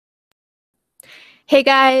Hey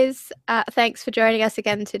guys, thanks for joining us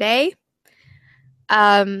again today.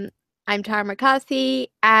 I'm Tara McCarthy,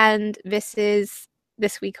 and this is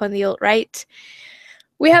This Week on the Alt-Right.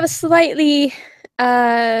 We have a slightly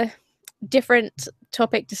different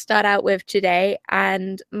topic to start out with today,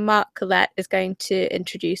 and Mark Collette is going to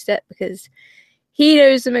introduce it because he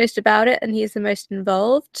knows the most about it and he's the most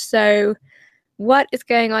involved. So what is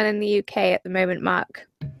going on in the UK at the moment, Mark?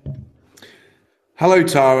 Hello,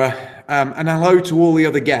 Tara, and hello to all the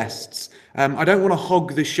other guests. I don't want to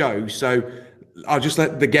hog the show, so I'll just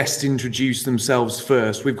let the guests introduce themselves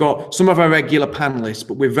first. We've got some of our regular panelists,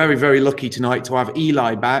 but we're very, very lucky tonight to have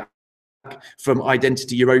Eli back from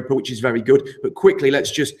Identity Europa, which is very good. But quickly,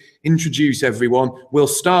 let's just introduce everyone. We'll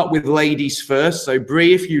start with ladies first. So,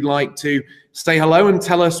 Bree, if you'd like to say hello and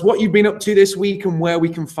tell us what you've been up to this week and where we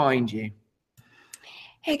can find you.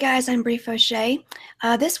 Hey guys, I'm Bree Fauché.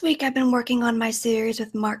 This week I've been working on my series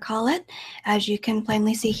with Mark Collette, as you can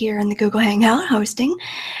plainly see here in the Google Hangout hosting.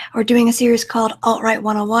 We're doing a series called Alt-Right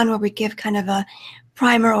 101, where we give kind of a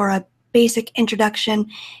primer or a basic introduction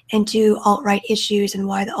into alt-right issues and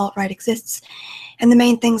why the alt-right exists, and the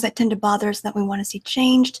main things that tend to bother us that we want to see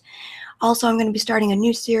changed. Also, I'm going to be starting a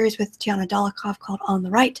new series with Tiana Dolokhov called On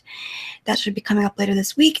the Right. That should be coming up later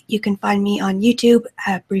this week. You can find me on YouTube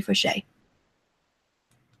at Bree Fauché.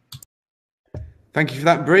 Thank you for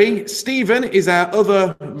that, Bree. Stephen is our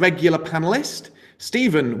other regular panelist.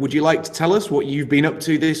 Stephen, would you like to tell us what you've been up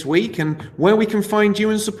to this week and where we can find you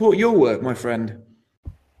and support your work, my friend?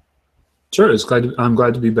 Sure, I'm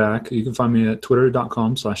glad to be back. You can find me at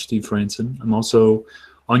twitter.com/Steve Franson. I'm also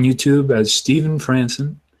on YouTube as Stephen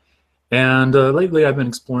Franson. And lately I've been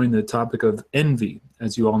exploring the topic of envy.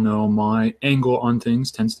 As you all know, my angle on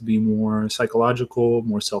things tends to be more psychological,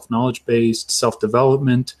 more self-knowledge based,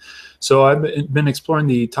 self-development. So I've been exploring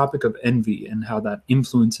the topic of envy and how that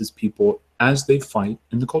influences people as they fight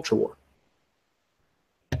in the culture war.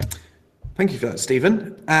 Thank you for that,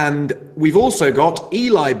 Stephen. And we've also got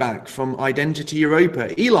Eli back from Identity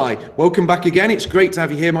Europa. Eli, welcome back again. It's great to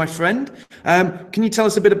have you here, my friend. Can you tell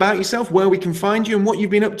us a bit about yourself, where we can find you and what you've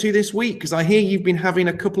been up to this week? Because I hear you've been having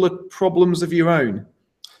a couple of problems of your own.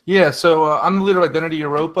 Yeah, so I'm the leader of Identity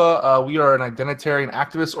Europa. We are an identitarian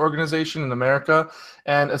activist organization in America,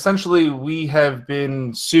 and essentially we have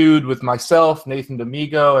been sued with myself, Nathan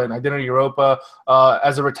D'Amigo, and Identity Europa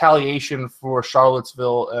as a retaliation for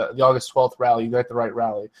Charlottesville, the August 12th rally, Unite the Right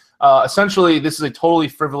rally. Essentially, this is a totally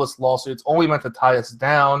frivolous lawsuit. It's only meant to tie us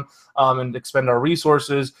down and expend our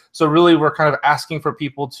resources. So really, we're kind of asking for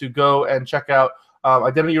people to go and check out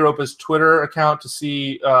Identity Europa's Twitter account to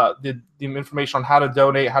see the information on how to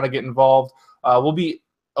donate, how to get involved. We'll be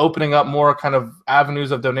opening up more kind of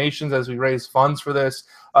avenues of donations as we raise funds for this.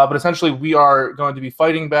 But essentially, we are going to be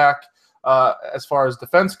fighting back as far as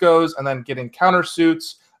defense goes, and then getting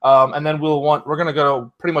countersuits. And then we're going to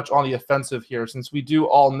go pretty much on the offensive here, since we do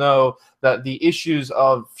all know that the issues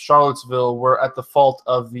of Charlottesville were at the fault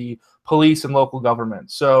of the police and local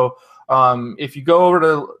government. So if you go over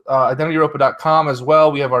to identityeuropa.com as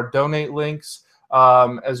well, we have our donate links,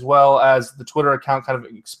 as well as the Twitter account kind of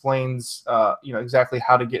explains exactly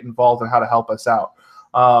how to get involved and how to help us out.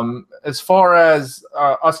 As far as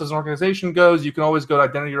us as an organization goes, you can always go to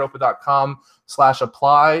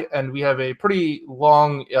identityeuropa.com/apply, and we have a pretty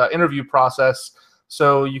long interview process,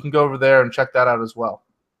 so you can go over there and check that out as well.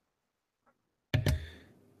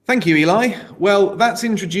 Thank you, Eli. Well, that's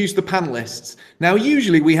introduced the panelists. Now,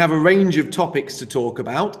 usually we have a range of topics to talk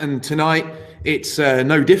about, and tonight it's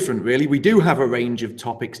no different, really. We do have a range of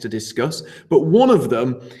topics to discuss, but one of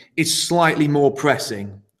them is slightly more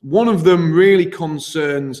pressing. One of them really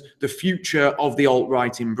concerns the future of the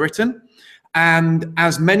alt-right in Britain. And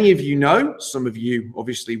as many of you know, some of you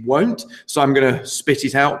obviously won't, so I'm going to spit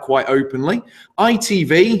it out quite openly.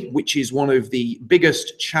 ITV, which is one of the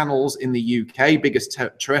biggest channels in the UK, biggest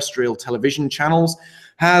terrestrial television channels,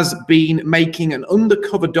 has been making an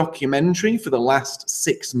undercover documentary for the last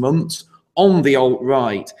 6 months on the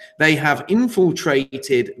alt-right. They have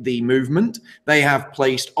infiltrated the movement. They have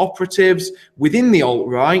placed operatives within the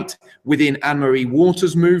alt-right, within Anne-Marie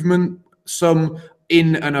Waters' movement, some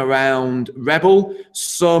in and around Rebel,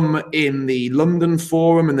 some in the London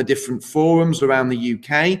Forum and the different forums around the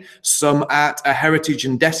UK, some at a Heritage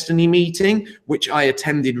and Destiny meeting, which I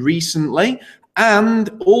attended recently, and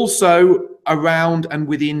also around and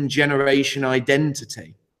within Generation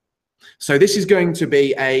Identity. So this is going to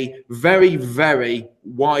be a very, very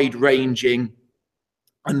wide-ranging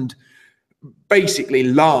and basically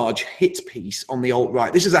large hit piece on the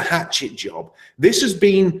alt-right. This is a hatchet job. This has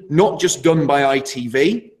been not just done by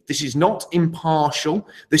ITV. This is not impartial.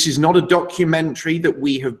 This is not a documentary that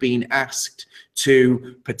we have been asked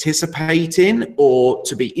to participate in or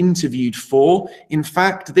to be interviewed for. In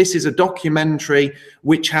fact, this is a documentary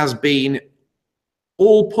which has been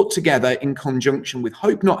all put together in conjunction with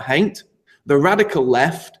Hope Not Hate, the radical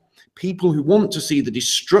left, people who want to see the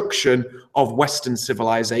destruction of Western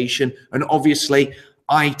civilization, and obviously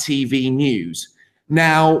ITV News.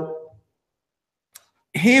 Now,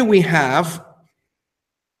 here we have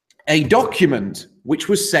a document which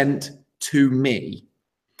was sent to me.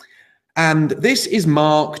 And this is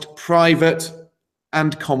marked private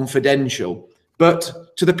and confidential.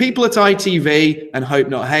 But to the people at ITV and Hope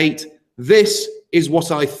Not Hate, this is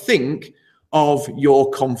what I think of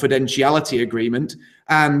your confidentiality agreement.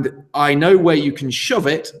 And I know where you can shove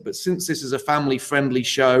it, but since this is a family-friendly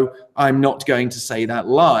show, I'm not going to say that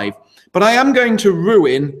live. But I am going to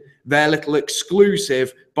ruin their little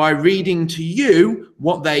exclusive by reading to you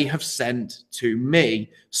what they have sent to me.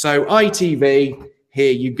 So ITV,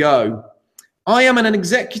 here you go. I am an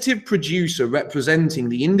executive producer representing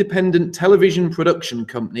the independent television production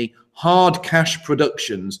company Hard Cash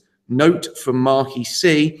Productions. Note from Marky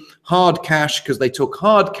C, hard cash because they took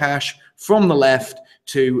hard cash from the left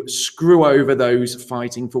to screw over those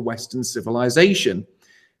fighting for Western civilization.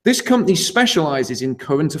 This company specializes in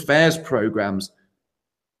current affairs programs,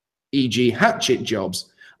 e.g. hatchet jobs.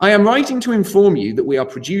 I am writing to inform you that we are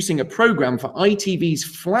producing a program for ITV's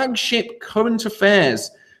flagship current affairs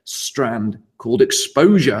strand called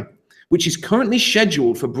Exposure, which is currently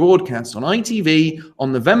scheduled for broadcast on ITV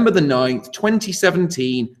on November the 9th,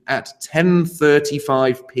 2017 at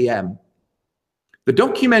 10:35 p.m. The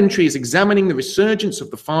documentary is examining the resurgence of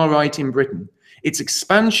the far right in Britain, its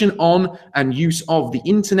expansion on and use of the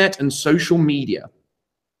internet and social media,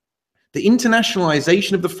 the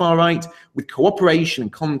internationalization of the far right with cooperation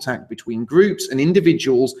and contact between groups and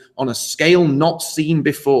individuals on a scale not seen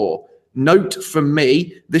before. Note from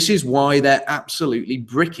me, this is why they're absolutely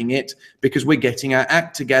bricking it, because we're getting our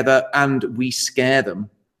act together and we scare them.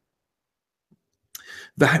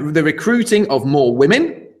 The recruiting of more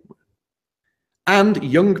women and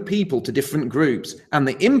young people to different groups and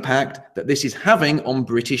the impact that this is having on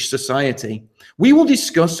British society. We will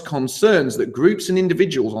discuss concerns that groups and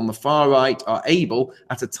individuals on the far right are able,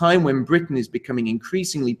 at a time when Britain is becoming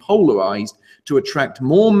increasingly polarized, to attract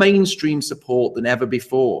more mainstream support than ever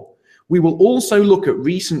before. We will also look at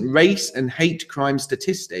recent race and hate crime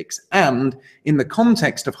statistics and, in the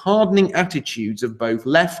context of hardening attitudes of both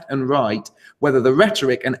left and right, whether the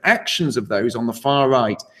rhetoric and actions of those on the far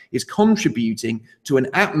right is contributing to an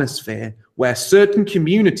atmosphere where certain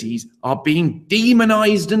communities are being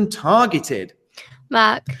demonized and targeted.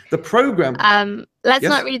 Mark, the program. Let's Yes?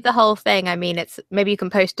 not read the whole thing. I mean, it's maybe you can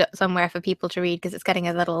post it somewhere for people to read because it's getting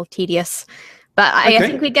a little tedious. But I Okay.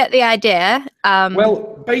 think we get the idea.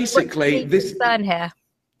 Well, basically, what's the concern here?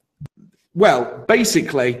 Well,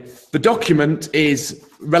 basically, the document is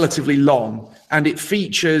relatively long and it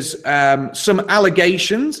features some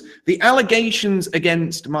allegations. The allegations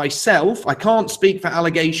against myself, I can't speak for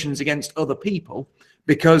allegations against other people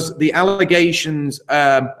because the allegations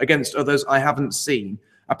against others I haven't seen.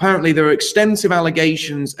 Apparently, there are extensive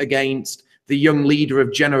allegations against the young leader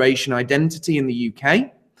of Generation Identity in the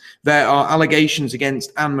UK. There are allegations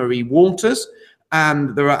against Anne-Marie Waters,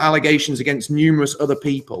 and there are allegations against numerous other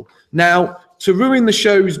people. Now, to ruin the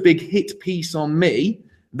show's big hit piece on me,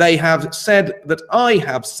 they have said that I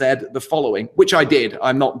have said the following, which I did.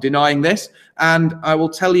 I'm not denying this, and I will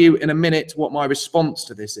tell you in a minute what my response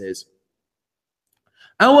to this is.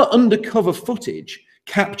 Our undercover footage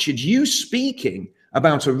captured you speaking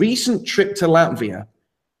about a recent trip to Latvia.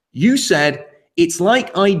 You said, "It's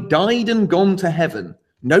like I died and gone to heaven.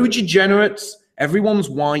 No degenerates, everyone's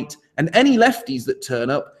white, and any lefties that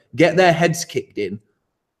turn up get their heads kicked in.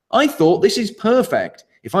 I thought this is perfect.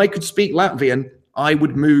 If I could speak Latvian, I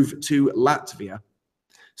would move to Latvia."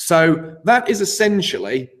 So that is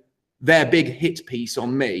essentially their big hit piece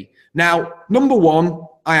on me. Now, number one,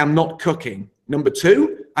 I am not cooking. Number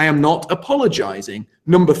two, I am not apologizing.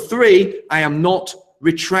 Number three, I am not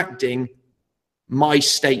retracting my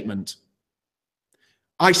statement.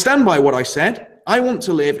 I stand by what I said. I want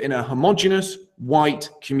to live in a homogenous white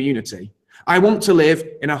community. I want to live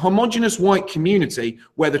in a homogenous white community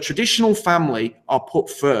where the traditional family are put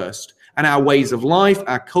first and our ways of life,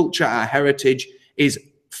 our culture, our heritage is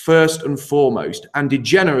first and foremost, and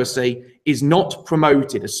degeneracy is not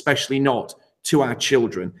promoted, especially not to our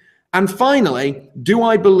children. And finally, do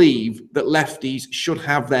I believe that lefties should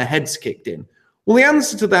have their heads kicked in? Well, the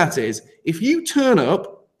answer to that is, if you turn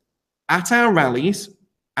up at our rallies,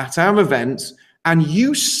 at our events, and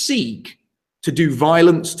you seek to do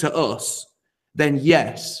violence to us, then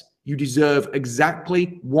yes, you deserve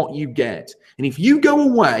exactly what you get. And if you go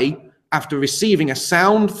away after receiving a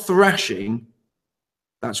sound thrashing,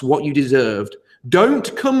 that's what you deserved.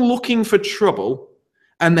 Don't come looking for trouble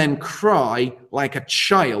and then cry like a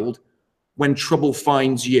child when trouble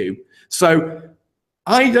finds you. So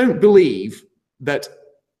I don't believe that,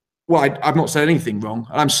 well, I've not said anything wrong,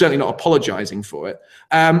 and I'm certainly not apologizing for it.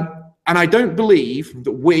 And I don't believe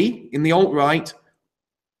that we, in the alt-right,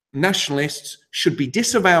 nationalists, should be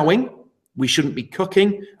disavowing, we shouldn't be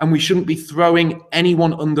cooking, and we shouldn't be throwing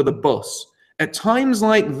anyone under the bus. At times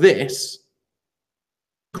like this,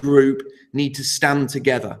 group need to stand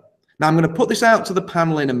together. Now, I'm going to put this out to the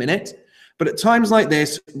panel in a minute, but at times like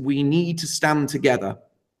this, we need to stand together.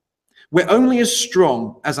 We're only as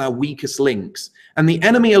strong as our weakest links, and the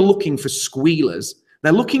enemy are looking for squealers.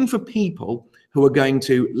 They're looking for people who are going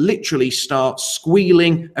to literally start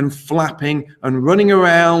squealing and flapping and running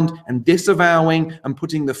around and disavowing and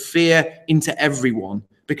putting the fear into everyone,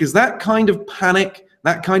 because that kind of panic,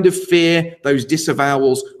 that kind of fear, those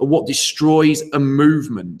disavowals are what destroys a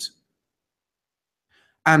movement.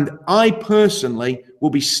 And I personally will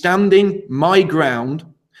be standing my ground,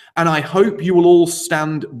 and I hope you will all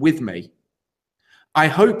stand with me. I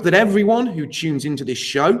hope that everyone who tunes into this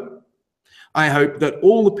show, I hope that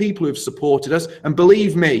all the people who have supported us, and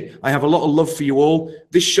believe me, I have a lot of love for you all.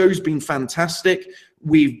 This show's been fantastic.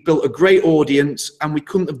 We've built a great audience, and we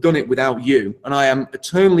couldn't have done it without you. And I am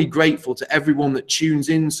eternally grateful to everyone that tunes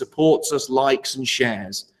in, supports us, likes and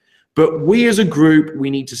shares. But we as a group, we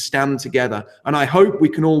need to stand together. And I hope we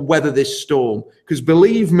can all weather this storm, because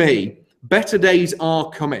believe me, better days are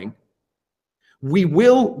coming. We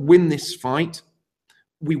will win this fight.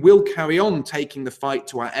 We will carry on taking the fight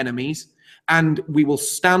to our enemies, and we will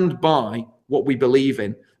stand by what we believe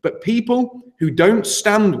in. But people who don't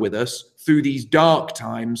stand with us through these dark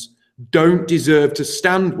times don't deserve to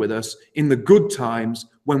stand with us in the good times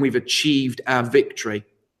when we've achieved our victory.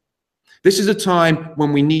 This is a time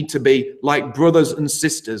when we need to be like brothers and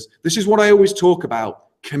sisters. This is what I always talk about,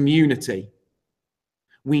 community.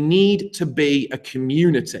 We need to be a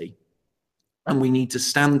community, and we need to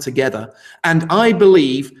stand together. And I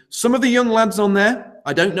believe some of the young lads on there,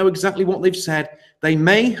 I don't know exactly what they've said. They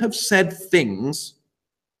may have said things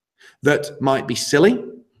that might be silly.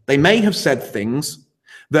 They may have said things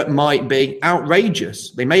that might be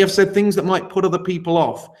outrageous. They may have said things that might put other people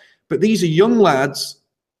off. But these are young lads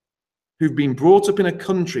who've been brought up in a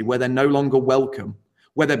country where they're no longer welcome,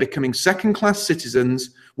 where they're becoming second-class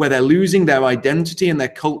citizens, where they're losing their identity and their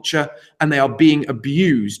culture, and they are being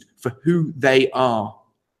abused for who they are.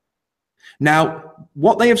 Now,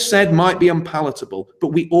 what they have said might be unpalatable, but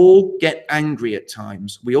we all get angry at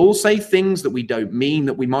times. We all say things that we don't mean,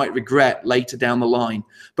 that we might regret later down the line.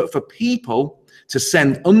 But for people to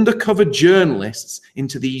send undercover journalists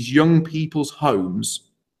into these young people's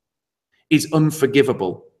homes is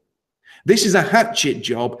unforgivable. This is a hatchet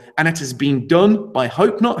job, and it has been done by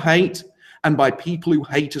Hope Not Hate and by people who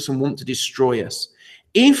hate us and want to destroy us.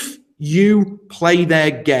 If you play their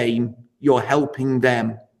game, you're helping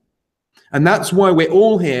them. And that's why we're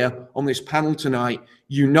all here on this panel tonight,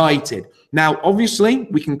 united. Now, obviously,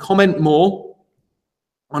 we can comment more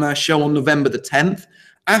on our show on November the 10th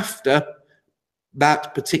after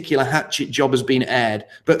that particular hatchet job has been aired.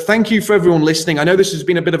 But thank you for everyone listening. I know this has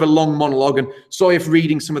been a bit of a long monologue, and sorry if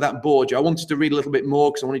reading some of that bored you. I wanted to read a little bit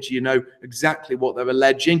more because I wanted you to know exactly what they're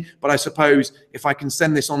alleging. But I suppose if I can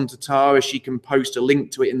send this on to Tara, she can post a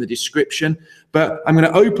link to it in the description. But I'm going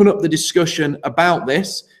to open up the discussion about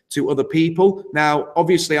this to other people. Now,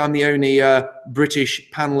 obviously, I'm the only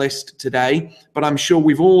British panelist today, but I'm sure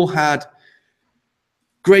we've all had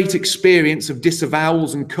great experience of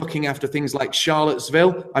disavowals and cooking after things like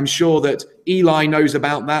Charlottesville. I'm sure that Eli knows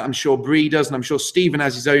about that. I'm sure Bree does, and I'm sure Stephen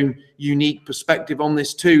has his own unique perspective on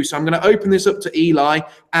this too. So I'm going to open this up to Eli,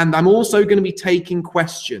 and I'm also going to be taking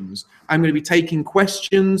questions. I'm going to be taking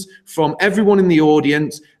questions from everyone in the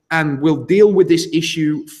audience, and we'll deal with this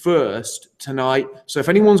issue first tonight. So if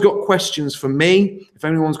anyone's got questions for me, if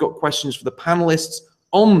anyone's got questions for the panelists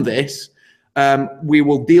on this, we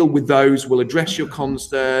will deal with those, we'll address your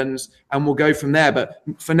concerns, and we'll go from there. But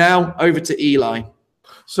for now, over to Eli.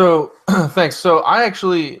 So thanks. So I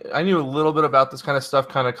knew a little bit about this kind of stuff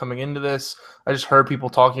kind of coming into this. I just heard people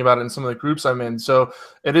talking about it in some of the groups I'm in. So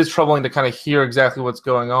it is troubling to kind of hear exactly what's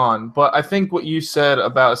going on. But I think what you said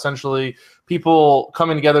about essentially people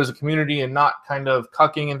coming together as a community and not kind of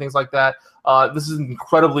cucking and things like that, this is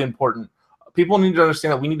incredibly important. People need to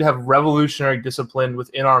understand that we need to have revolutionary discipline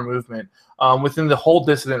within our movement, within the whole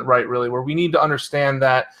dissident right, really, where we need to understand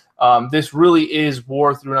that This really is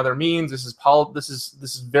war through another means. This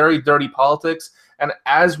is very dirty politics. And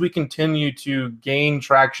as we continue to gain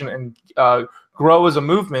traction and grow as a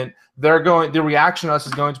movement, the reaction to us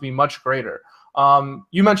is going to be much greater.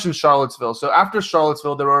 You mentioned Charlottesville. So after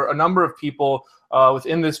Charlottesville, there were a number of people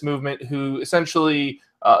within this movement who essentially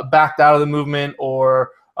backed out of the movement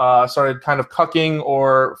or started kind of cucking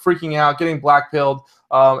or freaking out, getting blackpilled.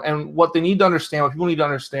 And what people need to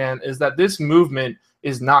understand is that this movement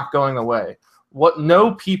is not going away. What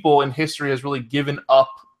no people in history has really given up,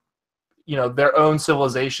 their own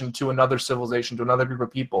civilization to another civilization, to another group of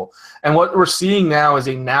people. And what we're seeing now is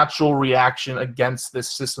a natural reaction against this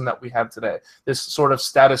system that we have today, this sort of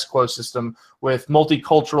status quo system with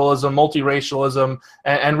multiculturalism, multiracialism,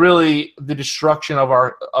 and really the destruction of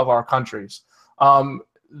our countries.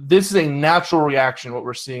 This is a natural reaction, what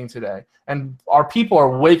we're seeing today. And our people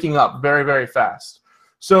are waking up very, very fast.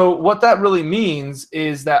 So what that really means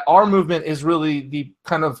is that our movement is really the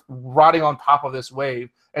kind of riding on top of this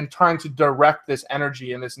wave and trying to direct this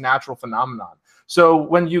energy and this natural phenomenon. So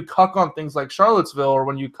when you cuck on things like Charlottesville, or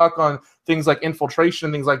when you cuck on things like infiltration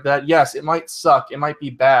and things like that, yes, it might suck, it might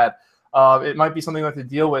be bad, it might be something we have to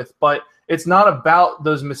deal with, but it's not about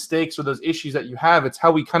those mistakes or those issues that you have. It's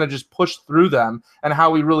how we kind of just push through them and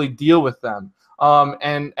how we really deal with them,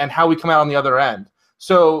 and how we come out on the other end.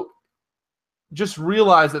 So just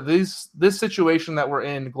realize that this situation that we're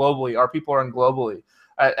in globally, our people are in globally,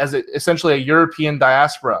 as essentially a European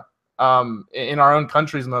diaspora in our own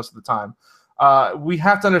countries most of the time. We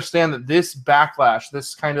have to understand that this backlash,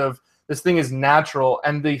 this thing is natural,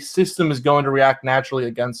 and the system is going to react naturally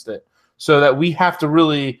against it. So that we have to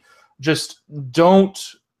really just don't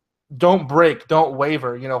break, don't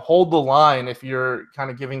waver. Hold the line if you're kind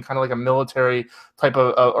of giving kind of like a military type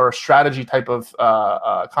of or a strategy type of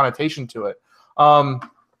connotation to it.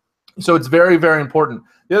 So it's very, very important.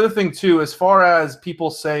 The other thing too, as far as people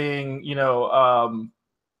saying,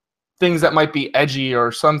 things that might be edgy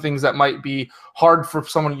or some things that might be hard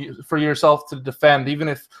for yourself to defend, even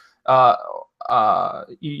if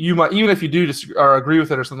even if you do disagree or agree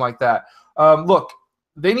with it or something like that. Look,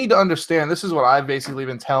 they need to understand. This is what I've basically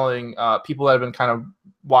been telling people that have been kind of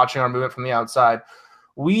watching our movement from the outside.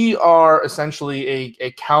 We are essentially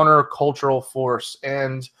a counter-cultural force,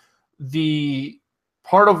 and the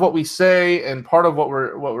part of what we say and part of what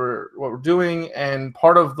we're doing and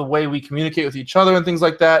part of the way we communicate with each other and things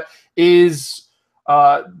like that is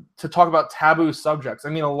to talk about taboo subjects. I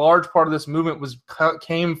mean, a large part of this movement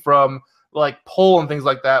came from like Poll and things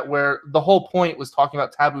like that, where the whole point was talking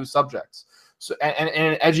about taboo subjects. So, and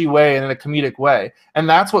in an edgy way and in a comedic way. And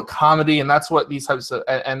that's what comedy and that's what these types of,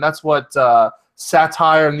 and that's what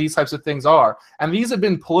satire and these types of things are. And these have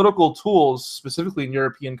been political tools, specifically in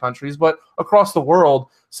European countries, but across the world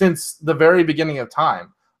since the very beginning of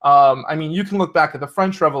time. I mean, you can look back at the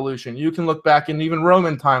French Revolution. You can look back in even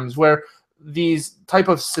Roman times, where these type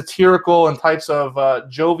of satirical and types of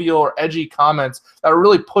jovial or edgy comments that are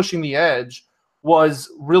really pushing the edge was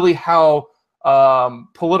really how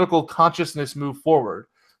political consciousness moved forward.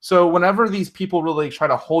 So whenever these people really try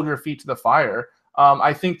to hold your feet to the fire,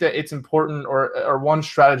 I think that it's important, or one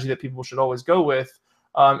strategy that people should always go with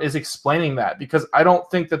is explaining that, because I don't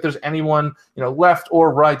think that there's anyone, left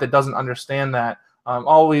or right, that doesn't understand that.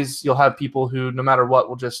 Always you'll have people who, no matter what,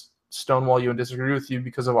 will just stonewall you and disagree with you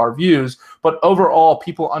because of our views. But overall,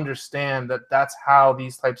 people understand that that's how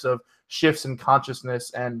these types of shifts in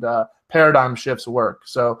consciousness and paradigm shifts work.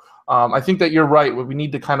 So I think that you're right. We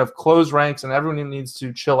need to kind of close ranks, and everyone needs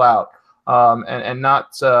to chill out and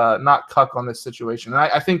not cuck on this situation. And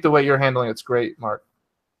I think the way you're handling it's great, Mark.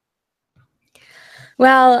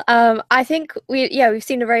 Well, I think we've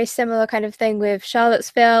seen a very similar kind of thing with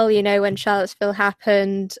Charlottesville, when Charlottesville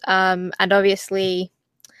happened. And obviously,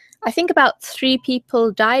 I think about 3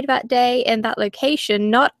 people died that day in that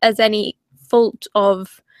location, not as any fault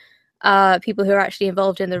of people who are actually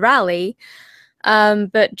involved in the rally,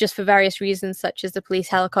 but just for various reasons, such as the police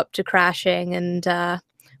helicopter crashing and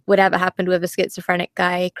whatever happened with a schizophrenic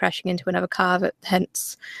guy crashing into another car that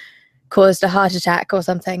hence caused a heart attack or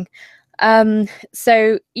something.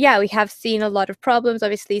 So yeah, we have seen a lot of problems.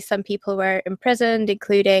 Obviously, some people were imprisoned,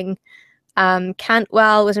 including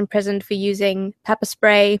Cantwell was imprisoned for using pepper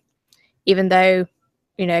spray, even though,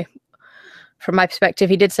 from my perspective,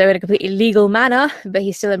 he did so in a completely legal manner, but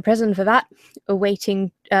he's still in prison for that,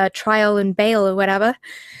 awaiting trial and bail or whatever.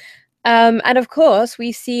 And of course,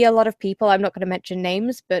 we see a lot of people, I'm not going to mention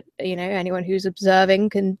names, but, anyone who's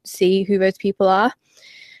observing can see who those people are,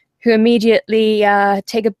 who immediately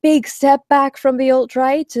take a big step back from the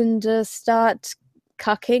alt-right and start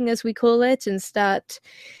cucking, as we call it, and start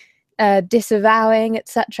disavowing,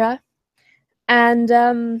 etc.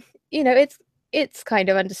 And it's kind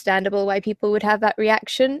of understandable why people would have that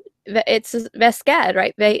reaction. They're scared,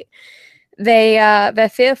 right? They're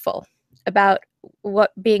fearful about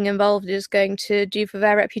what being involved is going to do for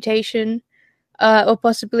their reputation, or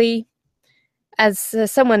possibly, as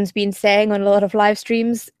someone's been saying on a lot of live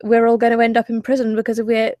streams, we're all going to end up in prison because of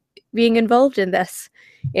we're being involved in this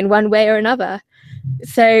in one way or another.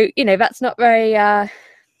 So that's not very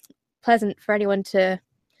pleasant for anyone to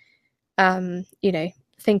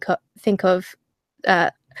think of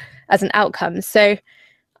as an outcome. So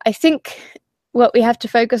I think what we have to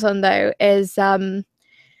focus on, though, is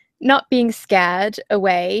not being scared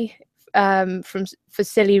away for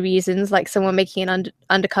silly reasons, like someone making an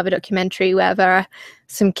undercover documentary where there are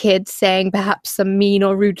some kids saying perhaps some mean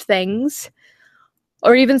or rude things,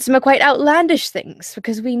 or even some quite outlandish things,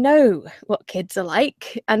 because we know what kids are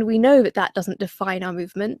like, and we know that doesn't define our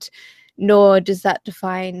movement, nor does that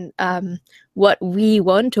define what we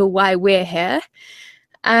want or why we're here.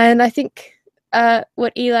 And I think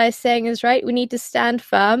what Eli is saying is right. We need to stand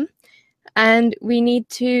firm, and we need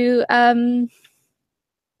to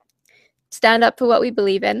stand up for what we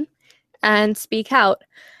believe in and speak out.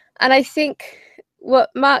 And I think what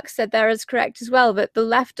Mark said there is correct as well, that the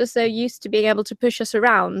left are so used to being able to push us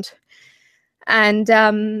around.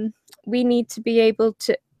 And we need to be able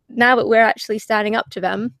to, now that we're actually standing up to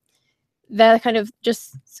them, they're kind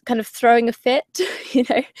of throwing a fit,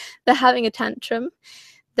 they're having a tantrum.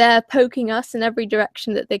 They're poking us in every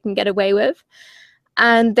direction that they can get away with.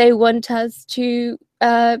 And they want us to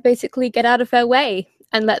basically get out of their way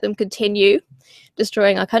and let them continue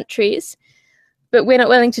destroying our countries. But we're not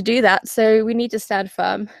willing to do that, so we need to stand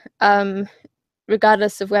firm,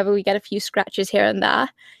 regardless of whether we get a few scratches here and there.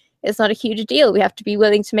 It's not a huge deal. We have to be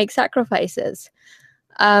willing to make sacrifices.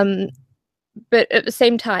 But at the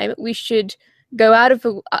same time, we should go out of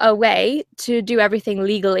our way to do everything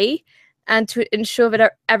legally and to ensure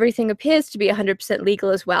that everything appears to be 100% legal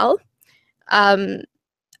as well. And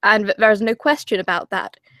there's no question about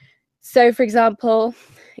that. So, for example,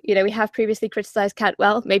 we have previously criticized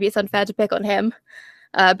Cantwell. Maybe it's unfair to pick on him,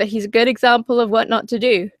 but he's a good example of what not to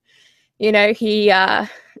do. He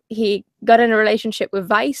got in a relationship with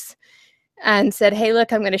Vice and said, "Hey,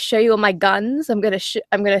 look, I'm going to show you all my guns. I'm going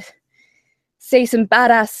to say some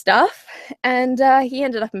badass stuff," and he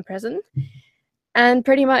ended up in prison. And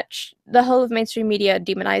pretty much the whole of mainstream media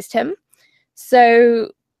demonized him.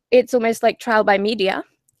 So it's almost like trial by media.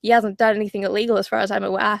 He hasn't done anything illegal as far as I'm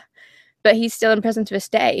aware, but he's still in prison to this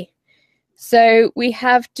day. So we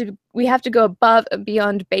have to go above and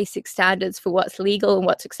beyond basic standards for what's legal and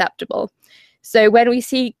what's acceptable. So when we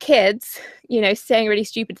see kids, saying really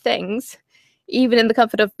stupid things, even in the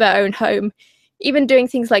comfort of their own home, even doing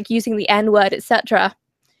things like using the N-word, etc.,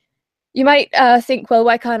 you might think, well,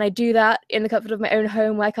 why can't I do that in the comfort of my own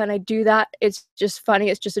home? Why can't I do that? It's just funny.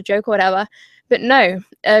 It's just a joke or whatever. But no,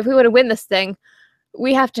 if we want to win this thing,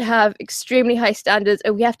 we have to have extremely high standards,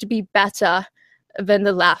 and we have to be better than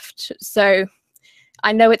the left. So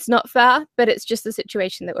I know it's not fair, but it's just the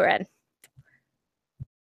situation that we're in.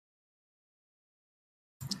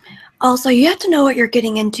 Also, you have to know what you're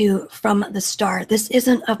getting into from the start. This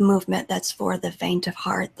isn't a movement that's for the faint of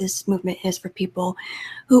heart. This movement is for people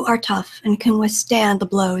who are tough and can withstand the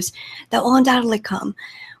blows that will undoubtedly come.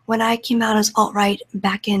 When I came out as alt-right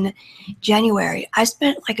back in January, I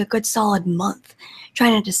spent like a good solid month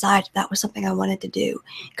trying to decide if that was something I wanted to do,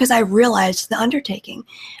 because I realized the undertaking.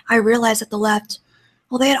 I realized that the left,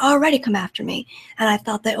 well, they had already come after me. And I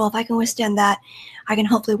thought that, well, if I can withstand that, I can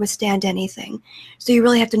hopefully withstand anything. So you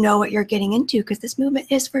really have to know what you're getting into, because this movement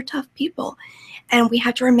is for tough people. And we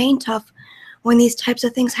have to remain tough when these types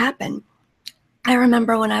of things happen. I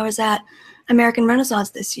remember when I was at American Renaissance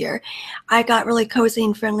this year, I got really cozy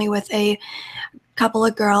and friendly with a couple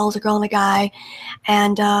of girls, a girl and a guy,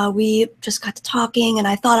 and we just got to talking, and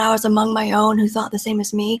I thought I was among my own who thought the same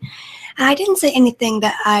as me. And I didn't say anything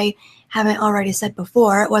that I haven't already said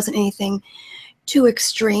before. It wasn't anything too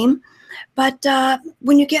extreme. But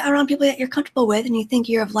when you get around people that you're comfortable with and you think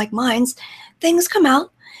you're of like minds, things come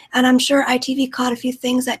out. And I'm sure ITV caught a few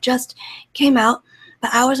things that just came out.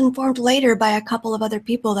 But I was informed later by a couple of other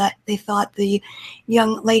people that they thought the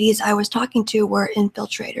young ladies I was talking to were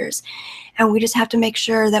infiltrators. And we just have to make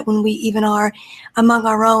sure that when we even are among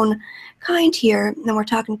our own kind here, and we're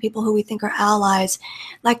talking to people who we think are allies,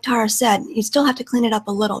 like Tara said, you still have to clean it up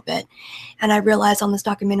a little bit. And I realized on this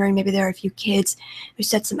documentary, maybe there are a few kids who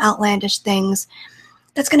said some outlandish things.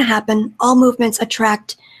 That's going to happen. All movements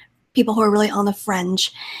attract people who are really on the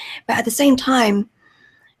fringe. But at the same time,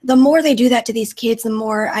 the more they do that to these kids, the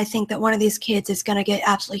more I think that one of these kids is going to get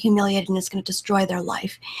absolutely humiliated and it's going to destroy their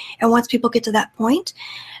life. And once people get to that point,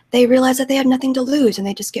 they realize that they have nothing to lose and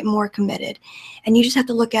they just get more committed. And you just have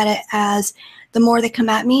to look at it as the more they come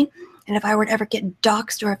at me, and if I were to ever get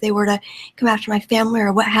doxxed or if they were to come after my family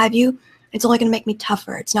or what have you, it's only going to make me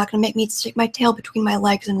tougher. It's not going to make me stick my tail between my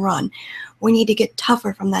legs and run. We need to get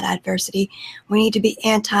tougher from that adversity. We need to be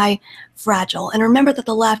anti-fragile. And remember that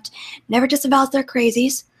the left never disavows their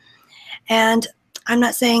crazies. And I'm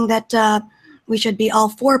not saying that we should be all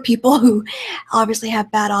for people who obviously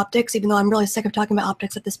have bad optics, even though I'm really sick of talking about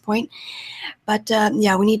optics at this point. But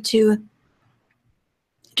yeah, we need to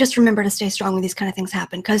just remember to stay strong when these kind of things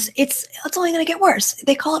happen, because it's only going to get worse.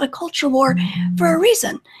 They call it a culture war for a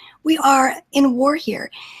reason. We are in war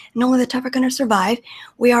here, and only the tough are going to survive.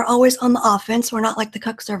 We are always on the offense. We're not like the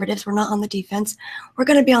conservatives. We're not on the defense. We're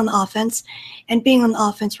going to be on the offense, and being on the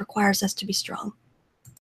offense requires us to be strong.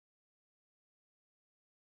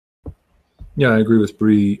 Yeah, I agree with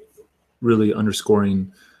Bree, really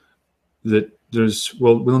underscoring that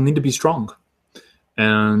we'll need to be strong.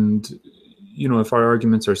 And, you know, if our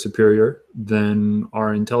arguments are superior, then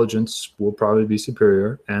our intelligence will probably be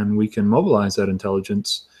superior, and we can mobilize that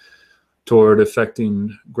intelligence toward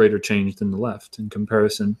affecting greater change than the left in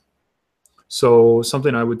comparison. So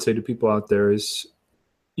something I would say to people out there is,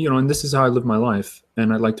 you know, and this is how I live my life,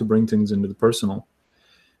 and I like to bring things into the personal.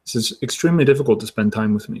 It's extremely difficult to spend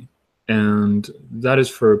time with me. And that is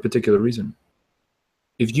for a particular reason.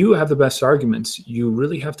 If you have the best arguments, you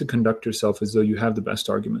really have to conduct yourself as though you have the best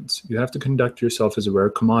arguments. You have to conduct yourself as a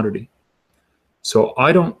rare commodity. So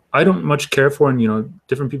I don't much care for, and you know,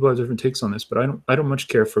 different people have different takes on this, but I don't much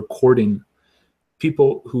care for courting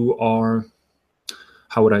people who are,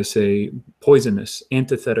 how would I say, poisonous,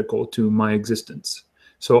 antithetical to my existence.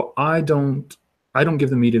 So I don't give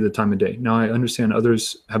the media the time of day. Now I understand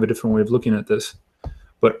others have a different way of looking at this.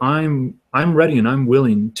 But I'm ready and I'm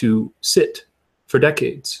willing to sit for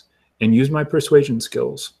decades and use my persuasion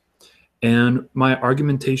skills and my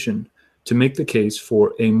argumentation to make the case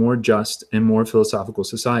for a more just and more philosophical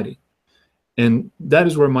society. And that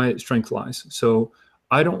is where my strength lies. So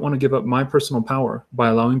I don't want to give up my personal power by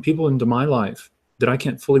allowing people into my life that I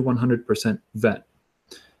can't fully 100% vet.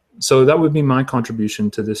 So that would be my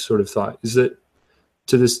contribution to this sort of thought, is that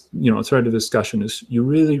to this, you know, thread of discussion is you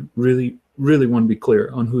really, really, really want to be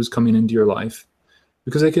clear on who's coming into your life,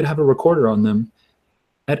 because they could have a recorder on them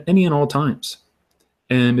at any and all times.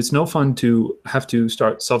 And it's no fun to have to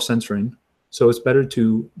start self-censoring. So it's better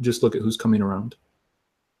to just look at who's coming around.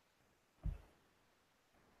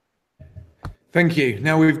 Thank you.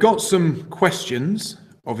 Now we've got some questions,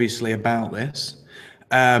 obviously, about this.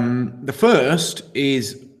 The first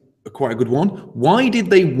is quite a good one. Why did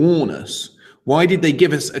they warn us? Why did they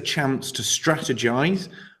give us a chance to strategize?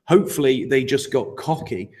 Hopefully they just got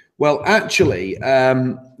cocky. Well, actually,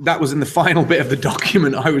 that was in the final bit of the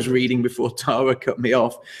document I was reading before Tara cut me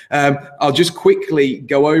off. I'll just quickly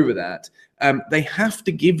go over that. They have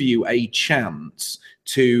to give you a chance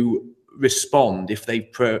to respond if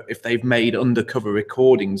they've made undercover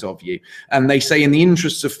recordings of you. And they say, in the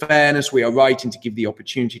interests of fairness, we are writing to give the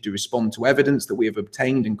opportunity to respond to evidence that we have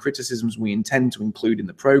obtained and criticisms we intend to include in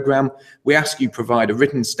the program. We ask you provide a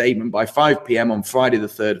written statement by 5 p.m. on Friday the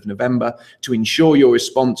 3rd of November to ensure your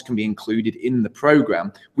response can be included in the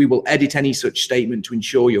program. We will edit any such statement to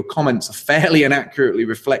ensure your comments are fairly and accurately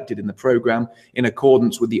reflected in the program in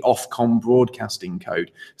accordance with the Ofcom broadcasting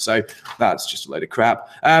code. So that's just a load of crap.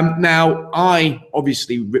 Now, I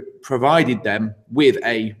obviously provided them with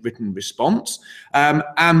a written response,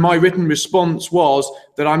 and my written response was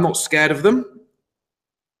that I'm not scared of them.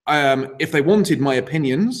 If they wanted my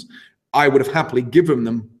opinions, I would have happily given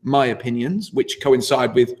them my opinions, which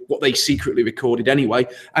coincide with what they secretly recorded anyway.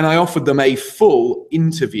 And I offered them a full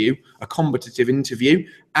interview, a combative interview,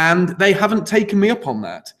 and they haven't taken me up on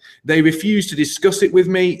that. They refuse to discuss it with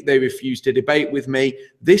me. They refuse to debate with me.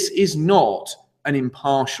 This is not an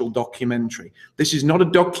impartial documentary. This is not a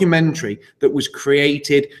documentary that was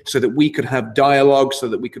created so that we could have dialogue, so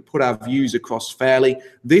that we could put our views across fairly.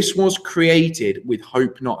 This was created with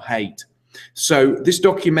hope, not hate. So this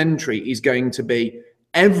documentary is going to be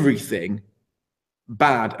everything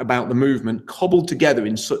bad about the movement cobbled together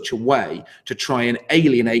in such a way to try and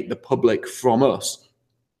alienate the public from us.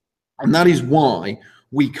 And that is why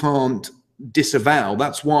we can't disavow.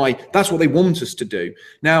 That's what they want us to do.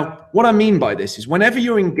 Now, what I mean by this is whenever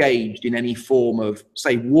you're engaged in any form of,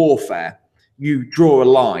 say, warfare, you draw a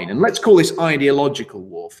line, and let's call this ideological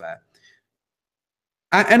warfare.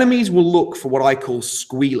 Our enemies will look for what I call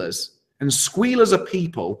squealers, and squealers are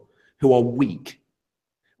people who are weak.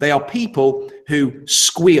 They are people who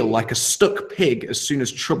squeal like a stuck pig as soon as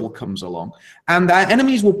trouble comes along. And our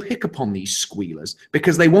enemies will pick upon these squealers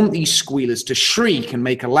because they want these squealers to shriek and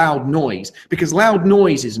make a loud noise, because loud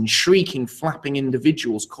noises and shrieking, flapping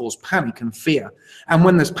individuals cause panic and fear. And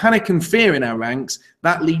when there's panic and fear in our ranks,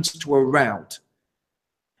 that leads to a rout.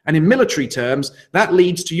 And in military terms, that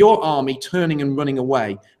leads to your army turning and running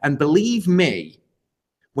away. And believe me,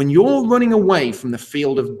 when you're running away from the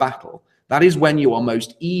field of battle, that is when you are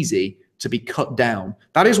most easy to be cut down.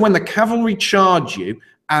 That is when the cavalry charge you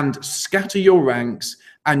and scatter your ranks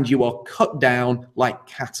and you are cut down like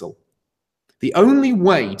cattle. The only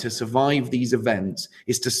way to survive these events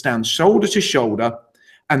is to stand shoulder to shoulder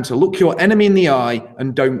and to look your enemy in the eye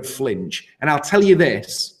and don't flinch. And I'll tell you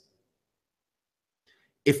this,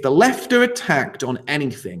 if the left are attacked on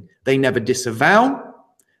anything, they never disavow,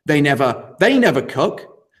 they never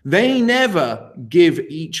cook, they never give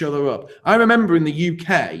each other up. I remember in the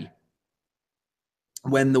UK,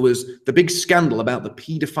 when there was the big scandal about the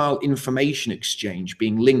paedophile information exchange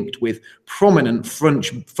being linked with prominent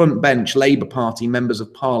front bench Labour Party members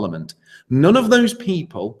of Parliament, none of those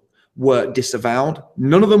people were disavowed,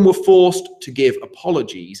 none of them were forced to give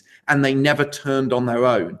apologies, and they never turned on their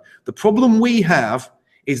own. The problem we have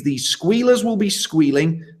is these squealers will be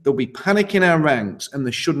squealing, there'll be panic in our ranks, and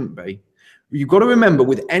there shouldn't be. You've got to remember,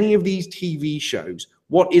 with any of these TV shows,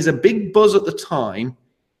 what is a big buzz at the time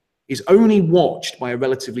is only watched by a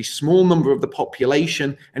relatively small number of the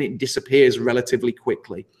population, and it disappears relatively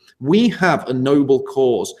quickly. We have a noble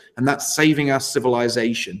cause, and that's saving our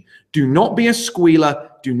civilization. Do not be a squealer.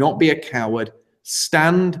 Do not be a coward.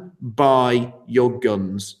 Stand by your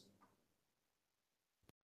guns.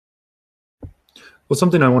 Well,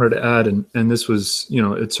 something I wanted to add, and this was,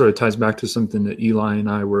 it sort of ties back to something that Eli and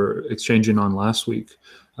I were exchanging on last week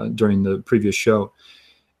during the previous show.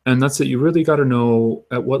 And that's that you really got to know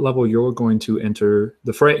at what level you're going to enter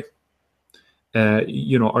the fray. Are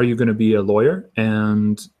you going to be a lawyer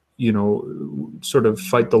and, sort of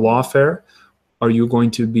fight the lawfare? Are you going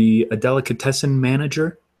to be a delicatessen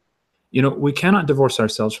manager? We cannot divorce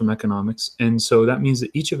ourselves from economics. And so that means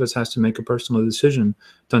that each of us has to make a personal decision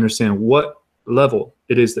to understand what level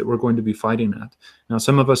it is that we're going to be fighting at. Now,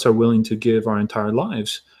 some of us are willing to give our entire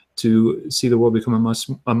lives to see the world become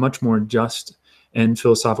a much more just and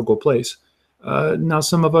philosophical place. Now,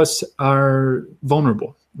 some of us are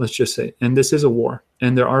vulnerable, let's just say, and this is a war,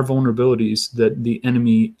 and there are vulnerabilities that the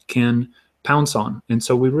enemy can pounce on. And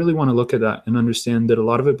so we really want to look at that and understand that a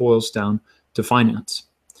lot of it boils down to finance.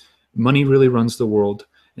 Money really runs the world.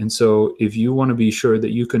 And so if you want to be sure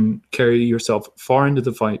that you can carry yourself far into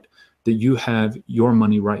the fight, that you have your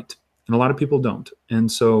money right. And a lot of people don't.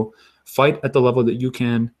 And so fight at the level that you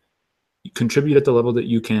can, contribute at the level that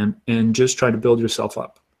you can, and just try to build yourself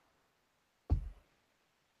up.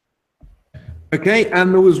 Okay,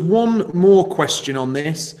 and there was one more question on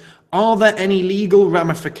this. Are there any legal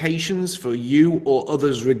ramifications for you or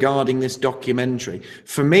others regarding this documentary?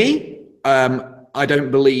 For me, I don't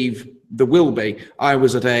believe there will be. I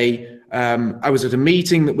was at a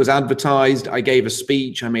meeting that was advertised. I gave a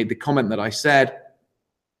speech. I made the comment that I said.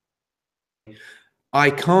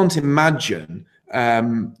 I can't imagine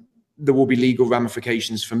there will be legal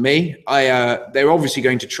ramifications for me. They're obviously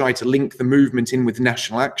going to try to link the movement in with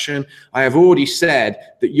national action. I have already said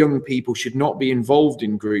that young people should not be involved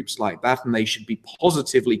in groups like that, and they should be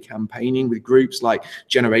positively campaigning with groups like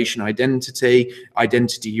Generation Identity,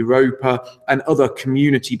 Identity Europa, and other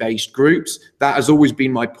community-based groups. That has always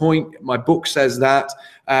been my point. My book says that.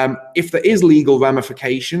 If there is legal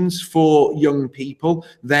ramifications for young people,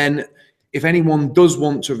 then if anyone does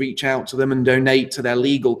want to reach out to them and donate to their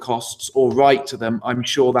legal costs or write to them, I'm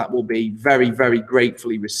sure that will be very, very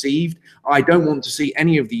gratefully received. I don't want to see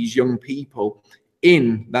any of these young people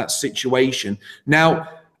in that situation. Now,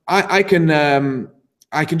 I can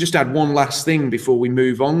just add one last thing before we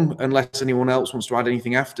move on, unless anyone else wants to add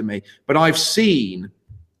anything after me. But I've seen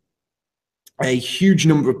a huge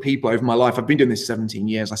number of people over my life. I've been doing this 17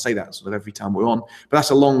 years. I say that sort of every time we're on, but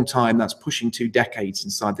that's a long time. That's pushing 2 decades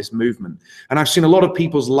inside this movement. And I've seen a lot of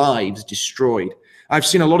people's lives destroyed. I've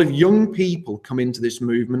seen a lot of young people come into this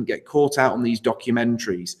movement, get caught out on these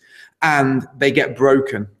documentaries, and they get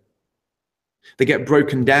broken. They get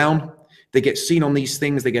broken down. They get seen on these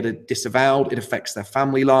things. They get disavowed. It affects their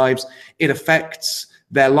family lives. It affects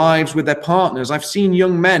their lives with their partners. I've seen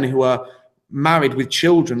young men who are married with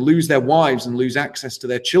children lose their wives and lose access to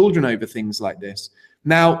their children over things like this.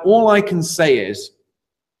 Now, all I can say is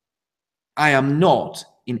I am not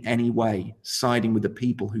in any way siding with the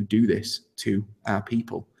people who do this to our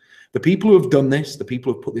people. The people who have done this, the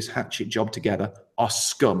people who have put this hatchet job together, are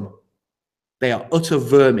scum. They are utter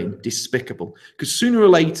vermin, despicable. Because sooner or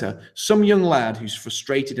later, some young lad who's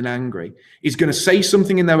frustrated and angry is going to say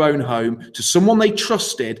something in their own home to someone they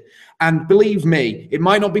trusted. And believe me, it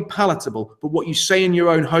might not be palatable, but what you say in your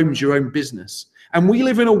own home is your own business. And we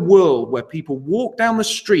live in a world where people walk down the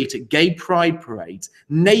street at gay pride parades,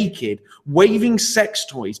 naked, waving sex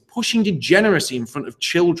toys, pushing degeneracy in front of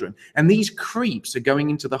children. And these creeps are going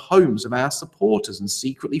into the homes of our supporters and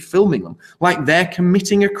secretly filming them like they're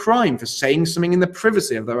committing a crime for saying something in the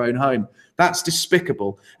privacy of their own home. That's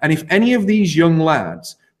despicable. And if any of these young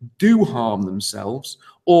lads do harm themselves,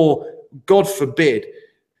 or God forbid,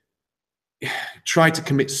 try to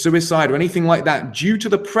commit suicide or anything like that due to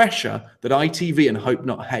the pressure that ITV and Hope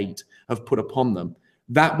Not Hate have put upon them,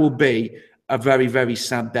 that will be a very, very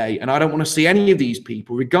sad day. And I don't want to see any of these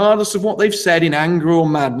people, regardless of what they've said in anger or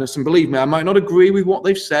madness. And believe me, I might not agree with what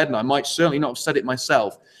they've said, and I might certainly not have said it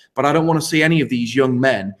myself, but I don't want to see any of these young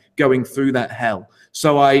men going through that hell.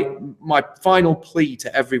 So my final plea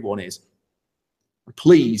to everyone is,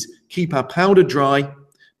 please keep our powder dry,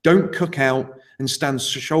 don't cook out, and stand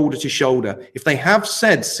shoulder to shoulder. If they have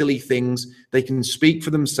said silly things, they can speak for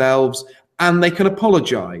themselves and they can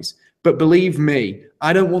apologize. But believe me,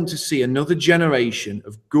 I don't want to see another generation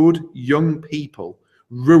of good young people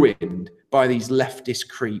ruined by these leftist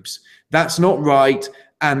creeps. That's not right.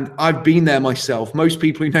 And I've been there myself. Most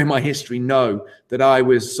people who know my history know that I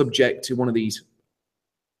was subject to one of these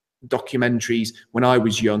documentaries when I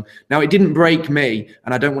was young. Now, it didn't break me,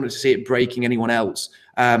 and I don't want to see it breaking anyone else.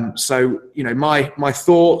 So, you know, my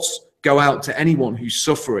thoughts go out to anyone who's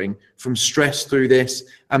suffering from stress through this.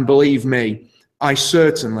 And believe me, I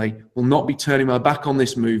certainly will not be turning my back on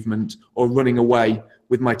this movement or running away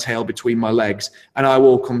with my tail between my legs. And I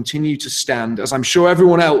will continue to stand, as I'm sure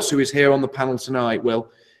everyone else who is here on the panel tonight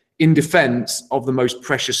will, in defense of the most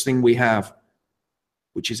precious thing we have,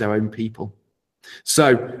 which is our own people.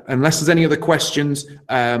 So unless there's any other questions,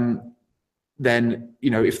 then,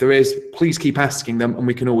 you know, if there is, please keep asking them and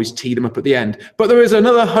we can always tee them up at the end. But there is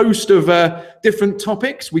another host of different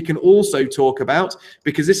topics we can also talk about,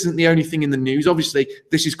 because this isn't the only thing in the news. Obviously,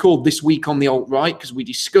 this is called This Week on the Alt-Right because we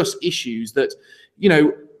discuss issues that, you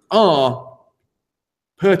know, are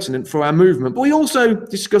pertinent for our movement. But we also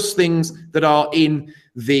discuss things that are in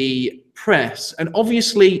the press. And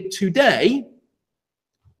obviously today,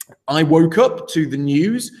 I woke up to the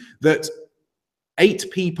news that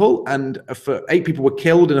 8 people were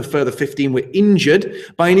killed and a further 15 were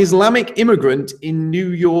injured by an Islamic immigrant in New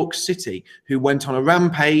York City who went on a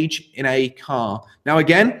rampage in a car. Now,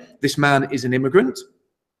 again, this man is an immigrant.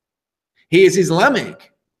 He is Islamic.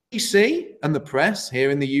 BBC and the press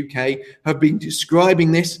here in the UK have been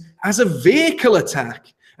describing this as a vehicle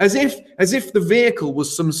attack, as if the vehicle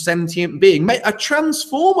was some sentient being, a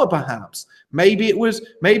transformer perhaps. Maybe it was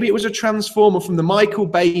a transformer from the Michael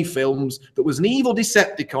Bay films that was an evil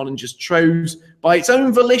Decepticon and just chose by its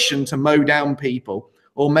own volition to mow down people.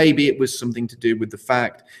 Or maybe it was something to do with the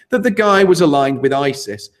fact that the guy was aligned with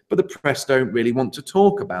ISIS, but the press don't really want to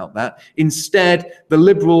talk about that. Instead, the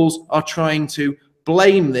liberals are trying to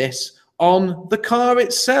blame this on the car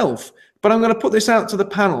itself. But I'm going to put this out to the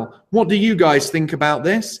panel. What do you guys think about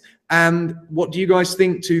this? And what do you guys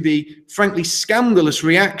think to the frankly scandalous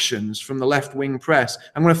reactions from the left-wing press?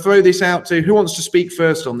 I'm going to throw this out to, who wants to speak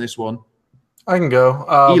first on this one? I can go.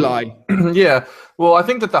 Eli. Yeah. Well, I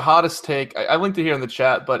think that the hottest take, I linked it here in the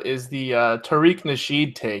chat, but is the Tariq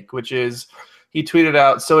Nasheed take, which is, he tweeted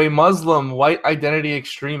out, so a Muslim white identity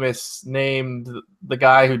extremist named the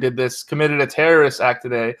guy who did this committed a terrorist act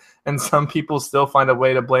today, and some people still find a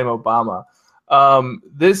way to blame Obama.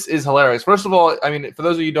 This is hilarious. First of all, I mean, for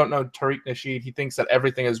those of you who don't know Tariq Nasheed, he thinks that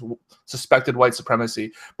everything is suspected white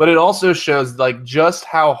supremacy. But it also shows like just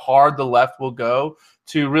how hard the left will go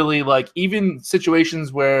to really, like, even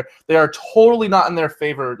situations where they are totally not in their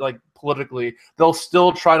favor, like politically, they'll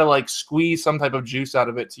still try to like squeeze some type of juice out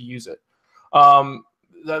of it to use it.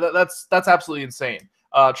 That's absolutely insane.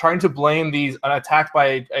 Trying to blame an attack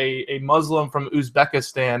by a Muslim from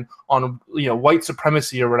Uzbekistan on, you know, white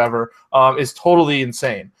supremacy or whatever is totally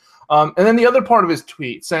insane. And then the other part of his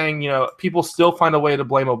tweet saying, you know, people still find a way to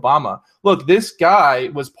blame Obama. Look, this guy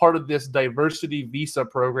was part of this diversity visa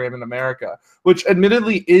program in America, which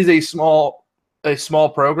admittedly is a small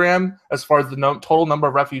program as far as the total number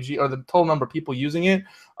of refugees or the total number of people using it.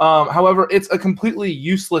 However, it's a completely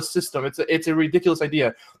useless system. It's a ridiculous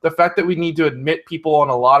idea. The fact that we need to admit people on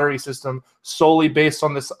a lottery system solely based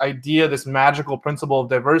on this idea, this magical principle of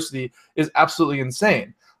diversity, is absolutely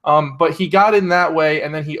insane. But he got in that way,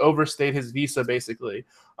 and then he overstayed his visa, basically.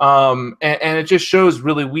 And it just shows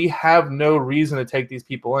really we have no reason to take these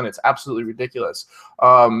people in. It's absolutely ridiculous.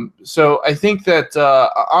 So I think that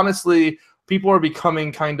honestly, people are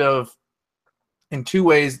becoming kind of, in two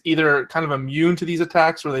ways, either kind of immune to these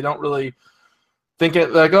attacks where they don't really think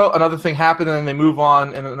it, like, oh, another thing happened, and then they move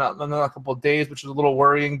on in another couple of days, which is a little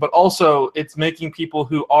worrying. But also, it's making people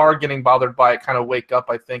who are getting bothered by it kind of wake up,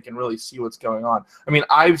 I think, and really see what's going on. I mean,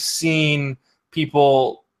 I've seen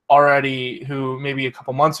people already who maybe a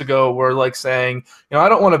couple months ago were like saying, I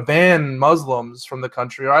don't want to ban Muslims from the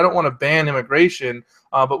country, or I don't want to ban immigration,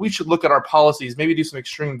 but we should look at our policies, maybe do some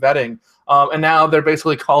extreme vetting. And now they're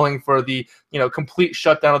basically calling for the complete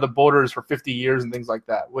shutdown of the borders for 50 years and things like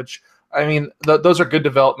that, which, I mean, those are good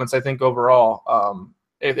developments, I think, overall,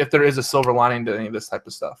 if there is a silver lining to any of this type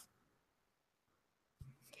of stuff.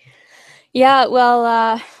 Yeah,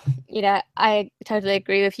 well, I totally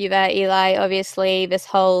agree with you there, Eli. Obviously, this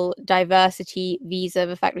whole diversity visa,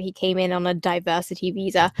 the fact that he came in on a diversity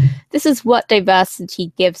visa, this is what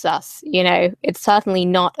diversity gives us. It's certainly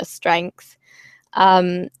not a strength.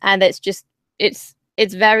 And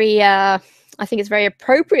it's very, I think it's very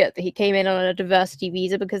appropriate that he came in on a diversity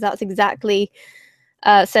visa, because that's exactly,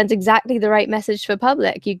 sends exactly the right message for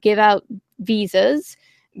public. You give out visas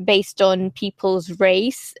based on people's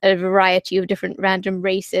race, a variety of different random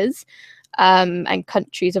races and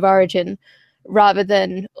countries of origin, rather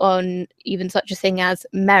than on even such a thing as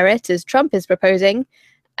merit, as Trump is proposing.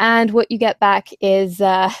 And what you get back is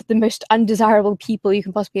the most undesirable people you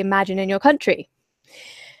can possibly imagine in your country.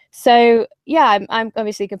 So yeah, I'm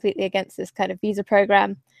obviously completely against this kind of visa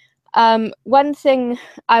program. One thing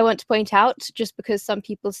I want to point out, just because some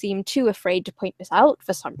people seem too afraid to point this out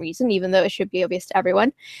for some reason, even though it should be obvious to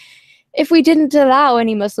everyone, if we didn't allow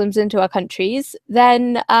any Muslims into our countries,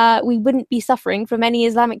 then we wouldn't be suffering from any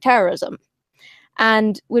Islamic terrorism,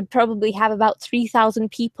 and would probably have about 3,000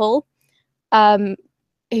 people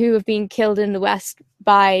who have been killed in the West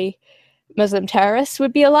by Muslim terrorists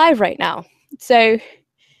would be alive right now. So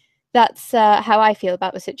that's how I feel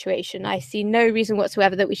about the situation. I see no reason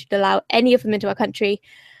whatsoever that we should allow any of them into our country.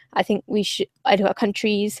 I think we should into our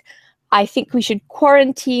countries. I think we should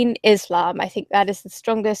quarantine Islam. I think that is the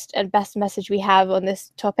strongest and best message we have on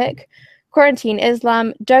this topic. Quarantine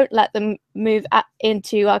Islam. Don't let them move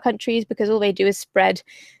into our countries, because all they do is spread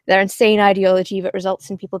their insane ideology that results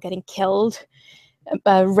in people getting killed,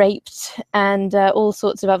 raped, and all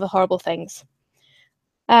sorts of other horrible things.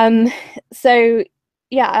 So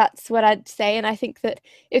yeah, that's what I'd say. And I think that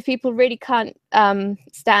if people really can't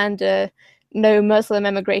stand a no Muslim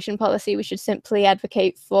immigration policy, we should simply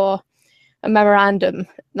advocate for a memorandum.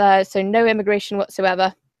 So no immigration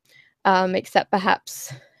whatsoever, except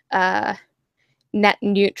perhaps net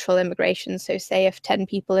neutral immigration. So say if 10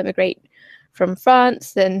 people immigrate from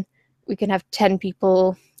France, then we can have 10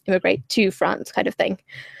 people immigrate to France, kind of thing,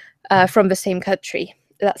 from the same country.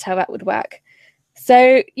 That's how that would work.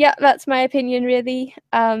 So yeah, that's my opinion, really.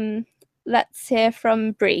 Let's hear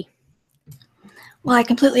from Bree. Well, I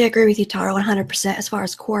completely agree with you, Tara, 100% as far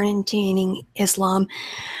as quarantining Islam.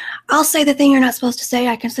 I'll say the thing you're not supposed to say.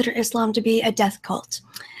 I consider Islam to be a death cult.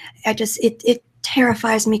 It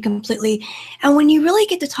terrifies me completely. And when you really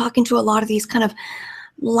get to talking to a lot of these kind of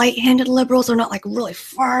light-handed liberals, they're not like really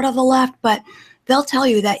far to the left, but they'll tell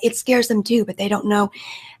you that it scares them too, but they don't know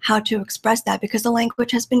how to express that because the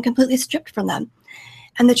language has been completely stripped from them.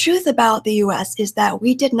 And the truth about the U.S. is that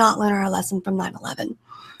we did not learn our lesson from 9/11.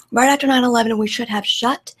 Right after 9/11, we should have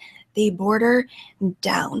shut the border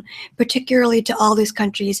down, particularly to all these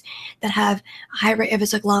countries that have a high rate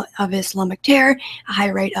of Islamic terror, a high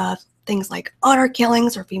rate of things like honor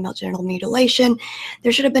killings or female genital mutilation.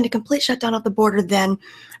 There should have been a complete shutdown of the border then,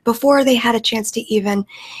 before they had a chance to even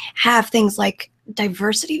have things like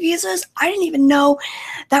diversity visas. I didn't even know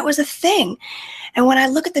that was a thing. And when I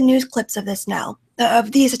look at the news clips of this now,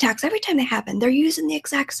 of these attacks, every time they happen, they're used in the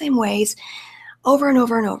exact same ways over and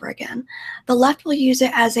over and over again. The left will use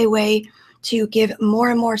it as a way to give more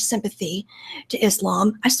and more sympathy to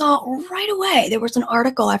Islam. I saw right away, there was an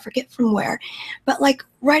article, I forget from where, but like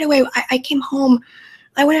right away, I came home,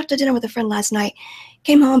 I went out to dinner with a friend last night,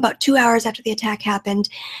 came home about 2 hours after the attack happened,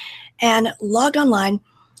 and logged online.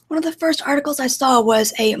 One of the first articles I saw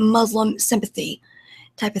was a Muslim sympathy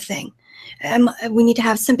type of thing. We need to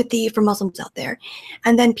have sympathy for Muslims out there.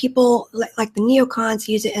 And then people like the neocons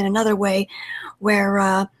use it in another way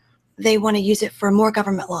where they want to use it for more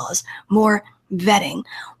government laws, more vetting.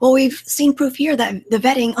 Well, we've seen proof here that the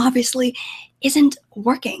vetting obviously isn't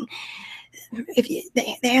working.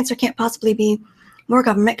 The answer can't possibly be more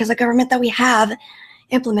government, because the government that we have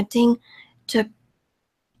implementing to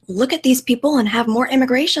look at these people and have more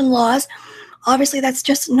immigration laws obviously that's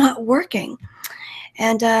just not working.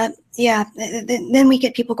 And yeah, then we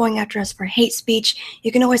get people going after us for hate speech.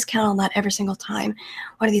 You can always count on that every single time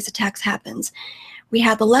one of these attacks happens. We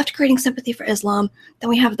have the left creating sympathy for Islam. Then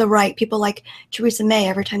we have the right, people like Theresa May,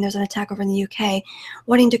 every time there's an attack over in the UK,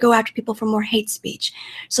 wanting to go after people for more hate speech.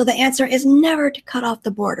 So the answer is never to cut off the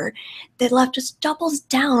border. The left just doubles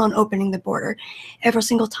down on opening the border every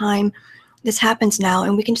single time this happens now,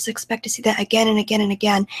 and we can just expect to see that again and again and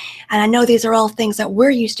again. And I know these are all things that we're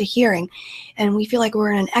used to hearing, and we feel like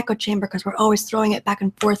we're in an echo chamber because we're always throwing it back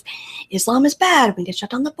and forth. Islam is bad. We need to shut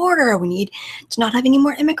down the border. We need to not have any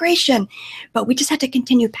more immigration. But we just have to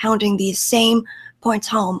continue pounding these same points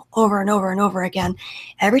home over and over and over again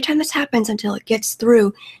every time this happens until it gets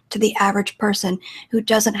through to the average person who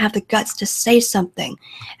doesn't have the guts to say something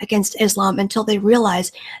against Islam, until they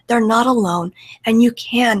realize they're not alone and you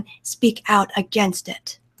can speak out against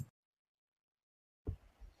it.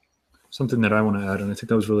 Something that I want to add, and I think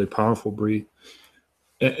that was really powerful, Bree,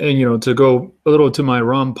 and you know, to go a little to my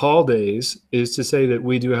Ron Paul days, is to say that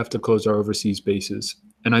we do have to close our overseas bases.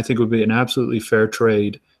 And I think it would be an absolutely fair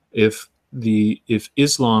trade if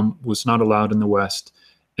Islam was not allowed in the West,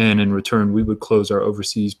 and in return we would close our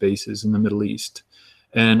overseas bases in the Middle East.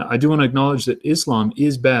 And I do want to acknowledge that Islam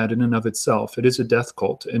is bad in and of itself. It is a death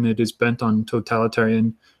cult, and it is bent on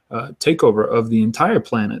totalitarian takeover of the entire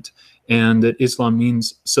planet, and that Islam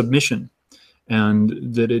means submission,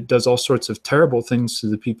 and that it does all sorts of terrible things to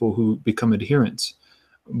the people who become adherents.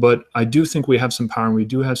 But I do think we have some power, and we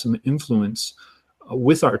do have some influence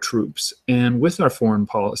with our troops and with our foreign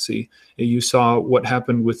policy. You saw what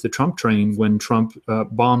happened with the Trump train when Trump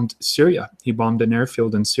bombed Syria. He bombed an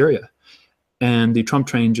airfield in Syria, and the Trump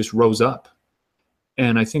train just rose up.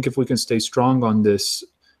 And I think if we can stay strong on this,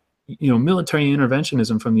 you know, military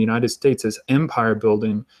interventionism from the United States as empire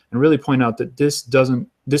building, and really point out that this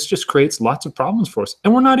just creates lots of problems for us.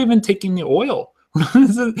 And we're not even taking the oil.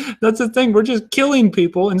 That's the thing. We're just killing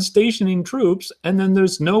people and stationing troops, and then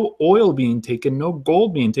there's no oil being taken, no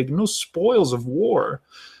gold being taken, no spoils of war.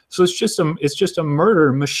 So it's just a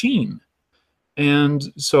murder machine.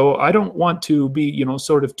 And so I don't want to be, you know,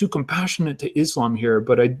 sort of too compassionate to Islam here,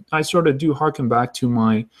 but I sort of do hearken back to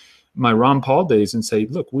my Ron Paul days and say,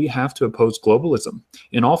 look, we have to oppose globalism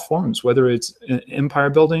in all forms, whether it's empire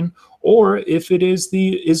building or if it is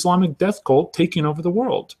the Islamic death cult taking over the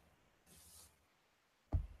world.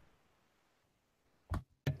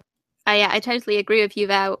 Yeah, I totally agree with you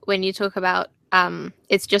there when you talk about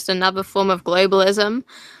it's just another form of globalism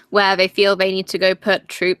where they feel they need to go put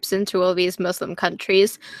troops into all these Muslim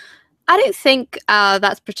countries. I don't think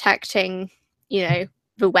that's protecting, you know,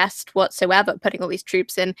 the West whatsoever, putting all these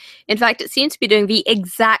troops in. In fact, it seems to be doing the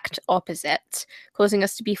exact opposite, causing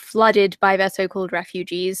us to be flooded by their so-called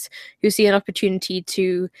refugees who see an opportunity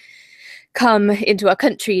to come into our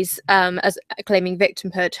countries as claiming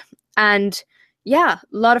victimhood. And yeah,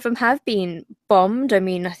 a lot of them have been bombed. I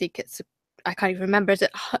mean, I think I can't even remember, is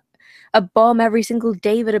it a bomb every single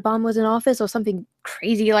day that Obama was in office or something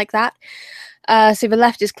crazy like that? So the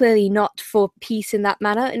left is clearly not for peace in that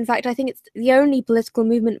manner. In fact, I think it's the only political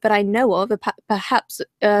movement that I know of, perhaps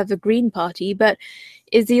the Green Party, but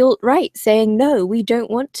is the alt-right saying, no, we don't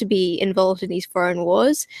want to be involved in these foreign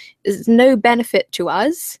wars. There's no benefit to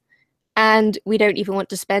us, and we don't even want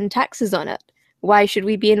to spend taxes on it. Why should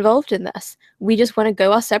we be involved in this? We just want to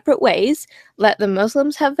go our separate ways, let the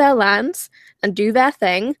Muslims have their lands and do their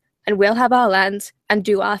thing, and we'll have our lands and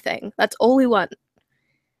do our thing. That's all we want.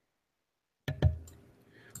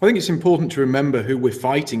 I think it's important to remember who we're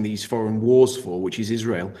fighting these foreign wars for, which is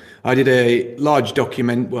Israel. I did a large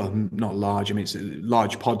well, not large, I mean, it's a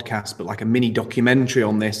large podcast, but like a mini documentary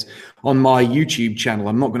on this on my YouTube channel.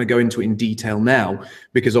 I'm not going to go into it in detail now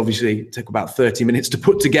because obviously it took about 30 minutes to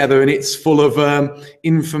put together, and it's full of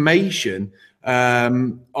information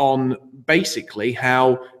on basically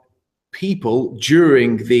how people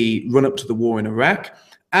during the run-up to the war in Iraq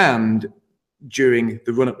and during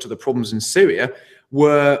the run-up to the problems in Syria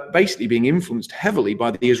were basically being influenced heavily by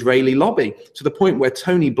the Israeli lobby, to the point where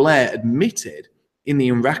Tony Blair admitted in the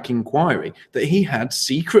Iraq inquiry that he had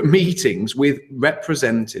secret meetings with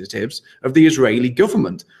representatives of the Israeli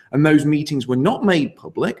government. And those meetings were not made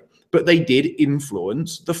public, but they did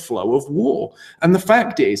influence the flow of war. And the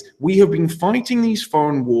fact is, we have been fighting these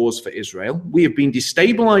foreign wars for Israel. We have been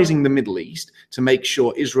destabilizing the Middle East to make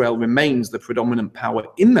sure Israel remains the predominant power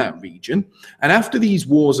in that region. And after these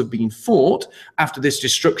wars have been fought, after this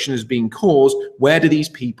destruction has been caused, where do these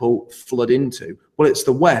people flood into? Well, it's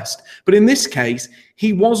the West. But in this case,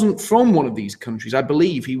 he wasn't from one of these countries. I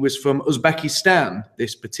believe he was from Uzbekistan,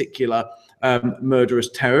 this particular murderous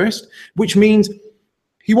terrorist, which means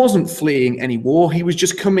He wasn't fleeing any war. He was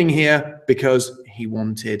just coming here because he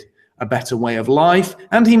wanted a better way of life,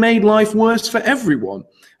 and he made life worse for everyone.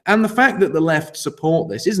 And the fact that the left support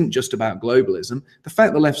this isn't just about globalism. The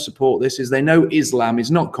fact the left support this is they know Islam is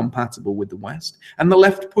not compatible with the West, and the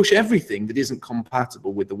left push everything that isn't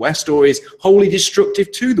compatible with the West or is wholly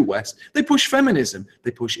destructive to the West. They push feminism, they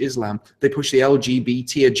push Islam, they push the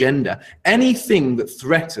LGBT agenda. Anything that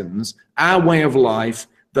threatens our way of life,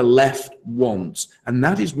 the left wants. And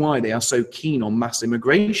that is why they are so keen on mass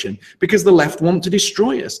immigration, because the left want to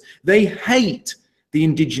destroy us. They hate the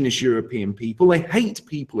indigenous European people, they hate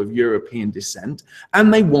people of European descent,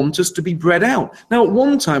 and they want us to be bred out. Now, at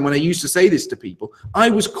one time when I used to say this to people, I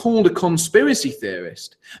was called a conspiracy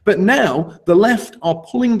theorist. But now the left are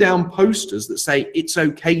pulling down posters that say it's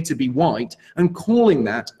okay to be white and calling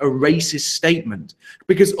that a racist statement,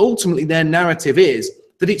 because ultimately their narrative is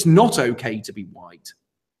that it's not okay to be white.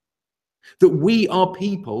 That we are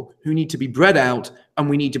people who need to be bred out and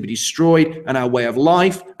we need to be destroyed, and our way of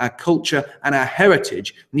life, our culture, and our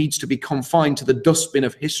heritage needs to be confined to the dustbin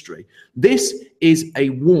of history. This is a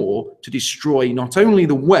war to destroy not only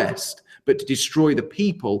the West, but to destroy the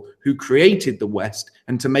people who created the West,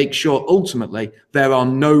 and to make sure ultimately there are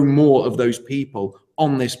no more of those people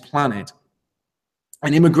on this planet.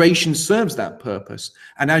 And immigration serves that purpose.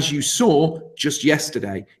 And as you saw just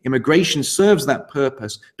yesterday, immigration serves that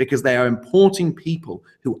purpose because they are importing people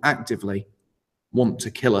who actively want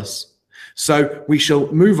to kill us. So we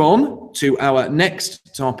shall move on to our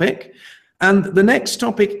next topic. And the next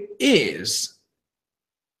topic is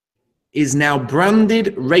now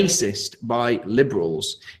branded racist by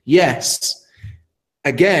liberals. Yes,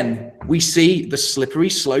 again, we see the slippery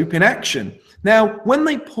slope in action. Now, when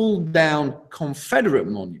they pulled down Confederate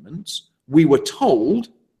monuments, we were told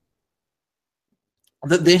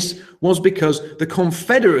that this was because the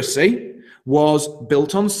Confederacy was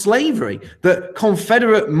built on slavery, that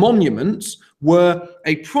Confederate monuments were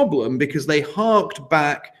a problem because they harked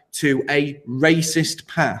back to a racist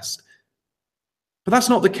past. But that's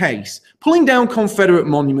not the case. Pulling down Confederate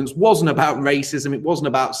monuments wasn't about racism, it wasn't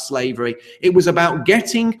about slavery. It was about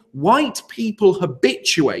getting white people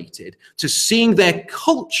habituated to seeing their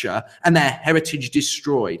culture and their heritage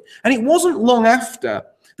destroyed. And it wasn't long after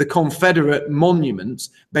the Confederate monuments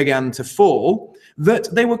began to fall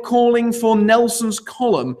that they were calling for Nelson's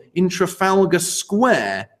column in Trafalgar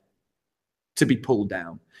Square to be pulled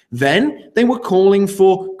down. Then they were calling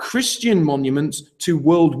for Christian monuments to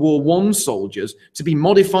World War I soldiers to be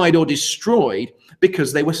modified or destroyed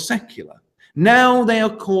because they were secular. Now they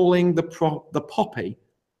are calling the poppy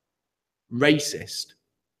racist.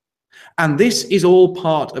 And this is all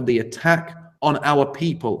part of the attack on our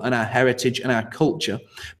people and our heritage and our culture.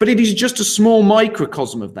 But it is just a small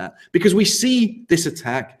microcosm of that, because we see this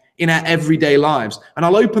attack in our everyday lives. And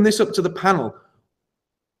I'll open this up to the panel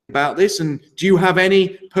about this. And do you have any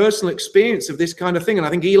personal experience of this kind of thing? And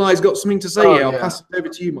I think Eli's got something to say here. I'll pass it over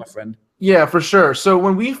to you, my friend. Yeah, for sure. So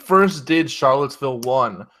when we first did Charlottesville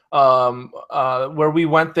 1, where we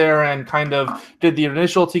went there and kind of did the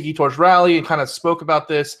initial Tiki Torch rally and kind of spoke about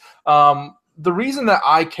this, the reason that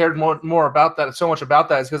I cared more about that, so much about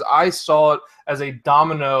that, is because I saw it as a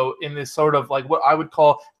domino in this sort of like what I would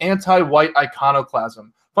call anti-white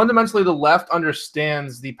iconoclasm. Fundamentally, the left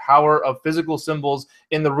understands the power of physical symbols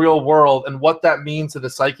in the real world and what that means to the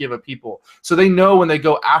psyche of a people. So they know when they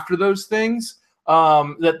go after those things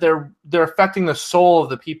that they're affecting the soul of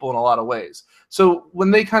the people in a lot of ways. So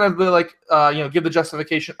when they kind of like give the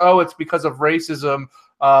justification, oh, it's because of racism.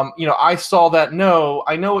 I saw that. No,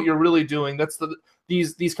 I know what you're really doing. That's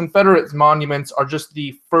these Confederate monuments are just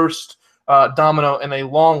the first domino in a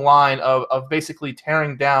long line of basically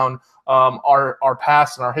tearing down our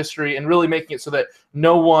past and our history, and really making it so that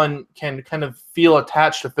no one can kind of feel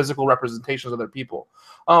attached to physical representations of their people.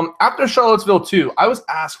 After Charlottesville 2, I was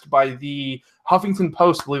asked by the Huffington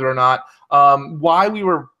Post, believe it or not, why we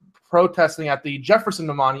were protesting at the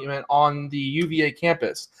Jefferson Monument on the UVA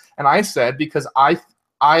campus. And I said, because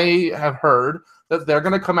I have heard that they're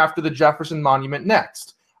going to come after the Jefferson Monument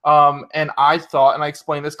next. And I thought, and I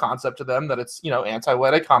explained this concept to them, that it's,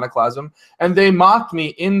 anti-white iconoclasm. And they mocked me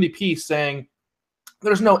in the piece saying,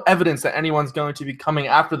 there's no evidence that anyone's going to be coming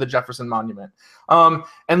after the Jefferson Monument.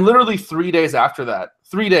 And literally 3 days after that,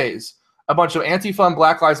 3 days, a bunch of Antifa and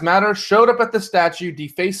Black Lives Matter showed up at the statue,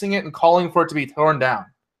 defacing it and calling for it to be torn down.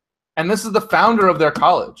 And this is the founder of their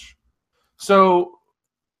college. So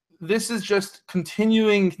this is just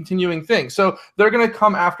continuing thing. So they're going to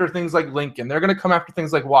come after things like Lincoln. They're going to come after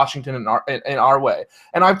things like Washington in our way.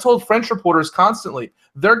 And I've told French reporters constantly,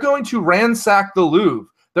 they're going to ransack the Louvre.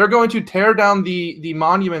 They're going to tear down the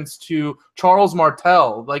monuments to Charles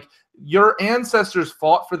Martel. Like, your ancestors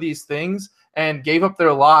fought for these things and gave up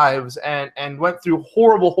their lives and went through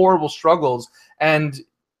horrible, horrible struggles, and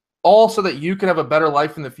all so that you can have a better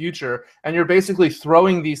life in the future. And you're basically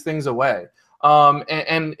throwing these things away.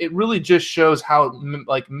 And it really just shows how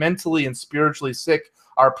like mentally and spiritually sick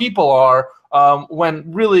our people are,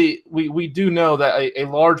 when really we do know that a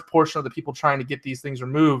large portion of the people trying to get these things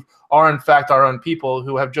removed are in fact our own people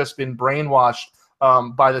who have just been brainwashed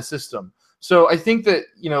by the system. So I think that,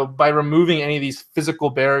 by removing any of these physical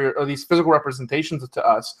barrier or these physical representations to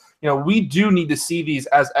us, we do need to see these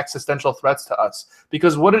as existential threats to us,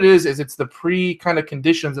 because what it is it's the kind of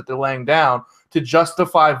conditions that they're laying down to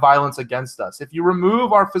justify violence against us. If you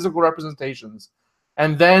remove our physical representations,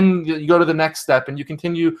 and then you go to the next step and you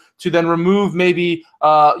continue to then remove maybe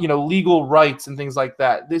legal rights and things like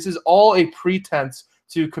that, this is all a pretense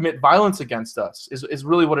to commit violence against us, is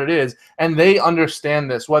really what it is. And they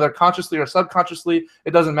understand this, whether consciously or subconsciously,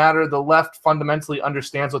 it doesn't matter. The left fundamentally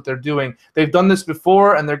understands what they're doing. They've done this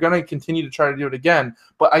before, and they're going to continue to try to do it again.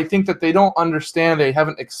 But I think that they don't understand, they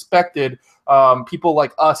haven't expected people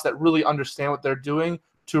like us that really understand what they're doing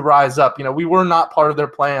to rise up. We were not part of their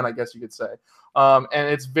plan, I guess you could say. And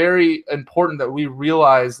it's very important that we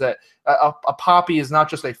realize that a poppy is not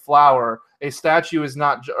just a flower. A statue is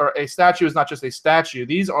not just a statue.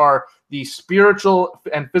 These are the spiritual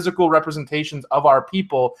and physical representations of our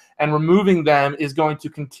people, and removing them is going to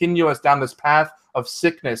continue us down this path of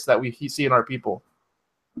sickness that we see in our people.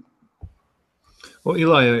 Well,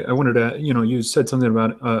 Eli, I wanted to, you said something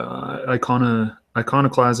about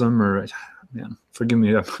iconoclasm, or, man, forgive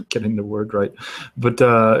me, I'm not getting the word right. But,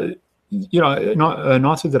 an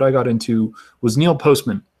author that I got into was Neil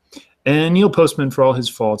Postman. And Neil Postman, for all his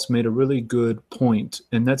faults, made a really good point.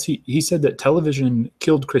 And that's he said that television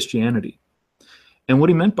killed Christianity. And what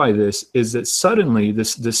he meant by this is that suddenly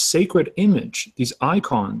this sacred image, these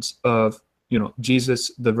icons of,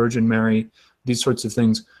 Jesus, the Virgin Mary, these sorts of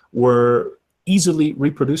things were easily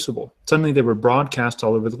reproducible. Suddenly they were broadcast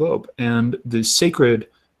all over the globe. And the sacred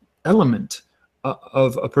element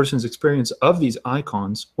of a person's experience of these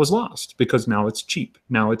icons was lost, because now it's cheap.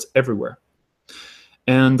 Now it's everywhere.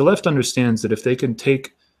 And the left understands that if they can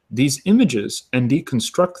take these images and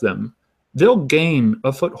deconstruct them, they'll gain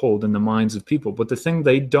a foothold in the minds of people. But the thing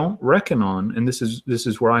they don't reckon on, and this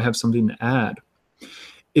is where I have something to add,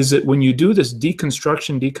 is that when you do this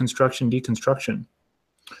deconstruction,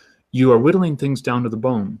 you are whittling things down to the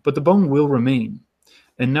bone, but the bone will remain.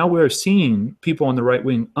 And now we're seeing people on the right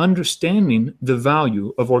wing understanding the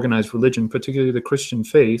value of organized religion, particularly the Christian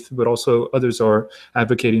faith, but also others are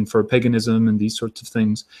advocating for paganism and these sorts of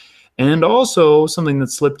things. And also something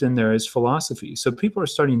that slipped in there is philosophy. So people are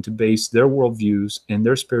starting to base their worldviews and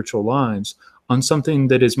their spiritual lives on something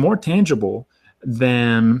that is more tangible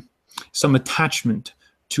than some attachment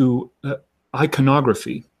to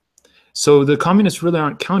iconography. So the communists really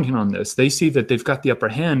aren't counting on this. They see that they've got the upper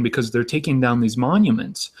hand because they're taking down these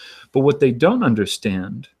monuments. But what they don't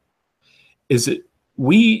understand is that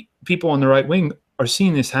we, people on the right wing, are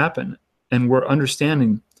seeing this happen. And we're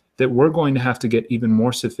understanding that we're going to have to get even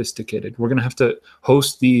more sophisticated. We're going to have to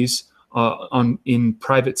host these in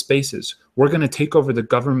private spaces. We're going to take over the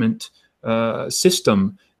government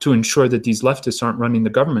system to ensure that these leftists aren't running the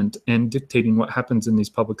government and dictating what happens in these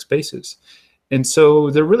public spaces. And so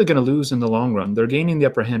they're really going to lose in the long run. They're gaining the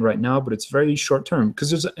upper hand right now, but it's very short term.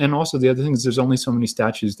 And also the other thing is there's only so many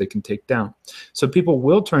statues they can take down. So people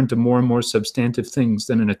will turn to more and more substantive things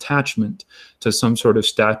than an attachment to some sort of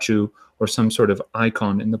statue or some sort of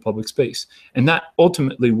icon in the public space. And that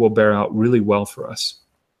ultimately will bear out really well for us.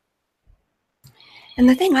 And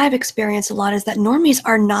the thing I've experienced a lot is that normies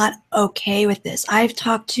are not okay with this. I've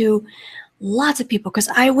talked to lots of people, because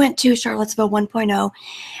I went to Charlottesville 1.0,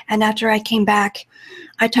 and after I came back,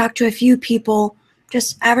 I talked to a few people,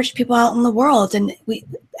 just average people out in the world, and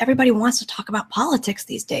everybody wants to talk about politics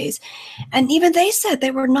these days. And even they said they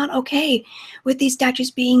were not okay with these statues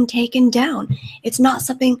being taken down. It's not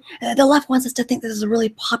something, the left wants us to think this is a really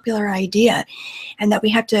popular idea, and that we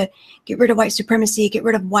have to get rid of white supremacy, get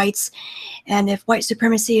rid of whites, and if white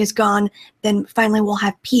supremacy is gone, then finally we'll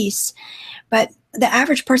have peace. But the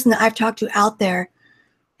average person that I've talked to out there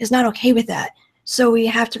is not okay with that. So we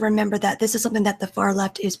have to remember that this is something that the far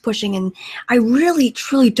left is pushing. And I really,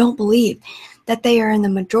 truly don't believe that they are in the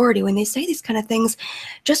majority when they say these kind of things,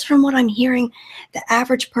 just from what I'm hearing the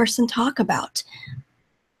average person talk about.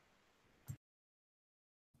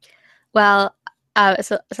 Well,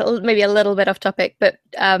 it's maybe a little bit off topic, but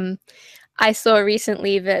I saw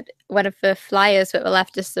recently that one of the flyers that the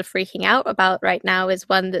leftists are freaking out about right now is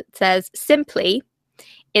one that says, simply,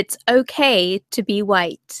 it's okay to be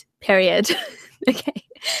white, period. Okay.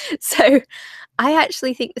 So I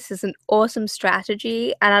actually think this is an awesome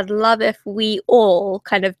strategy, and I'd love if we all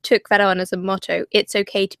kind of took that on as a motto. It's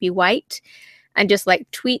okay to be white, and just like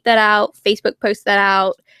tweet that out, Facebook post that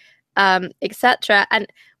out, etc. And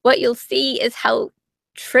what you'll see is how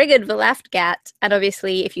triggered the left get. And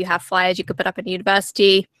obviously, if you have flyers you could put up in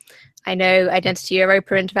university, I know Identity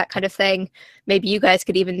Europa into that kind of thing. Maybe you guys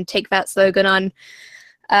could even take that slogan on.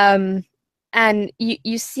 And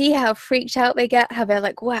you see how freaked out they get, how they're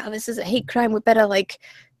like, wow, this is a hate crime. We better like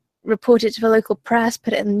report it to the local press,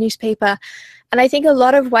 put it in the newspaper. And I think a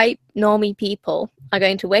lot of white normie people are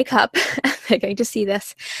going to wake up, and they're going to see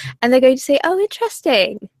this, and they're going to say, oh,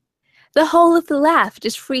 interesting. The whole of the left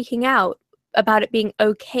is freaking out about it being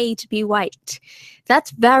okay to be white.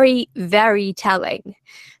 That's very, very telling.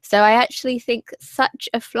 So I actually think such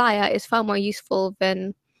a flyer is far more useful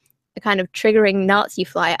than a kind of triggering Nazi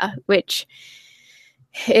flyer, which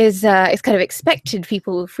is kind of expected.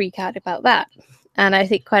 People will freak out about that. And I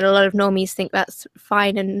think quite a lot of normies think that's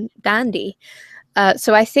fine and dandy.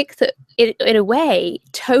 So I think that in a way,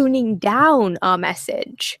 toning down our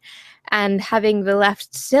message and having the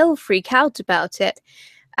left still freak out about it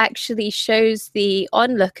actually shows the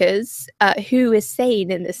onlookers who is sane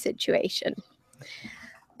in this situation.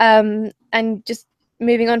 And just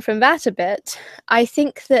moving on from that a bit, I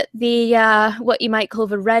think that the what you might call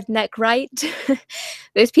the redneck right,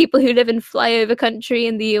 those people who live in flyover country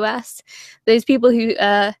in the US, those people who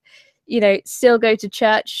still go to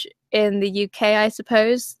church in the UK, I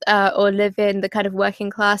suppose, or live in the kind of working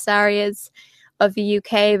class areas of the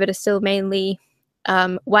UK that are still mainly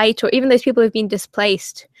white, or even those people who've been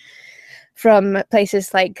displaced from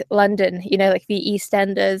places like London, like the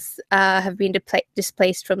EastEnders have been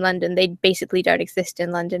displaced from London. They basically don't exist in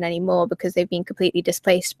London anymore because they've been completely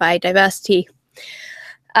displaced by diversity.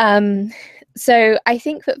 So I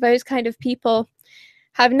think that those kind of people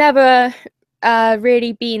have never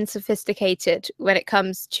really been sophisticated when it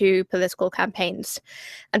comes to political campaigns.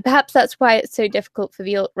 And perhaps that's why it's so difficult for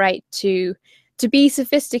the alt-right to be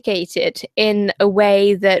sophisticated in a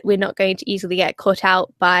way that we're not going to easily get caught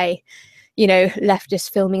out by leftists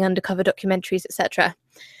filming undercover documentaries, etc.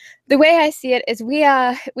 The way I see it is we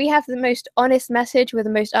have the most honest message. We're the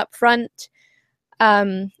most upfront.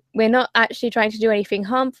 We're not actually trying to do anything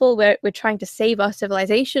harmful. We're trying to save our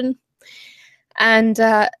civilization. And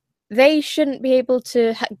they shouldn't be able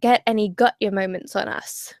to get any gut-your moments on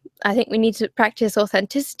us. I think we need to practice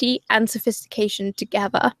authenticity and sophistication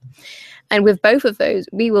together. And with both of those,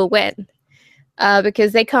 we will win.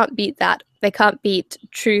 Because they can't beat that. They can't beat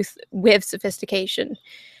truth with sophistication.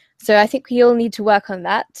 So I think we all need to work on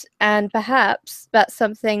that. And perhaps that's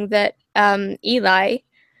something that Eli,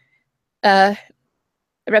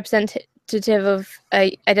 representative of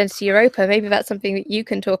Identity Europa, maybe that's something that you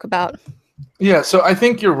can talk about. Yeah, so I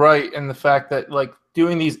think you're right in the fact that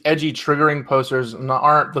doing these edgy triggering posters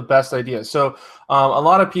aren't the best idea. So a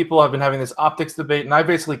lot of people have been having this optics debate, and I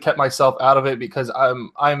basically kept myself out of it because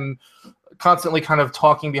I'm constantly kind of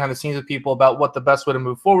talking behind the scenes with people about what the best way to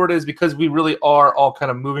move forward is, because we really are all kind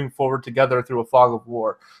of moving forward together through a fog of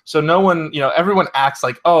war. So no one, everyone acts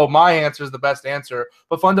like, oh, my answer is the best answer,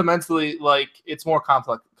 but fundamentally, it's more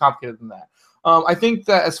complicated than that. I think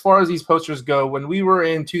that as far as these posters go, when we were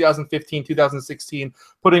in 2015, 2016,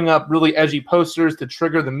 putting up really edgy posters to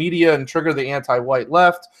trigger the media and trigger the anti-white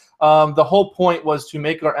left, the whole point was to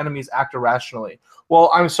make our enemies act irrationally. Well,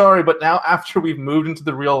 I'm sorry, but now after we've moved into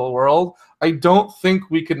the real world, I don't think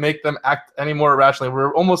we could make them act any more irrationally.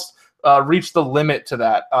 We're almost reached the limit to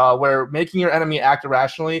that, where making your enemy act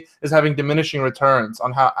irrationally is having diminishing returns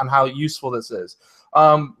on how useful this is.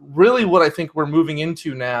 Really what I think we're moving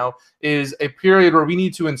into now is a period where we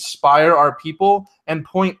need to inspire our people and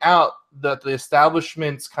point out that the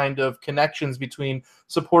establishment's kind of connections between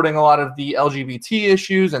supporting a lot of the LGBT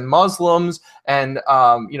issues and Muslims and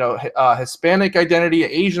Hispanic identity,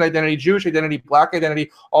 Asian identity, Jewish identity, Black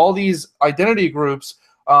identity, all these identity groups,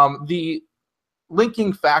 the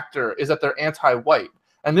linking factor is that they're anti-white.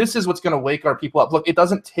 And this is what's going to wake our people up. Look, it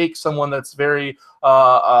doesn't take someone that's very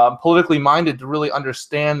politically minded to really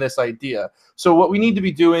understand this idea. So what we need to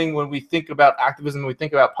be doing when we think about activism, when we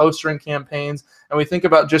think about postering campaigns, and we think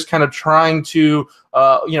about just kind of trying to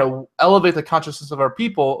elevate the consciousness of our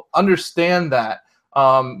people, understand that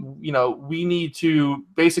we need to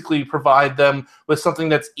basically provide them with something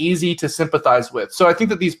that's easy to sympathize with. So I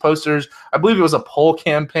think that these posters, I believe it was a poll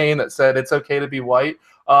campaign that said it's okay to be white,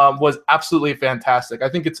 was absolutely fantastic. I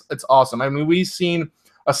think it's awesome. I mean, we've seen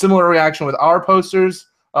a similar reaction with our posters.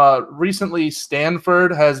 Recently,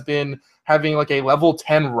 Stanford has been having like a level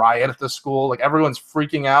 10 riot at the school. Like everyone's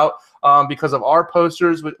freaking out because of our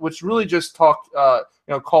posters, which really just talk,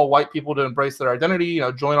 call white people to embrace their identity,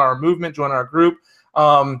 join our movement, join our group.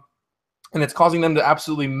 And it's causing them to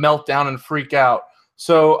absolutely melt down and freak out.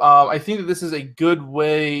 So I think that this is a good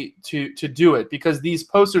way to do it, because these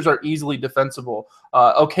posters are easily defensible.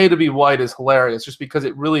 Okay to be white is hilarious, just because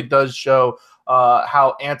it really does show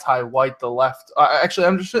how anti-white the left. Actually,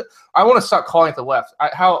 I want to stop calling it the left.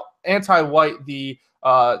 How anti-white the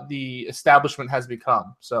establishment has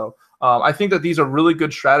become. So I think that these are really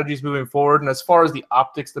good strategies moving forward. And as far as the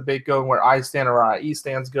optics debate going, where I stand or where IE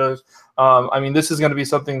stands goes, I mean, this is going to be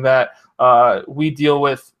something that we deal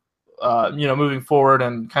with, moving forward,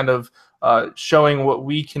 and kind of showing what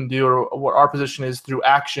we can do or what our position is through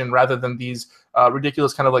action, rather than these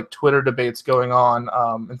ridiculous kind of like Twitter debates going on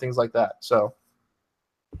and things like that. So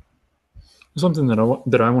something that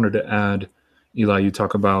I wanted to add, Eli, you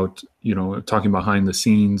talk about, talking behind the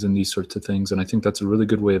scenes and these sorts of things. And I think that's a really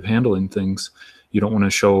good way of handling things. You don't want to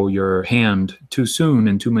show your hand too soon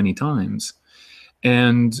and too many times.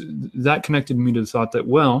 And that connected me to the thought that,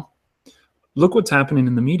 well, look what's happening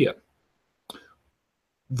in the media.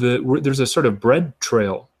 There's a sort of bread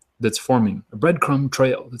trail that's forming, a breadcrumb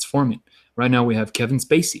trail that's forming. Right now we have Kevin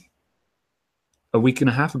Spacey. A week and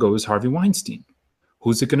a half ago was Harvey Weinstein.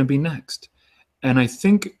 Who's it going to be next? And I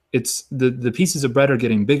think it's the pieces of bread are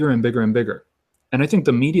getting bigger and bigger and bigger. And I think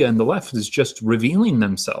the media and the left is just revealing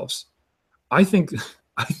themselves. I think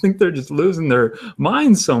they're just losing their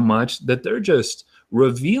minds so much that they're just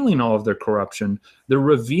revealing all of their corruption.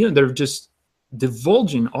 They're just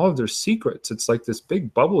divulging all of their secrets. It's like this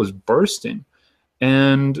big bubble is bursting.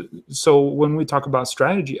 And so when we talk about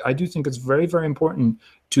strategy, I do think it's very, very important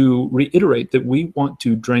to reiterate that we want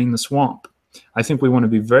to drain the swamp. I think we want to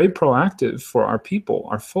be very proactive for our people,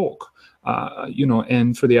 our folk,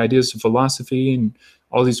 and for the ideas of philosophy and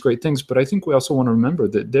all these great things. But I think we also want to remember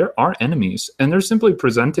that there are enemies, and they're simply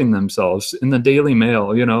presenting themselves in the Daily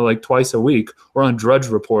Mail, like twice a week, or on Drudge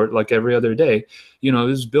Report, like every other day. This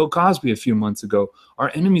was Bill Cosby a few months ago.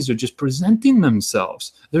 Our enemies are just presenting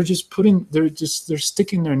themselves. They're sticking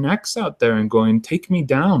their necks out there and going, take me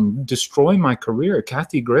down, destroy my career.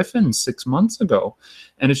 Kathy Griffin 6 months ago.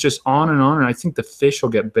 And it's just on and on. And I think the fish will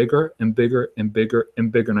get bigger and bigger and bigger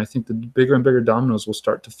and bigger. And I think the bigger and bigger dominoes will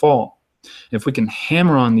start to fall. If we can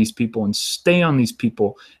hammer on these people and stay on these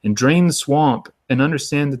people and drain the swamp and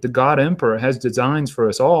understand that the God Emperor has designs for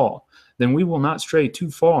us all, then we will not stray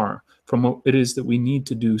too far from what it is that we need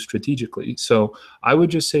to do strategically. So I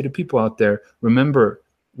would just say to people out there, remember,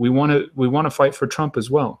 we want to fight for Trump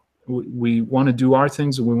as well. We want to do our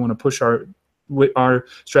things, and we want to push our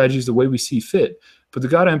strategies the way we see fit. But the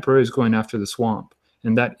God Emperor is going after the swamp.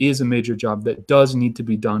 And that is a major job that does need to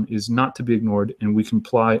be done, is not to be ignored, and we can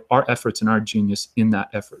apply our efforts and our genius in that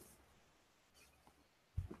effort.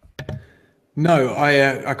 No,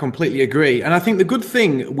 I completely agree. And I think the good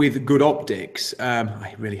thing with good optics,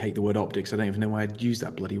 I really hate the word optics. I don't even know why I'd use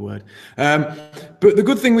that bloody word. But the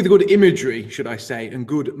good thing with good imagery, should I say, and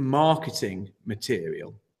good marketing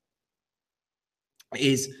material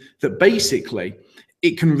is that basically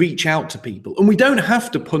it can reach out to people, and we don't have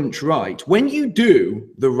to punch right. When you do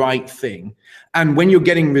the right thing and when you're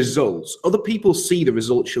getting results, other people see the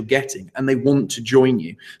results you're getting and they want to join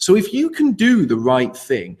you. So if you can do the right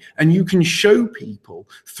thing and you can show people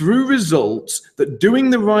through results that doing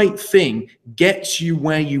the right thing gets you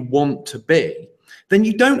where you want to be, then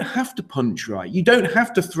you don't have to punch right. You don't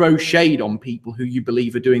have to throw shade on people who you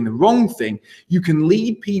believe are doing the wrong thing. You can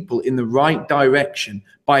lead people in the right direction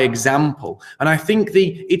by example. And I think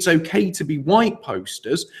the "it's okay to be white"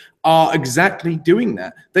 posters are exactly doing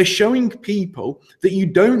that. They're showing people that you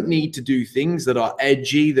don't need to do things that are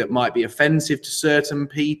edgy, that might be offensive to certain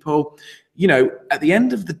people. At the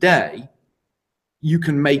end of the day, you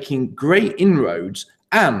can make great inroads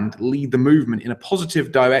and lead the movement in a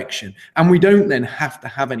positive direction. And we don't then have to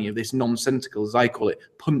have any of this nonsensical, as I call it,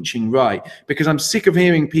 punching right, because I'm sick of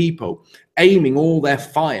hearing people aiming all their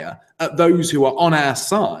fire at those who are on our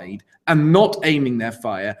side and not aiming their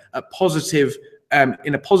fire at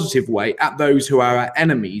in a positive way at those who are our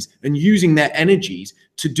enemies, and using their energies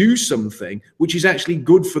to do something which is actually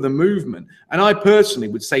good for the movement. And I personally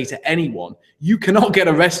would say to anyone, you cannot get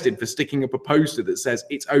arrested for sticking up a poster that says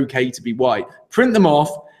it's okay to be white. Print them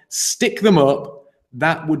off, stick them up.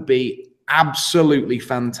 That would be Absolutely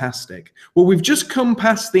fantastic. Well, we've just come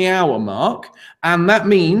past the hour mark, and that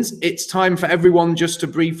means it's time for everyone just to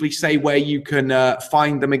briefly say where you can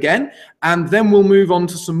find them again, and then we'll move on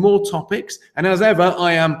to some more topics. And as ever,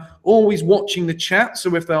 I am always watching the chat,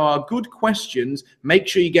 so if there are good questions, make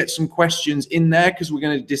sure you get some questions in there, because we're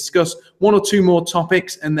going to discuss one or two more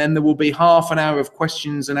topics, and then there will be half an hour of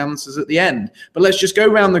questions and answers at the end. But let's just go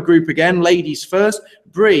around the group again. Ladies first.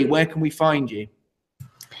 Bree, where can we find you?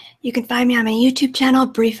 You can find me on my YouTube channel,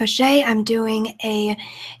 Brie Fauché. I'm doing a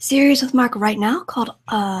series with Mark right now called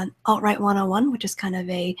Alt-Right 101, which is kind of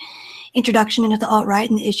a introduction into the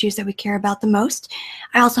alt-right and the issues that we care about the most.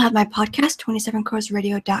 I also have my podcast,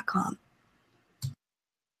 27courseradio.com.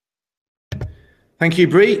 Thank you,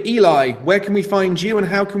 Brie. Eli, where can we find you, and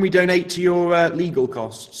how can we donate to your legal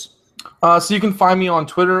costs? So you can find me on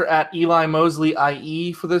Twitter at Eli Mosley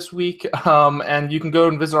IE for this week, and you can go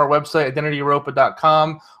and visit our website,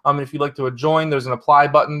 identityeuropa.com. If you'd like to join, there's an apply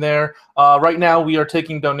button there. Right now, we are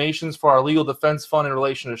taking donations for our legal defense fund in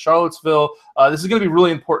relation to Charlottesville. This is going to be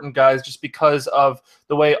really important, guys, just because of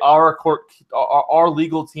the way our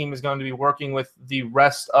legal team is going to be working with the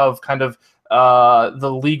rest of kind of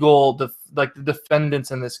the legal, the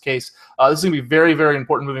defendants in this case. This is going to be very, very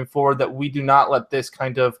important moving forward, that we do not let this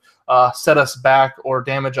kind of set us back or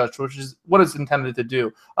damage us, which is what it's intended to do.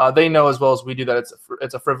 They know as well as we do that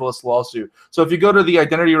it's a frivolous lawsuit. So if you go to the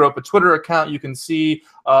Identity Europa Twitter account, you can see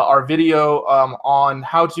our video on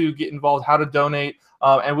how to get involved, how to donate,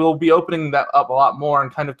 and we'll be opening that up a lot more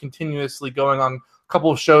and kind of continuously going on a couple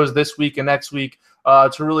of shows this week and next week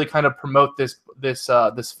to really kind of promote this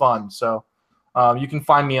fund. So you can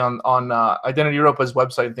find me on Identity Europa's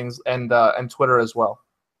website and things, and Twitter as well.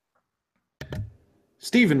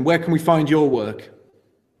 Stephen, where can we find your work?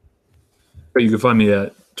 You can find me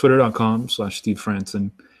at twitter.com/SteveFranson.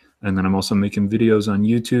 And then I'm also making videos on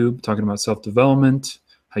YouTube talking about self-development,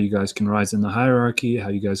 how you guys can rise in the hierarchy, how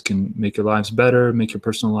you guys can make your lives better, make your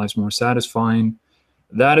personal lives more satisfying.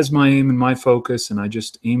 That is my aim and my focus, and I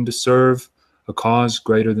just aim to serve a cause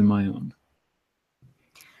greater than my own.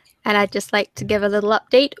 And I'd just like to give a little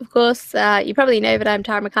update. Of course, you probably know that I'm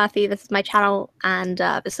Tara McCarthy. This is my channel, and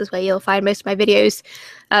this is where you'll find most of my videos.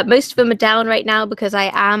 Most of them are down right now because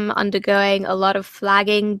I am undergoing a lot of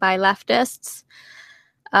flagging by leftists.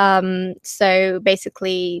 So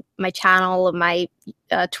basically, my channel and my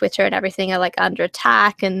Twitter and everything are like under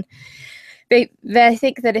attack, and they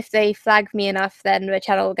think that if they flag me enough, then the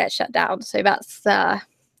channel will get shut down. So that's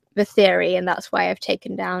the theory, and that's why I've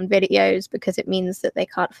taken down videos, because it means that they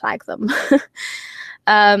can't flag them.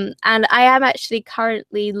 And I am actually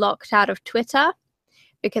currently locked out of Twitter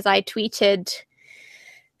because I tweeted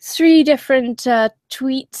 3 different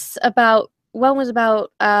tweets about, one was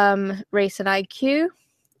about race and IQ,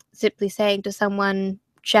 simply saying to someone,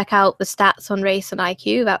 check out the stats on race and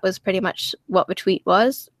IQ. That was pretty much what the tweet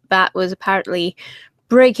was. That was apparently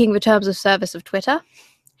breaking the terms of service of Twitter.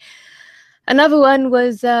 Another one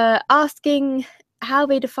was asking how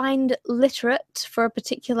they defined literate for a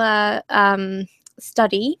particular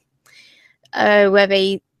study, where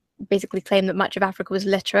they basically claimed that much of Africa was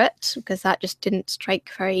literate, because that just didn't strike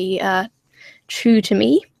very true to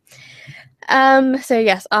me. So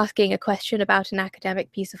yes, asking a question about an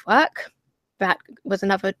academic piece of work. That was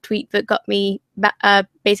another tweet that got me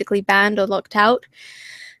basically banned or locked out.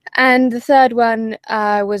 And the third one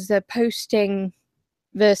was posting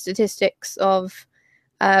the statistics of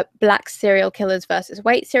black serial killers versus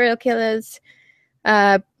white serial killers.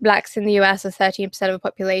 Blacks in the US are 13% of the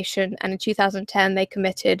population, and in 2010 they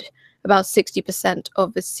committed about 60%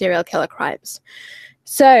 of the serial killer crimes.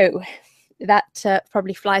 So that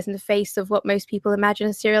probably flies in the face of what most people imagine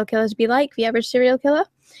a serial killer to be like, the average serial killer.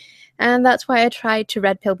 And that's why I tried to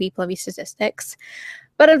red pill people on these statistics.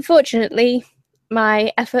 But unfortunately,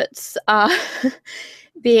 my efforts are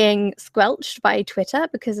being squelched by Twitter,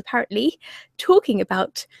 because apparently talking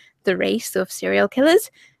about the race of serial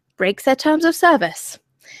killers breaks their terms of service.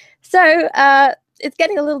 So it's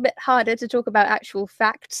getting a little bit harder to talk about actual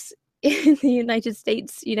facts in the United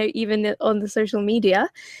States, you know, even on the social media.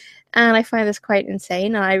 And I find this quite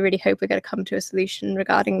insane, and I really hope we're going to come to a solution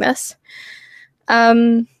regarding this.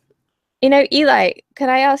 You know, Eli, can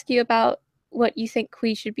I ask you about what you think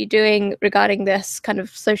we should be doing regarding this kind of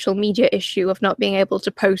social media issue of not being able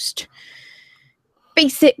to post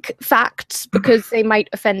basic facts because they might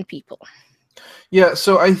offend people? Yeah,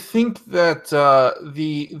 so I think that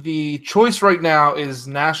the choice right now is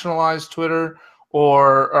nationalize Twitter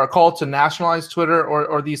or a call to nationalize Twitter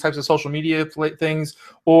or these types of social media things,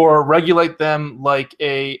 or regulate them like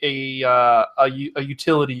a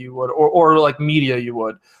utility you would, or like media you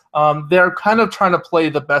would. They're kind of trying to play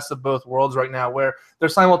the best of both worlds right now, where they're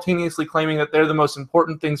simultaneously claiming that they're the most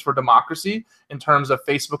important things for democracy in terms of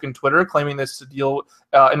Facebook and Twitter, claiming this to deal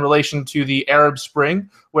in relation to the Arab Spring,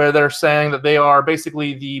 where they're saying that they are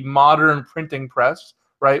basically the modern printing press,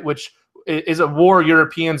 right, which is a war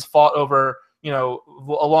Europeans fought over,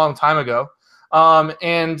 a long time ago.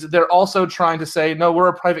 And they're also trying to say, no, we're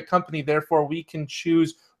a private company, therefore we can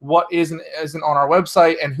choose what isn't on our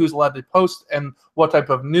website and who's allowed to post and what type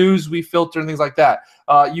of news we filter and things like that.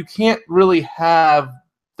 You can't really have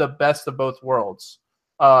the best of both worlds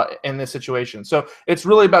in this situation. So it's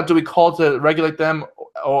really about, do we call to regulate them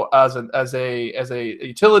as a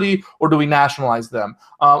utility, or do we nationalize them?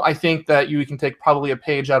 I think that you can take probably a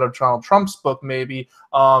page out of Donald Trump's book maybe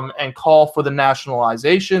and call for the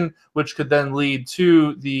nationalization, which could then lead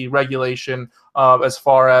to the regulation as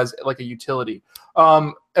far as like a utility.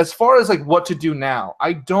 As far as like what to do now,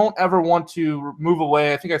 I don't ever want to move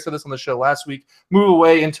away. I think I said this on the show last week, move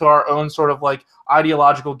away into our own sort of like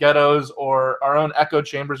ideological ghettos or our own echo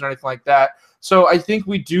chambers or anything like that. So I think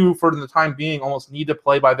we do, for the time being, almost need to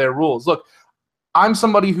play by their rules. Look, I'm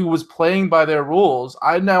somebody who was playing by their rules.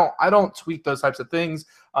 I don't tweet those types of things.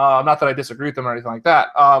 Not that I disagree with them or anything like that.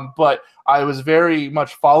 But I was very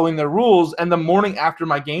much following their rules. And the morning after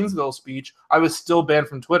my Gainesville speech, I was still banned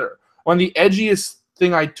from Twitter. When the edgiest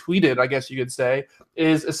thing I tweeted, I guess you could say,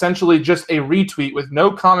 is essentially just a retweet with no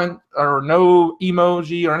comment or no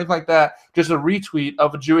emoji or anything like that, just a retweet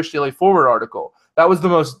of a Jewish Daily Forward article. That was the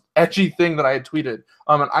most edgy thing that I had tweeted,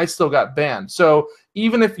 and I still got banned. So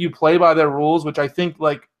even if you play by their rules, which I think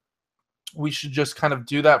like we should just kind of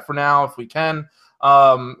do that for now if we can,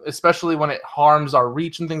 especially when it harms our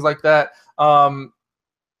reach and things like that,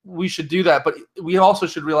 we should do that. But we also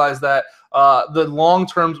should realize that the long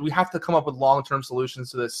terms, we have to come up with long-term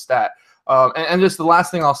solutions to this stat. And just the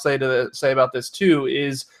last thing I'll say about this too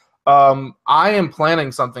is I am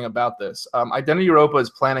planning something about this. Identity Europa is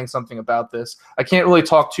planning something about this. I can't really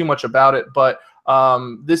talk too much about it, but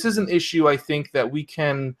this is an issue I think that we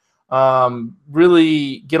can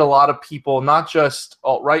really get a lot of people, not just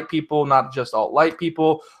alt-right people, not just alt-light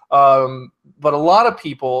people, but a lot of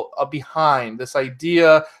people behind this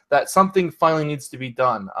idea that something finally needs to be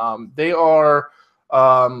done. They are,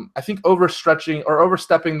 I think,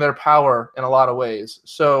 overstepping their power in a lot of ways.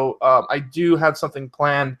 So I do have something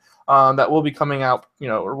planned that will be coming out,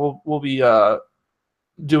 or we'll be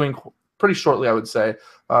doing pretty shortly, I would say,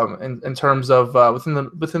 in terms of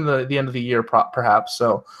within the end of the year, perhaps.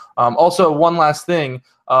 So also one last thing,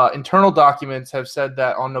 internal documents have said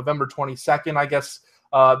that on November 22nd, I guess,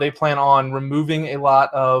 they plan on removing a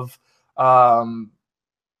lot of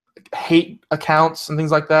hate accounts and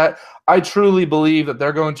things like that. I truly believe that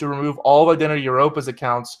they're going to remove all of Identity Europa's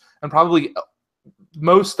accounts and probably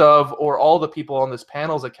most of or all the people on this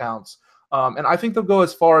panel's accounts. And I think they'll go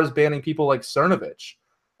as far as banning people like Cernovich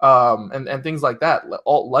and things like that,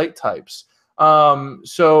 alt-light types.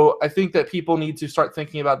 So I think that people need to start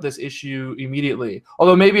thinking about this issue immediately.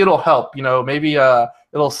 Although maybe it'll help, maybe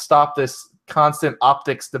it'll stop this constant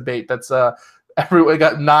optics debate that's everyone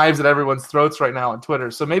got knives at everyone's throats right now on Twitter.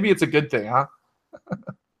 So maybe it's a good thing, huh?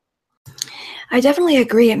 I definitely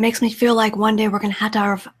agree. It makes me feel like one day we're going to have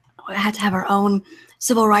to have our own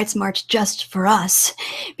civil rights march just for us,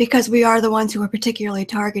 because we are the ones who are particularly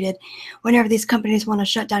targeted. Whenever these companies want to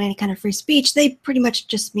shut down any kind of free speech, they pretty much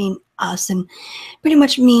just mean us and pretty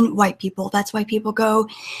much mean white people. That's why people go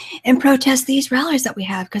and protest these rallies that we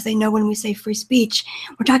have, because they know when we say free speech,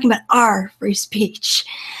 we're talking about our free speech.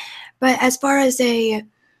 But as far as a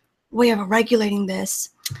way of regulating this,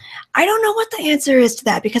 I don't know what the answer is to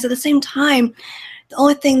that, because at the same time, the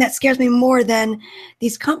only thing that scares me more than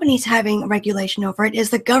these companies having regulation over it is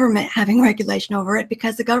the government having regulation over it,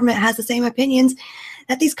 because the government has the same opinions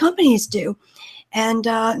that these companies do. And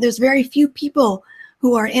there's very few people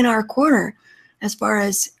who are in our corner as far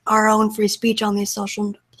as our own free speech on these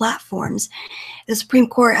social platforms. The Supreme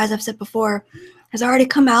Court, as I've said before, has already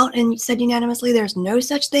come out and said unanimously there's no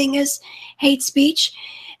such thing as hate speech,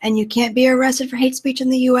 and you can't be arrested for hate speech in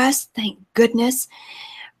the U.S., thank goodness.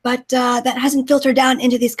 But that hasn't filtered down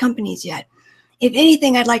into these companies yet. If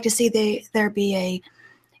anything, I'd like to see there be a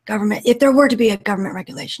government, if there were to be a government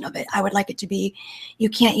regulation of it, I would like it to be, you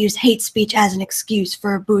can't use hate speech as an excuse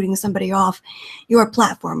for booting somebody off your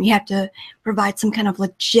platform. You have to provide some kind of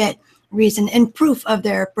legit reason and proof of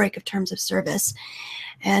their break of terms of service.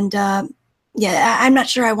 And yeah, I'm not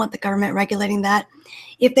sure I want the government regulating that.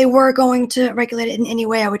 If they were going to regulate it in any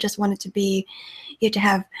way, I would just want it to be, You have to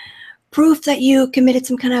have proof that you committed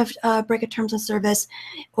some kind of break of terms of service,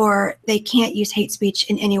 or they can't use hate speech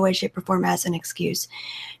in any way, shape, or form as an excuse.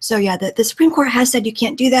 So yeah, the Supreme Court has said you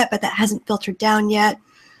can't do that, but that hasn't filtered down yet.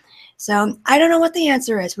 So I don't know what the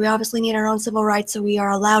answer is. We obviously need our own civil rights, so we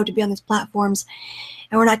are allowed to be on these platforms,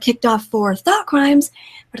 and we're not kicked off for thought crimes.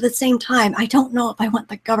 But at the same time, I don't know if I want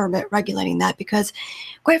the government regulating that, because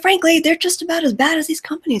quite frankly, they're just about as bad as these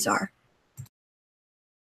companies are.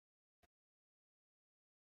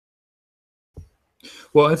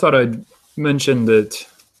 Well, I thought I'd mention that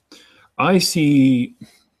I see,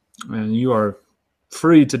 and you are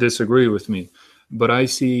free to disagree with me, but I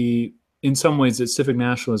see in some ways that civic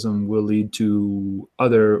nationalism will lead to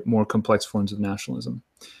other more complex forms of nationalism.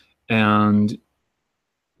 And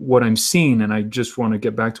what I'm seeing, and I just want to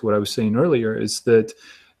get back to what I was saying earlier, is that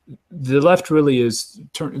the left really is,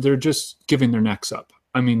 they're just giving their necks up.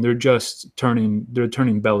 I mean, they're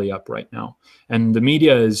turning belly up right now. And the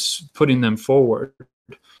media is putting them forward.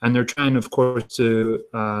 And they're trying, of course, to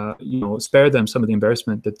spare them some of the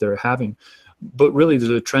embarrassment that they're having. But really, there's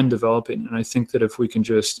a trend developing. And I think that if we can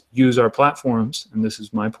just use our platforms, and this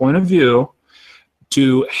is my point of view,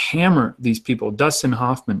 to hammer these people. Dustin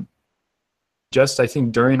Hoffman, just I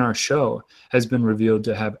think during our show, has been revealed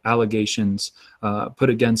to have allegations put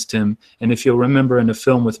against him. And if you'll remember in a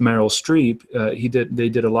film with Meryl Streep, they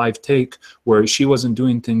did a live take where she wasn't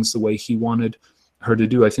doing things the way he wanted her to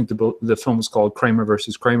do. I think the film was called Kramer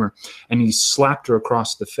versus Kramer, and he slapped her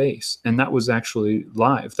across the face, and that was actually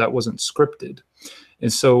live. That wasn't scripted.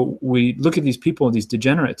 And so we look at these people, these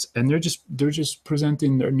degenerates, and they're just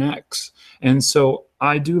presenting their necks. And so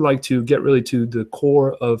I do like to get really to the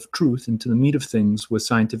core of truth and to the meat of things with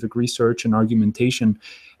scientific research and argumentation,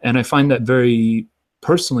 and I find that very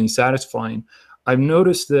personally satisfying. I've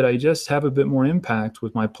noticed that I just have a bit more impact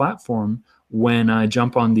with my platform when I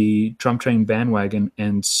jump on the Trump train bandwagon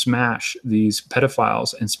and smash these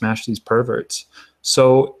pedophiles and smash these perverts.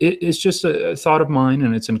 So it's just a thought of mine,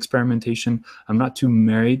 and it's an experimentation. I'm not too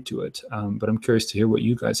married to it, but I'm curious to hear what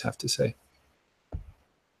you guys have to say.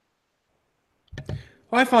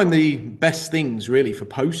 I find the best things really for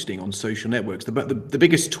posting on social networks, the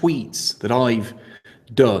biggest tweets that I've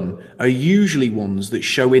done are usually ones that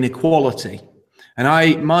show inequality.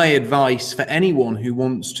 And my advice for anyone who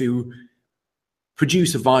wants to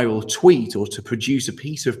produce a viral tweet or to produce a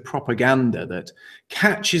piece of propaganda that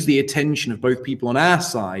catches the attention of both people on our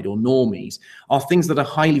side or normies are things that are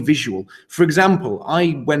highly visual. For example,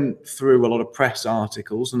 I went through a lot of press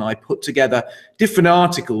articles and I put together different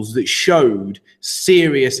articles that showed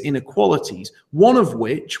serious inequalities, one of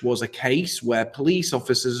which was a case where police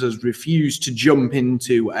officers has refused to jump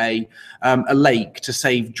into a lake to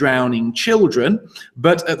save drowning children,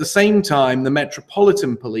 but at the same time the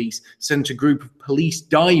Metropolitan Police sent a group of police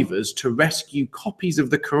divers to rescue copies of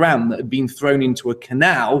the Quran that had been thrown into a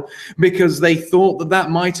canal because they thought that that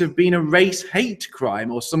might have been a race hate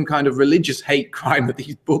crime or some kind of religious hate crime, that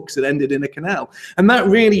these books had ended in a canal. And that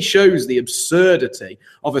really shows the absurdity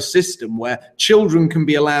of a system where children can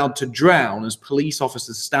be allowed to drown as police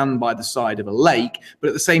officers stand by the side of a lake, but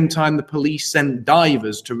at the same time the police sent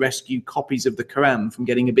divers to rescue copies of the Quran from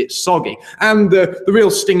getting a bit soggy. And the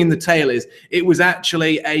real sting in the tail is it was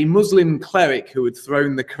actually a Muslim cleric who had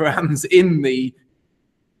thrown the Qurans in the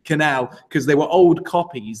canal because they were old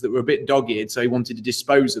copies that were a bit dog-eared, so he wanted to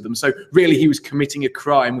dispose of them. So really he was committing a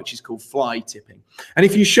crime which is called fly tipping. And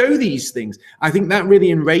if you show these things, I think that really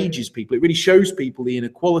enrages people. It really shows people the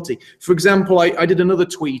inequality. For example, I did another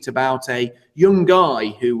tweet about a young guy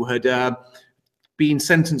who had been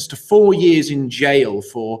sentenced to 4 years in jail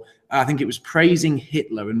for I think it was praising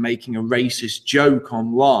Hitler and making a racist joke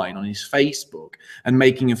online on his Facebook and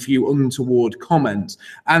making a few untoward comments.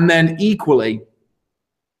 And then equally,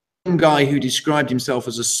 a guy who described himself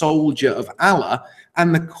as a soldier of Allah,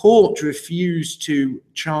 and the court refused to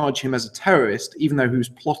charge him as a terrorist, even though he was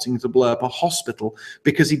plotting to blow up a hospital,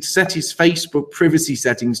 because he'd set his Facebook privacy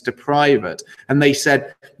settings to private, and they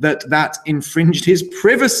said that that infringed his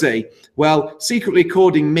privacy. Well, secretly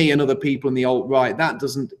according me and other people in the alt-right, that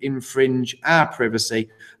doesn't infringe our privacy,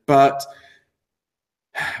 but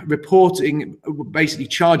reporting, basically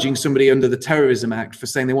charging somebody under the Terrorism Act for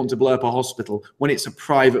saying they want to blow up a hospital when it's a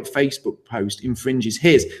private Facebook post infringes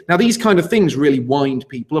his. Now, these kind of things really wind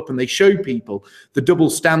people up, and they show people the double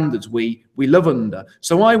standards we live under.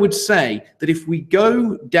 So I would say that if we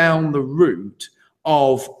go down the route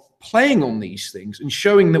of playing on these things and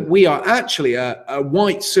showing that we are actually a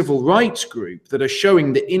white civil rights group that are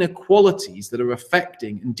showing the inequalities that are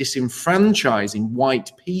affecting and disenfranchising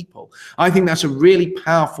white people. I think that's a really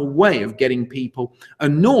powerful way of getting people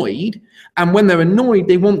annoyed. And when they're annoyed,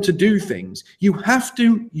 they want to do things. You have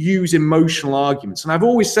to use emotional arguments. And I've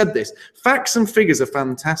always said this, facts and figures are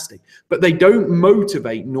fantastic, but they don't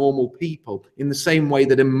motivate normal people in the same way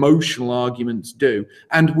that emotional arguments do.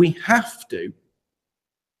 And we have to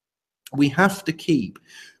keep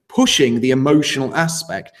pushing the emotional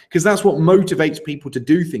aspect, because that's what motivates people to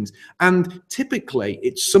do things. And typically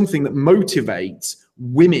it's something that motivates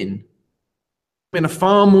women. Women are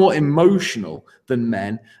far more emotional than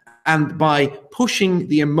men. And by pushing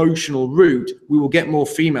the emotional route, we will get more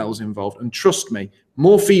females involved. And trust me,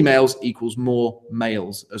 more females equals more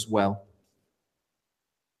males as well.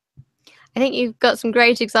 I think you've got some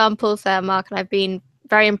great examples there, Mark, and I've been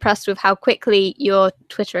very impressed with how quickly your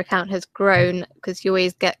Twitter account has grown, because you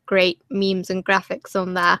always get great memes and graphics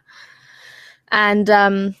on there. And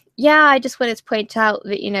yeah, I just wanted to point out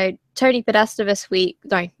that, you know, Tony Podesta this week,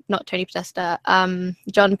 no, not Tony Podesta,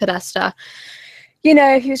 John Podesta, you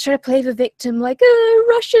know, he was trying to play the victim, like,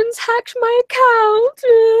 Russians hacked my account.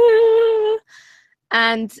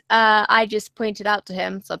 And I just pointed out to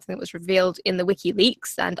him something that was revealed in the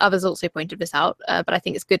WikiLeaks, and others also pointed this out, but I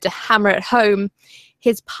think it's good to hammer it home.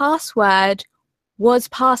 His password was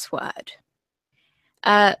password.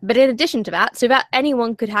 But in addition to that, so that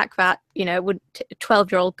anyone could hack that, you know, a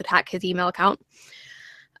 12-year-old could hack his email account.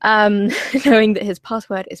 Knowing that his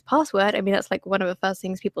password is password, I mean, that's like one of the first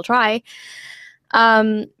things people try.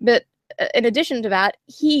 But in addition to that,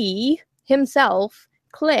 he himself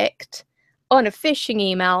clicked on a phishing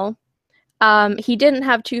email. He didn't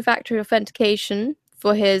have two-factor authentication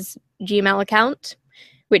for his Gmail account,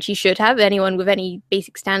 which he should have. Anyone with any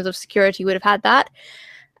basic standards of security would have had that.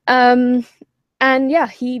 And yeah,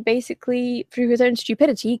 he basically, through his own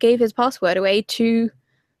stupidity, gave his password away to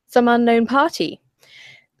some unknown party.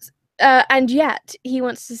 And yet, he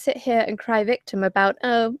wants to sit here and cry victim about,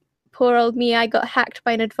 oh, poor old me, I got hacked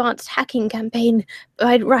by an advanced hacking campaign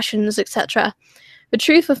by Russians, etc. The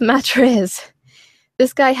truth of the matter is,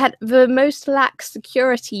 this guy had the most lax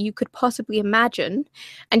security you could possibly imagine,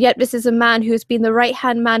 and yet this is a man who has been the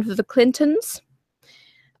right-hand man for the Clintons,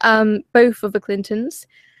 both of the Clintons,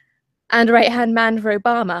 and right-hand man for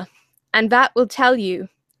Obama. And that will tell you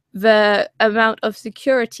the amount of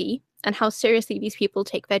security and how seriously these people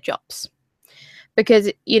take their jobs. Because,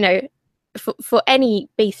 you know, for any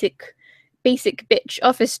basic bitch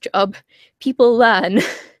office job, people learn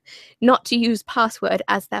not to use password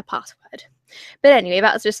as their password. But anyway,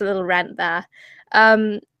 that was just a little rant there.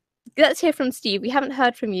 Let's hear from Steve. We haven't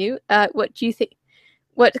heard from you. What do you think?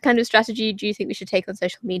 What kind of strategy do you think we should take on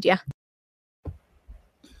social media?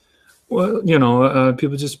 Well, you know,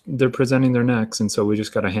 people they're presenting their necks, and so we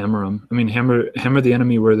just got to hammer them. I mean, hammer the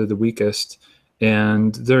enemy where they're the weakest,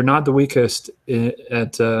 and they're not the weakest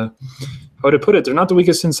at how to put it. They're not the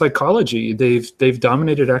weakest in psychology. They've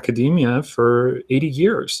dominated academia for 80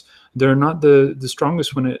 years. They're not the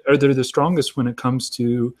strongest they're the strongest when it comes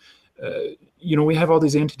to, you know, we have all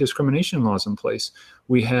these anti-discrimination laws in place.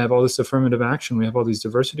 We have all this affirmative action. We have all these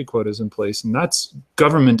diversity quotas in place, and that's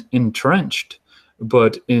government entrenched.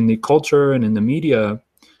 But in the culture and in the media,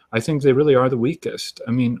 I think they really are the weakest.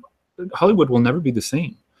 I mean, Hollywood will never be the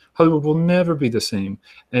same. Hollywood will never be the same.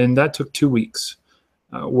 And that took 2 weeks.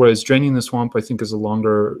 Whereas draining the swamp, I think, is a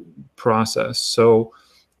longer process. So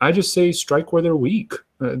I just say strike where they're weak.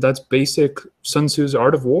 That's basic Sun Tzu's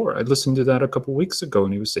Art of War. I listened to that a couple weeks ago,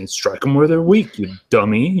 and he was saying, strike them where they're weak, you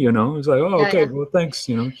dummy. You know, it's like, oh, okay, well, thanks,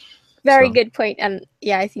 you know. Very good point. And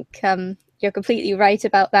yeah, I think you're completely right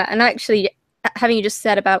about that. And actually, having you just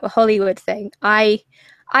said about the Hollywood thing, I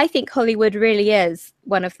think Hollywood really is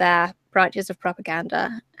one of their branches of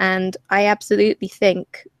propaganda. And I absolutely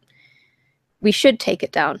think we should take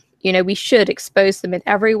it down. You know, we should expose them in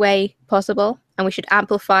every way possible, and we should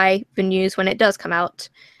amplify the news when it does come out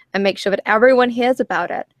and make sure that everyone hears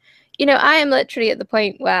about it. You know, I am literally at the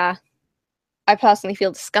point where I personally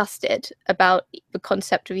feel disgusted about the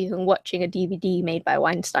concept of even watching a DVD made by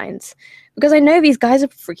Weinsteins, because I know these guys are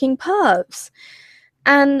freaking pervs.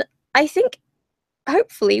 And I think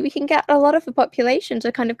hopefully we can get a lot of the population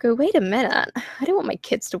to kind of go, wait a minute, I don't want my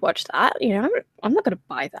kids to watch that. You know, I'm not going to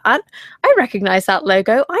buy that. I recognize that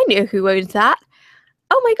logo. I know who owns that.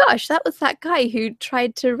 Oh my gosh, that was that guy who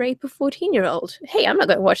tried to rape a 14-year-old. Hey, I'm not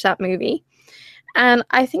going to watch that movie. And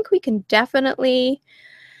I think we can definitely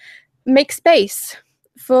make space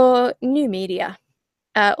for new media,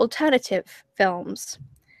 alternative films,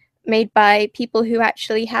 made by people who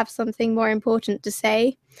actually have something more important to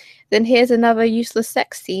say, then here's another useless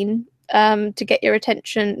sex scene to get your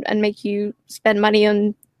attention and make you spend money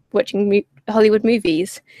on watching Hollywood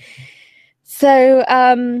movies. So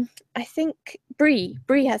I think Bree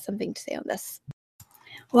has something to say on this.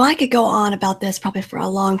 Well, I could go on about this probably for a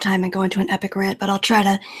long time and go into an epic rant, but I'll try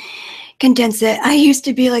to condense it. I used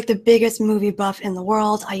to be like the biggest movie buff in the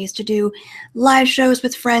world. I used to do live shows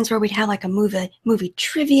with friends where we'd have like a movie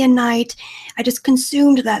trivia night. I just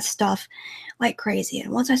consumed that stuff like crazy.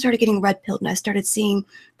 And once I started getting red pilled and I started seeing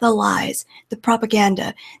the lies, the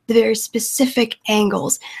propaganda, the very specific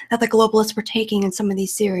angles that the globalists were taking in some of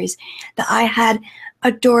these series that I had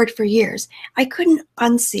adored for years, I couldn't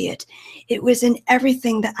unsee it. It was in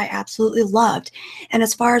everything that I absolutely loved. And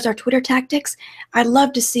as far as our Twitter tactics, I'd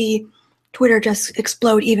love to see Twitter just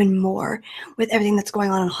explode even more with everything that's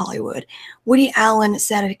going on in Hollywood. Woody Allen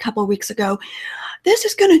said a couple of weeks ago, this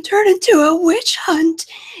is going to turn into a witch hunt.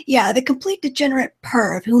 Yeah, the complete degenerate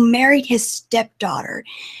perv who married his stepdaughter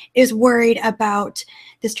is worried about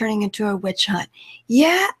this turning into a witch hunt.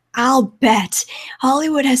 Yeah, I'll bet.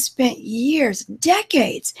 Hollywood has spent years,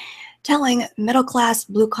 decades, telling middle-class,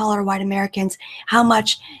 blue-collar white Americans how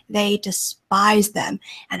much they despise them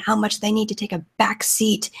and how much they need to take a back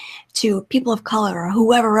seat to people of color or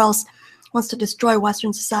whoever else wants to destroy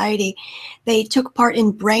Western society. They took part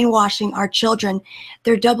in brainwashing our children.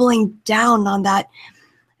 They're doubling down on that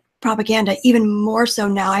propaganda even more so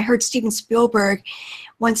now. I heard Steven Spielberg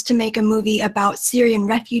wants to make a movie about Syrian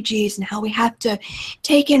refugees and how we have to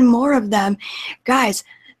take in more of them. Guys,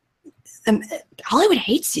 Hollywood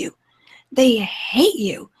hates you. They hate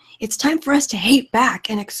you. It's time for us to hate back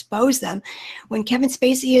and expose them. When Kevin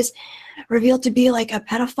Spacey is revealed to be like a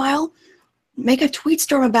pedophile, make a tweet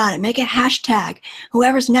storm about it. Make a hashtag.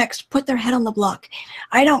 Whoever's next, put their head on the block.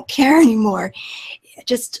 I don't care anymore.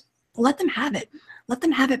 Just let them have it. Let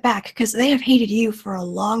them have it back because they have hated you for a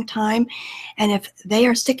long time. And if they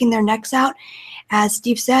are sticking their necks out, as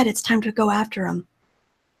Steve said, it's time to go after them.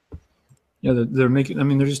 Yeah, they're making, I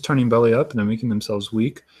mean, they're just turning belly up and they're making themselves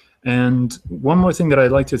weak. And one more thing that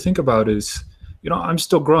I'd like to think about is, you know, I'm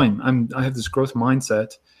still growing. I have this growth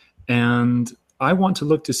mindset, and I want to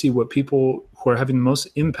look to see what people who are having the most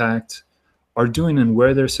impact are doing and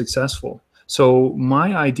where they're successful. So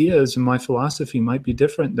my ideas and my philosophy might be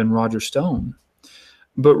different than Roger Stone.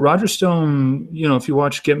 But Roger Stone, you know, if you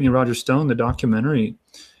watch Get Me Roger Stone, the documentary,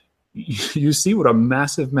 you see what a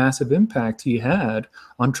massive, massive impact he had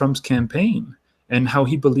on Trump's campaign and how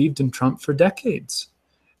he believed in Trump for decades.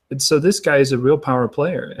 And so this guy is a real power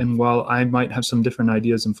player. And while I might have some different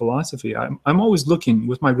ideas and philosophy, I'm always looking,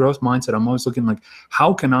 with my growth mindset, I'm always looking like,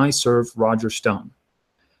 how can I serve Roger Stone?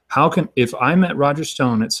 How can, if I met Roger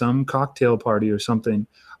Stone at some cocktail party or something,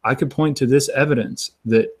 I could point to this evidence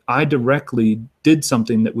that I directly did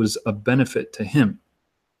something that was a benefit to him,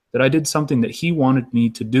 that I did something that he wanted me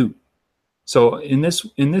to do. So in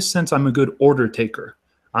this sense, I'm a good order taker.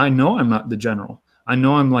 I know I'm not the general. I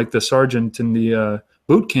know I'm like the sergeant in the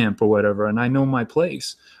boot camp or whatever, and I know my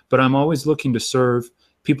place. But I'm always looking to serve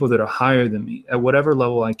people that are higher than me at whatever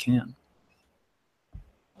level I can.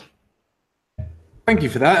 Thank you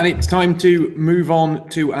for that, and it's time to move on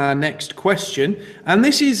to our next question. And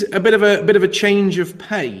this is a bit of a change of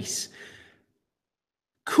pace.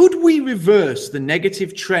 Could we reverse the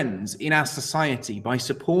negative trends in our society by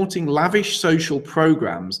supporting lavish social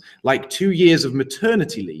programs like 2 years of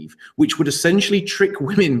maternity leave, which would essentially trick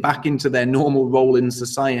women back into their normal role in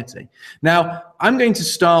society? Now, I'm going to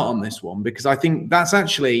start on this one because I think that's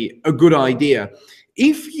actually a good idea.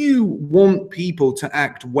 If you want people to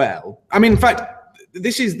act well, I mean, in fact,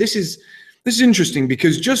 this is interesting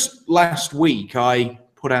because just last week I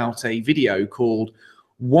put out a video called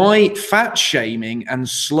Why Fat Shaming and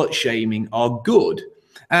Slut Shaming Are Good.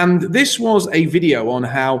 And this was a video on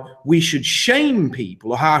how we should shame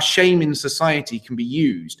people, or how shame in society can be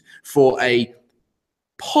used for a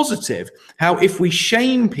positive. How if we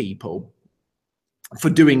shame people for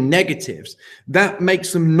doing negatives, that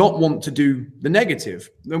makes them not want to do the negative,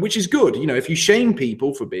 which is good. You know, if you shame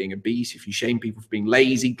people for being obese, if you shame people for being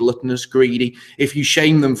lazy, gluttonous, greedy, if you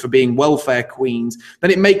shame them for being welfare queens, then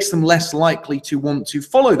it makes them less likely to want to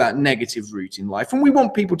follow that negative route in life. And we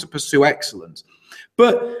want people to pursue excellence.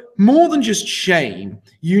 But more than just shame,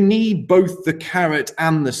 you need both the carrot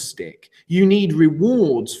and the stick. You need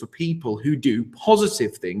rewards for people who do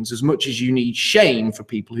positive things as much as you need shame for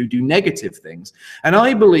people who do negative things. And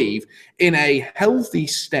I believe in a healthy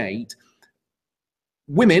state,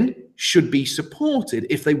 women should be supported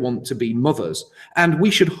if they want to be mothers. And we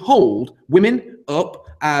should hold women up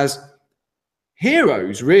as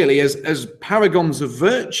heroes, really, as paragons of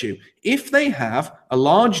virtue, if they have a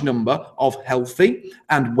large number of healthy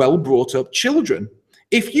and well brought up children.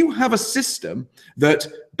 If you have a system that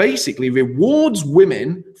basically rewards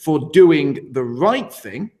women for doing the right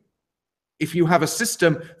thing, if you have a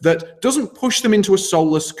system that doesn't push them into a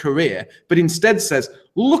soulless career, but instead says,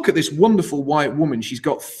 look at this wonderful white woman, she's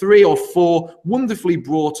got 3 or 4 wonderfully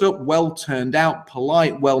brought up, well turned out,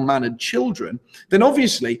 polite, well-mannered children, then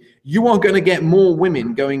obviously you are going to get more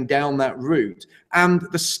women going down that route. And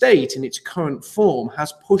the state in its current form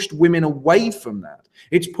has pushed women away from that.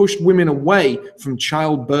 It's pushed women away from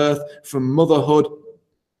childbirth, from motherhood,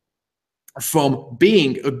 from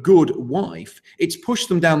being a good wife. It's pushed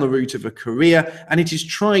them down the route of a career, and it has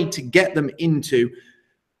tried to get them into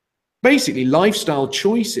basically lifestyle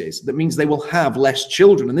choices that means they will have less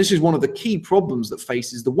children. And this is one of the key problems that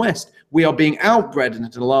faces the West. We are being outbred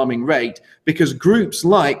at an alarming rate because groups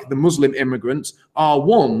like the Muslim immigrants are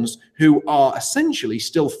ones who are essentially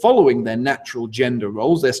still following their natural gender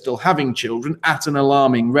roles. They're still having children at an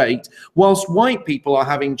alarming rate, whilst white people are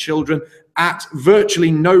having children at virtually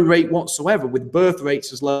no rate whatsoever, with birth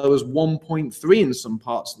rates as low as 1.3 in some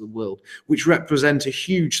parts of the world, which represent a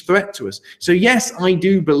huge threat to us. So yes, I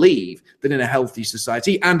do believe that in a healthy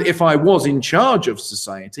society, and if I was in charge of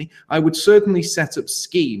society, I would certainly set up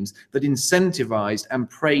schemes that incentivized and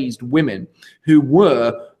praised women who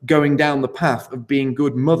were going down the path of being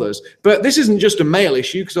good mothers. But this isn't just a male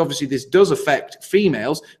issue, because obviously this does affect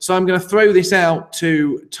females. So I'm going to throw this out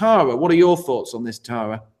to Tara. What are your thoughts on this,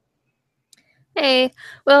 Tara? Hey,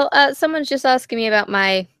 well, someone's just asking me about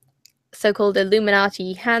my so-called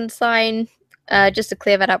Illuminati hand sign. Just to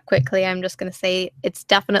clear that up quickly, I'm just going to say it's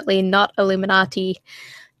definitely not Illuminati.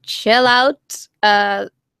 Chill out.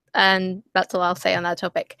 And that's all I'll say on that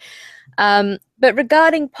topic. But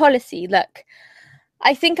regarding policy, look,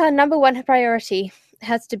 I think our number one priority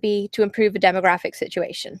has to be to improve the demographic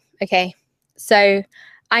situation, okay? So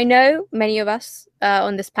I know many of us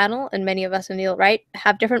on this panel and many of us on the alt-right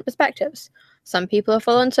have different perspectives. Some people are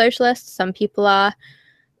full-on socialists. Some people are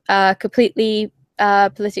completely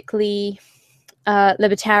politically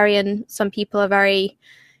libertarian. Some people are very,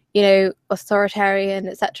 authoritarian,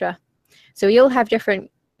 etc. So we all have different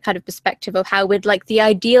kind of perspective of how we'd like the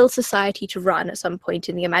ideal society to run at some point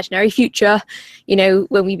in the imaginary future,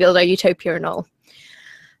 when we build our utopia and all.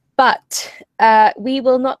 But we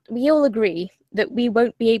all agree that we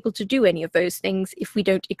won't be able to do any of those things if we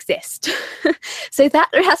don't exist. So that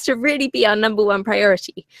has to really be our number one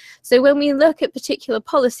priority. So when we look at particular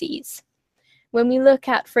policies, when we look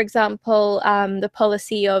at, for example, the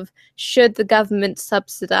policy of should the government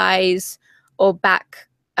subsidize or back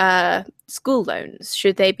school loans,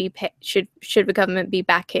 should the government be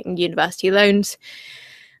backing university loans?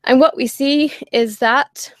 And what we see is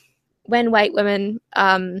that when white women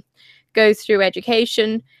go through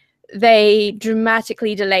education, they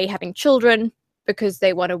dramatically delay having children because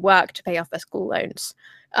they want to work to pay off their school loans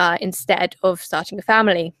instead of starting a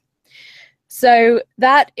family. So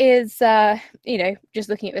that is, just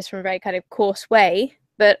looking at this from a very kind of coarse way,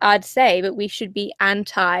 but I'd say that we should be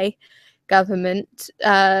anti-government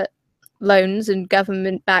loans and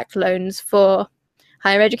government-backed loans for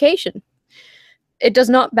higher education. It does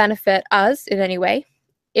not benefit us in any way.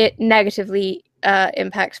 It negatively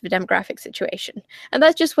impacts the demographic situation. And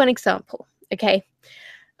that's just one example, okay?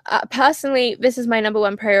 Personally, this is my number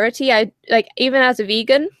one priority. Even as a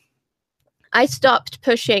vegan, I stopped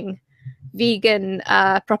pushing vegan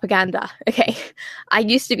propaganda, okay? I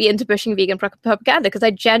used to be into pushing vegan propaganda because I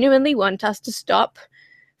genuinely want us to stop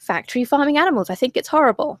factory farming animals. I think it's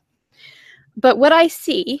horrible. But what I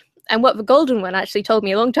see, and what the Golden One actually told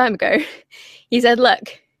me a long time ago, he said,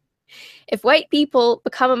 look, if white people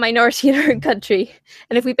become a minority in our own country,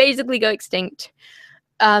 and if we basically go extinct,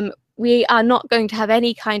 we are not going to have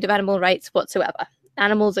any kind of animal rights whatsoever.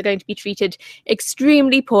 Animals are going to be treated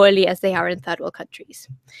extremely poorly as they are in third world countries.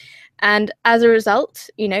 And as a result,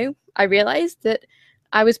 I realized that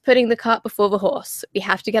I was putting the cart before the horse. We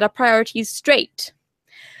have to get our priorities straight.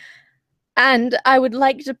 And I would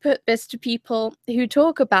like to put this to people who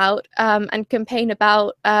talk about and campaign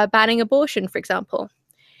about banning abortion, for example.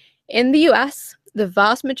 In the US, the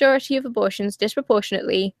vast majority of abortions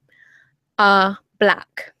disproportionately are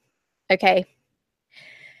Black, okay?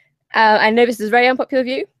 I know this is a very unpopular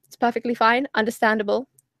view. It's perfectly fine, understandable.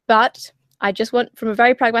 But I just want, from a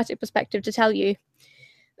very pragmatic perspective, to tell you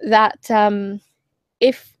that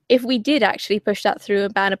if we did actually push that through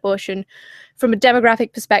and ban abortion, from a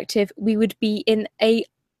demographic perspective, we would be in a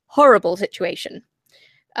horrible situation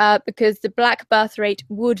because the Black birth rate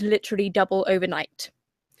would literally double overnight.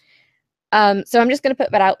 So I'm just going to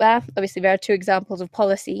put that out there. Obviously, there are two examples of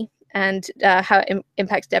policy and how it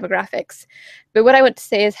impacts demographics. But what I want to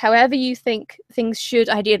say is, however you think things should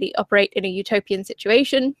ideally operate in a utopian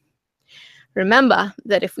situation, remember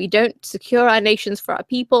that if we don't secure our nations for our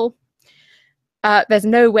people, there's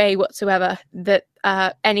no way whatsoever that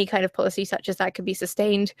any kind of policy such as that could be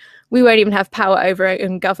sustained. We won't even have power over our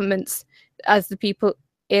own governments, as the people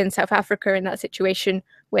in South Africa in that situation,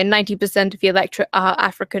 where 90% of the electorate are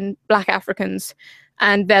Black Africans,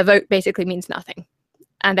 and their vote basically means nothing.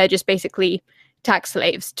 And they're just basically tax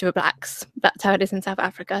slaves to the blacks. That's how it is in South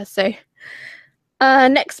Africa. So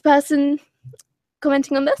next person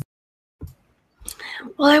commenting on this.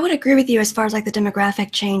 Well, I would agree with you as far as like the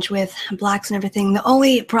demographic change with blacks and everything. The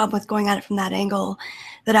only problem with going at it from that angle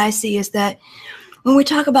that I see is that when we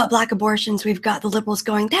talk about black abortions, we've got the liberals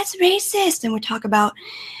going, that's racist. And we talk about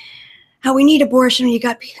how we need abortion. You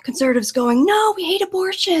got conservatives going, no, we hate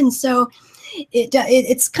abortion. So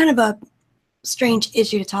it's kind of a strange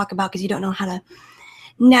issue to talk about because you don't know how to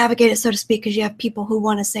navigate it, so to speak, because you have people who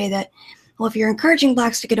want to say that, well, if you're encouraging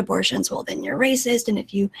blacks to get abortions, well, then you're racist. And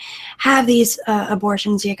if you have these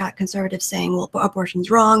abortions, you got conservatives saying, well,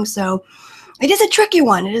 abortion's wrong. So it is a tricky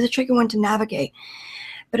one. It is a tricky one to navigate.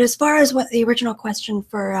 But as far as what the original question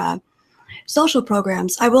for social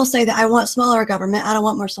programs, I will say that I want smaller government. I don't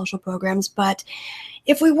want more social programs. But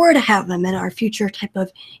if we were to have them in our future type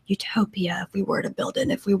of utopia, if we were to build it,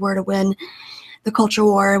 if we were to win the culture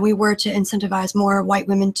war, and we were to incentivize more white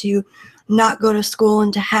women to not go to school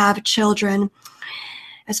and to have children,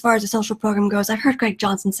 as far as the social program goes, I heard Greg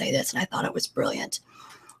Johnson say this, and I thought it was brilliant,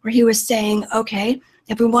 where he was saying, okay,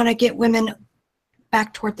 if we want to get women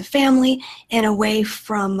back toward the family and away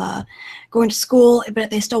from going to school, but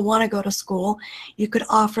they still want to go to school, you could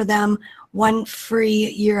offer them 1 free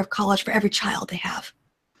year of college for every child they have.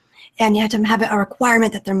 And you have to have a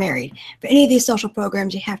requirement that they're married. For any of these social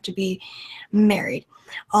programs, you have to be married.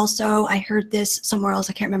 Also, I heard this somewhere else,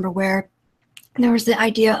 I can't remember where, there was the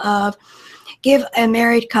idea of give a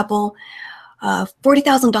married couple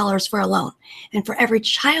 $40,000 for a loan. And for every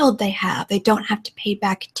child they have, they don't have to pay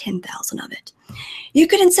back $10,000 of it. You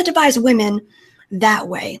could incentivize women that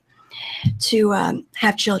way to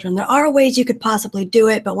have children. There are ways you could possibly do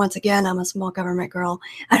it, but once again, I'm a small government girl.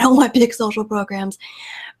 I don't want big social programs.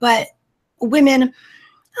 But women,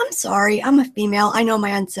 I'm sorry, I'm a female. I know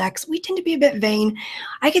my own sex. We tend to be a bit vain.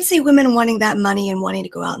 I could see women wanting that money and wanting to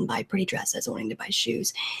go out and buy pretty dresses, wanting to buy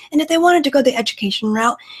shoes. And if they wanted to go the education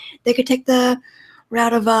route, they could take the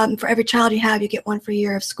route of for every child you have, you get 1 free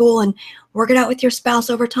year of school and work it out with your spouse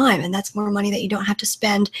over time. And that's more money that you don't have to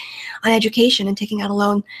spend on education and taking out a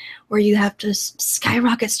loan where you have to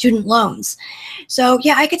skyrocket student loans. So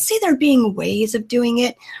yeah, I could see there being ways of doing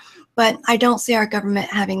it, but I don't see our government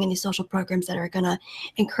having any social programs that are going to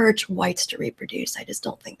encourage whites to reproduce. I just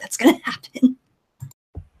don't think that's going to happen.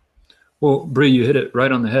 Well, Bree, you hit it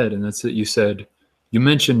right on the head, and that's that you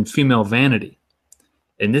mentioned female vanity.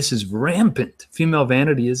 And this is rampant. Female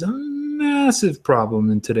vanity is a massive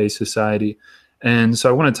problem in today's society. And so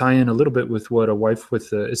I want to tie in a little bit with what a wife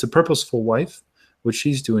with it's a purposeful wife, what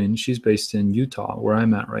she's doing. She's based in Utah, where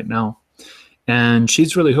I'm at right now. And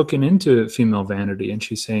she's really hooking into female vanity. And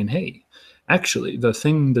she's saying, hey, actually, the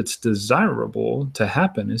thing that's desirable to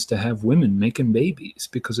happen is to have women making babies,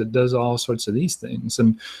 because it does all sorts of these things.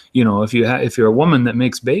 And, you know, if you're a woman that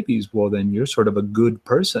makes babies, well, then you're sort of a good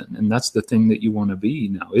person. And that's the thing that you want to be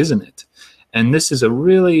now, isn't it? And this is a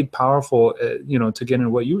really powerful, to get into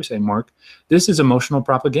what you were saying, Mark, this is emotional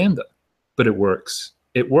propaganda, but it works.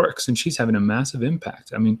 It works, and she's having a massive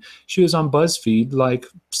impact. I mean, she was on BuzzFeed like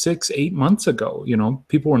 6-8 months ago. You know,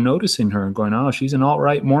 people were noticing her and going, oh, she's an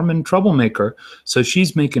alt-right Mormon troublemaker. So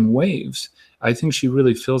she's making waves. I think she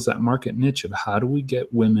really fills that market niche of how do we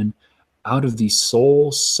get women out of these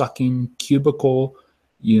soul-sucking cubicle,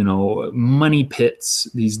 money pits,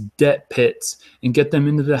 these debt pits, and get them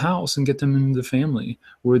into the house and get them into the family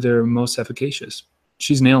where they're most efficacious.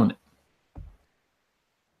 She's nailing it.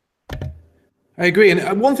 I agree.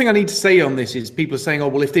 And one thing I need to say on this is people are saying, oh,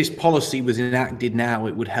 well, if this policy was enacted now,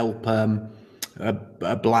 it would help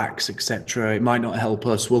blacks, etc. It might not help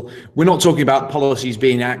us. Well, we're not talking about policies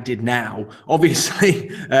being enacted now. Obviously,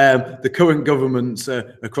 the current governments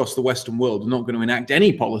across the Western world are not going to enact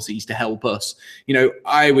any policies to help us.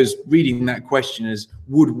 I was reading that question as,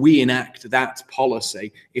 would we enact that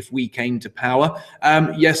policy if we came to power?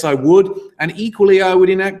 Yes, I would. And equally, I would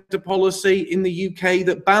enact a policy in the UK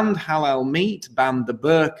that banned halal meat, banned the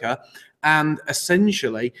burqa, and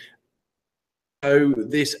essentially, so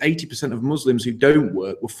this 80% of Muslims who don't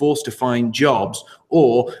work were forced to find jobs,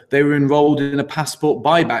 or they were enrolled in a passport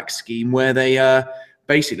buyback scheme where they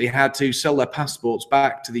basically had to sell their passports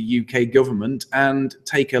back to the UK government and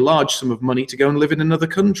take a large sum of money to go and live in another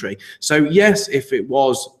country. So yes, if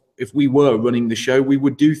we were running the show, we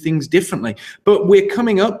would do things differently. But we're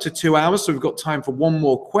coming up to 2 hours, so we've got time for one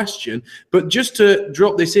more question. But just to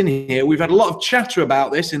drop this in here, we've had a lot of chatter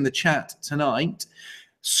about this in the chat tonight.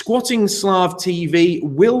 Squatting Slav TV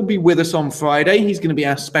will be with us on Friday. He's going to be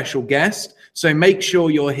our special guest. So make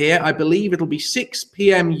sure you're here. I believe it'll be 6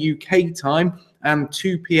 p.m. UK time and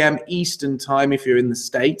 2 p.m. Eastern time if you're in the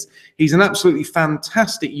States. He's an absolutely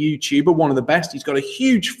fantastic YouTuber, one of the best. He's got a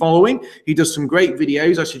huge following. He does some great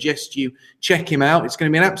videos. I suggest you check him out. It's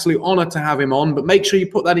going to be an absolute honor to have him on, but make sure you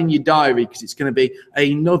put that in your diary because it's going to be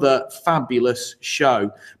another fabulous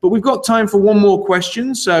show. But we've got time for one more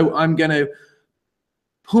question, so I'm going to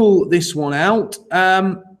pull this one out.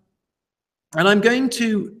 And I'm going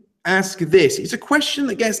to ask this. It's a question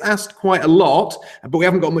that gets asked quite a lot, but we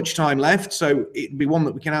haven't got much time left, so it'd be one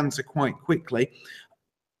that we can answer quite quickly.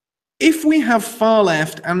 If we have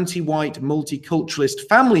far-left, anti-white, multiculturalist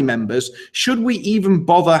family members, should we even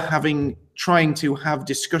bother trying to have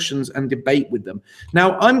discussions and debate with them?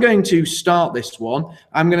 Now, I'm going to start this one.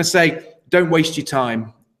 I'm going to say, don't waste your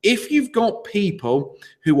time. If you've got people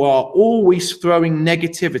who are always throwing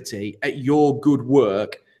negativity at your good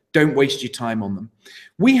work, don't waste your time on them.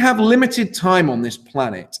 We have limited time on this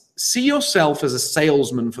planet. See yourself as a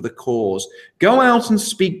salesman for the cause. Go out and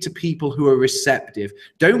speak to people who are receptive.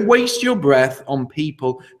 Don't waste your breath on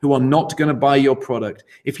people who are not going to buy your product.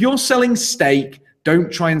 If you're selling steak,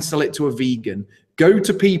 don't try and sell it to a vegan. Go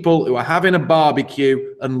to people who are having a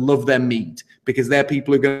barbecue and love their meat because they're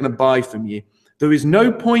people who are going to buy from you. There is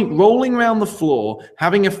no point rolling around the floor,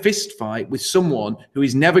 having a fist fight with someone who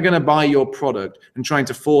is never going to buy your product and trying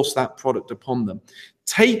to force that product upon them.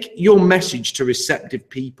 Take your message to receptive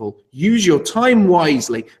people. Use your time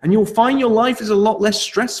wisely, and you'll find your life is a lot less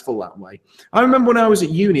stressful that way. I remember when I was at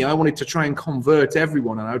uni, I wanted to try and convert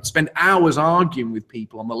everyone, and I would spend hours arguing with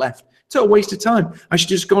people on the left. It's a waste of time. I should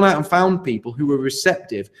just gone out and found people who were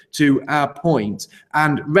receptive to our point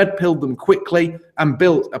and red-pilled them quickly and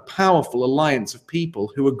built a powerful alliance of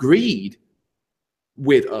people who agreed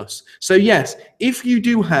with us. So yes, if you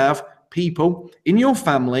do have people in your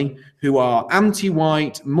family who are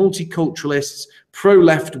anti-white, multiculturalists,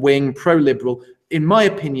 pro-left-wing, pro-liberal, in my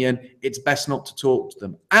opinion, it's best not to talk to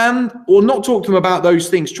them or not talk to them about those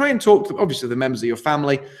things. Try and talk to them, obviously the members of your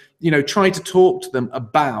family, try to talk to them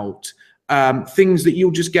about things that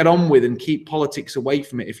you'll just get on with and keep politics away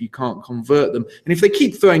from it if you can't convert them. And if they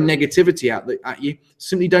keep throwing negativity at you,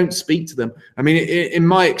 simply don't speak to them. I mean, in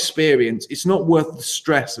my experience, it's not worth the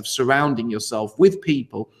stress of surrounding yourself with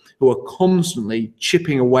people who are constantly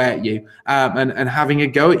chipping away at you and having a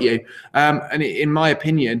go at you. And in my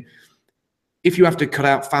opinion, if you have to cut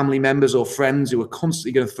out family members or friends who are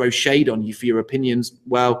constantly going to throw shade on you for your opinions,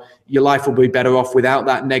 well, your life will be better off without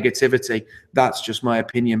that negativity. That's just my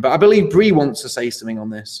opinion. But I believe Bree wants to say something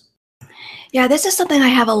on this. Yeah, this is something I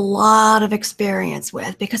have a lot of experience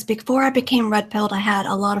with because before I became red-pilled, I had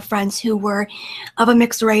a lot of friends who were of a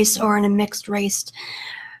mixed race or in a mixed race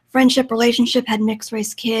friendship relationship, had mixed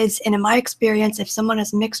race kids. And in my experience, if someone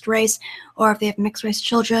is mixed race or if they have mixed race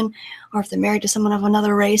children or if they're married to someone of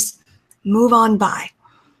another race, move on by.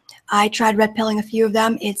 I tried red pilling a few of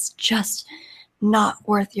them. It's just not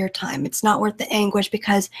worth your time. It's not worth the anguish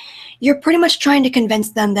because you're pretty much trying to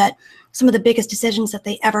convince them that some of the biggest decisions that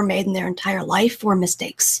they ever made in their entire life were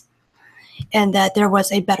mistakes and that there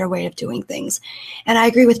was a better way of doing things. And I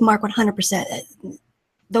agree with Mark 100%.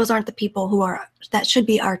 Those aren't the people that should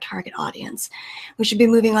be our target audience. We should be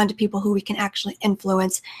moving on to people who we can actually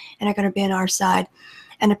influence and are going to be on our side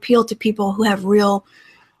and appeal to people who have real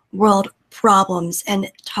world problems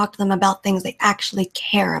and talk to them about things they actually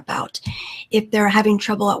care about. If they're having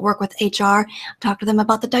trouble at work with HR, talk to them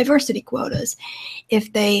about the diversity quotas.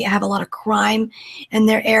 If they have a lot of crime in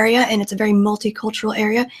their area and it's a very multicultural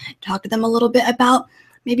area, talk to them a little bit about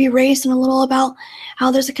maybe race and a little about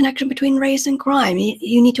how there's a connection between race and crime.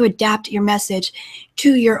 You need to adapt your message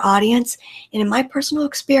to your audience. And in my personal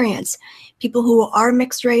experience, people who are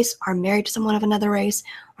mixed race, are married to someone of another race,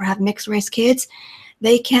 or have mixed race kids,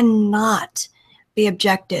 they cannot be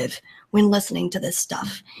objective when listening to this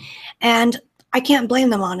stuff. And I can't blame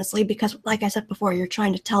them, honestly, because like I said before, you're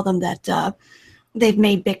trying to tell them that they've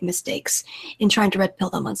made big mistakes in trying to red pill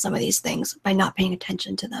them on some of these things by not paying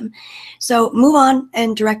attention to them. So move on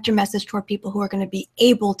and direct your message toward people who are going to be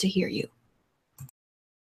able to hear you.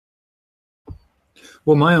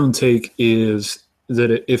 Well, my own take is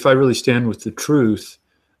that if I really stand with the truth,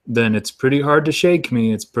 then it's pretty hard to shake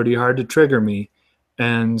me. It's pretty hard to trigger me.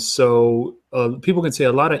 And so people can say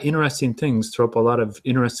a lot of interesting things, throw up a lot of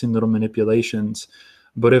interesting little manipulations.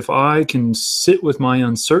 But if I can sit with my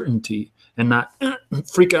uncertainty and not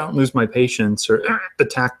freak out and lose my patience or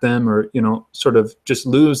attack them, or, you know, sort of just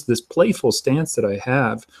lose this playful stance that I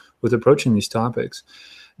have with approaching these topics,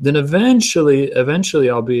 then eventually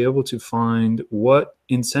I'll be able to find what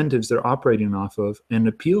incentives they're operating off of and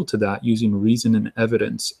appeal to that using reason and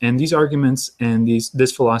evidence. And these arguments and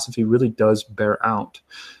this philosophy really does bear out.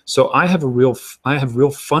 So I have real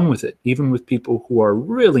fun with it, even with people who are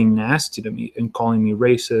really nasty to me and calling me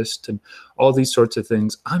racist and all these sorts of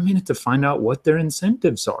things. I'm in it to find out what their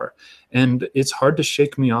incentives are. And it's hard to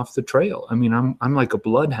shake me off the trail. I mean, I'm like a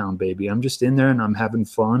bloodhound, baby. I'm just in there and I'm having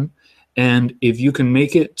fun. And if you can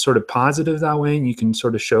make it sort of positive that way, and you can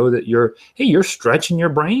sort of show that you're stretching your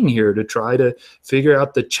brain here to try to figure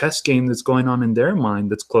out the chess game that's going on in their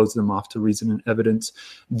mind that's closed them off to reason and evidence,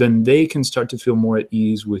 then they can start to feel more at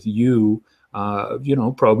ease with you, you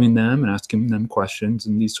know, probing them and asking them questions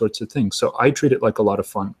and these sorts of things. So I treat it like a lot of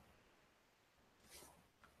fun.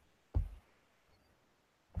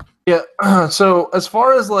 Yeah. So as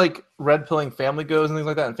far as like red pilling family goes and things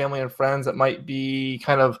like that, and family and friends that might be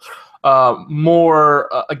kind of more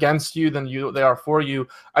against you than they are for you,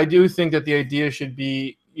 I do think that the idea should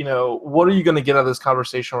be, you know, what are you going to get out of this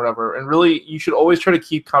conversation or whatever? And really, you should always try to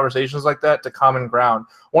keep conversations like that to common ground.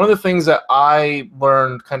 One of the things that I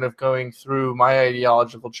learned kind of going through my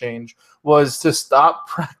ideological change was to stop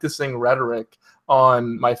practicing rhetoric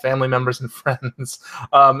on my family members and friends.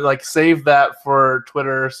 Like, save that for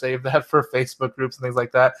Twitter, save that for Facebook groups and things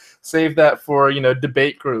like that. Save that for, you know,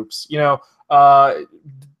 debate groups. You know,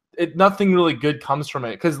 nothing really good comes from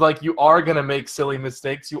it, because like you are gonna make silly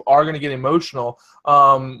mistakes, you are gonna get emotional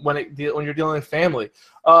when you're dealing with family.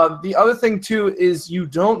 The other thing too is you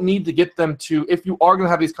don't need to get them to, if you are gonna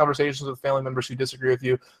have these conversations with family members who disagree with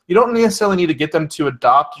you, you don't necessarily need to get them to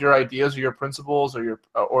adopt your ideas or your principles or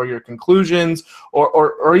your conclusions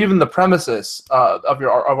or even the premises of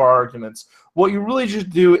our arguments. What you really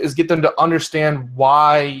just do is get them to understand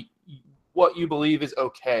why what you believe is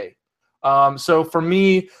okay. So for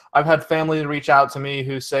me, I've had family reach out to me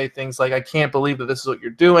who say things like, I can't believe that this is what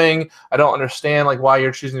you're doing. I don't understand like why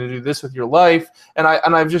you're choosing to do this with your life. And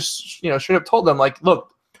I've just, you know, straight up told them, like,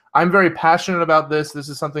 look, I'm very passionate about this. This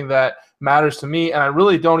is something that matters to me. And I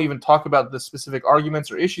really don't even talk about the specific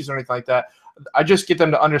arguments or issues or anything like that. I just get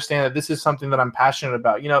them to understand that this is something that I'm passionate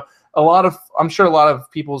about. You know, I'm sure a lot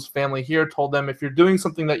of people's family here told them, if you're doing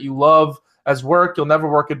something that you love as work, you'll never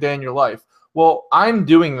work a day in your life. Well, I'm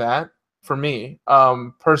doing that for me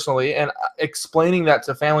personally, and explaining that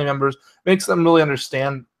to family members makes them really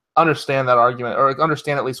understand that argument, or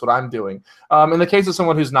understand at least what I'm doing. In the case of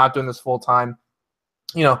someone who's not doing this full time,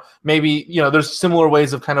 you know, maybe, you know, there's similar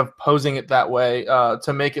ways of kind of posing it that way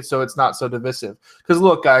to make it so it's not so divisive. Because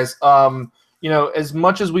look, guys, you know, as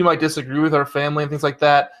much as we might disagree with our family and things like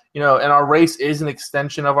that, you know, and our race is an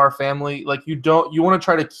extension of our family, like you want to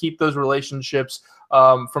try to keep those relationships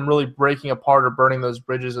from really breaking apart or burning those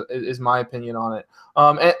bridges, is my opinion on it.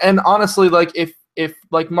 And honestly, like if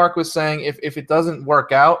like Mark was saying, if it doesn't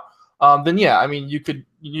work out, then yeah, I mean, you could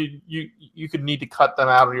need to cut them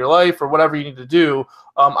out of your life or whatever you need to do.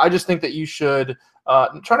 I just think that you should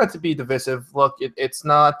try not to be divisive. Look, it's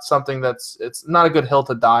not something it's not a good hill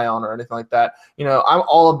to die on or anything like that. You know, I'm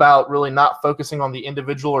all about really not focusing on the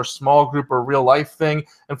individual or small group or real life thing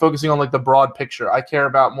and focusing on like the broad picture. I care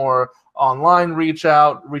about more online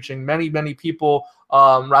reaching many people,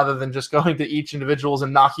 rather than just going to each individuals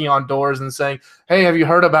and knocking on doors and saying, hey, have you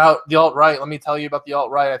heard about the alt-right? Let me tell you about the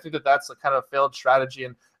alt-right. I think that that's a kind of failed strategy,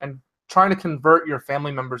 and trying to convert your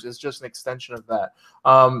family members is just an extension of that.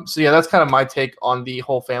 So yeah, that's kind of my take on the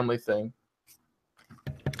whole family thing.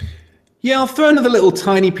 Yeah, I'll throw another little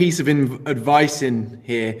tiny piece of advice in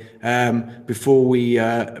here before we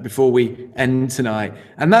end tonight,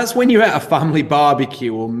 and that's when you're at a family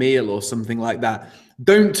barbecue or meal or something like that,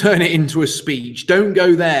 don't turn it into a speech. Don't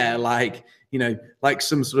go there like, you know, like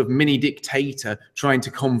some sort of mini dictator trying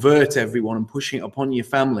to convert everyone and pushing it upon your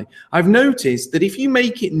family. I've noticed that if you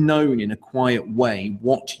make it known in a quiet way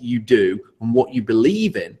what you do and what you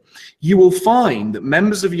believe in, you will find that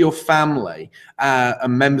members of your family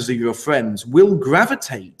and members of your friends will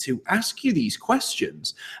gravitate to ask you these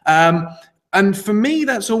questions. And for me,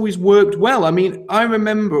 that's always worked well. I mean, I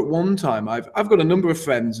remember at one time, I've got a number of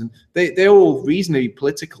friends, and they're all reasonably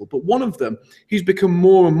political, but one of them, he's become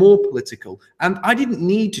more and more political. And I didn't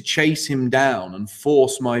need to chase him down and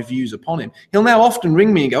force my views upon him. He'll now often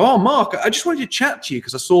ring me and go, "Oh, Mark, I just wanted to chat to you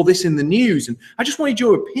because I saw this in the news, and I just wanted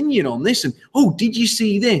your opinion on this. And, oh, did you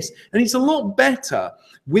see this?" And it's a lot better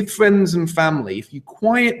with friends and family if you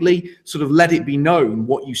quietly sort of let it be known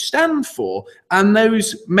what you stand for, and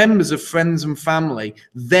those members of friends and family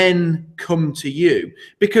then come to you,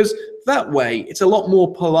 because that way it's a lot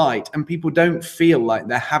more polite and people don't feel like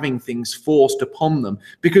they're having things forced upon them,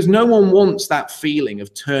 because no one wants that feeling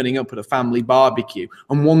of turning up at a family barbecue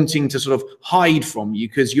and wanting to sort of hide from you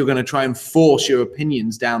because you're going to try and force your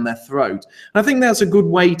opinions down their throat. And I think that's a good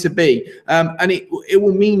way to be, and it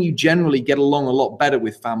will mean you generally get along a lot better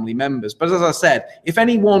with family members. But as I said, if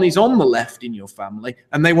anyone is on the left in your family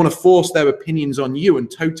and they want to force their opinions on you and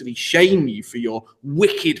totally shame you for your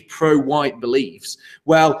wicked pro-white beliefs,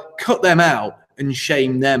 well, cut them out and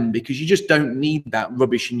shame them, because you just don't need that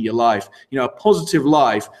rubbish in your life. You know, a positive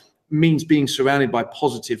life means being surrounded by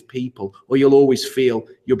positive people, or you'll always feel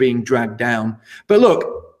you're being dragged down. But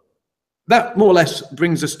look, that more or less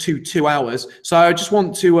brings us to 2 hours. So I just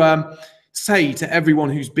want to say to everyone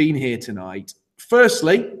who's been here tonight,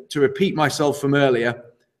 firstly, to repeat myself from earlier,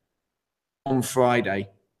 on Friday,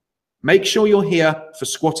 make sure you're here for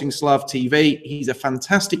Squatting Slav TV. He's a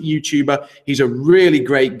fantastic YouTuber. He's a really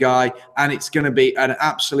great guy, and it's going to be an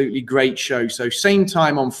absolutely great show. So same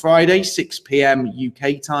time on Friday, 6 p.m.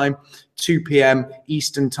 UK time, 2 p.m.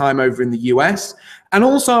 Eastern time over in the US. And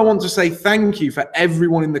also I want to say thank you for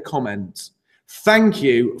everyone in the comments. Thank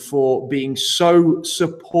you for being so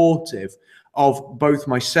supportive of both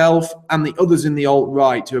myself and the others in the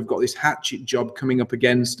alt-right who have got this hatchet job coming up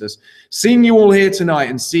against us. Seeing you all here tonight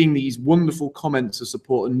and seeing these wonderful comments of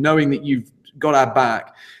support and knowing that you've got our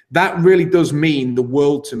back, that really does mean the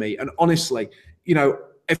world to me. And honestly, you know,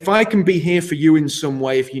 if I can be here for you in some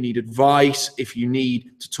way, if you need advice, if you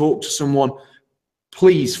need to talk to someone,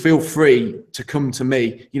 please feel free to come to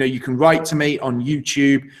me. You know, you can write to me on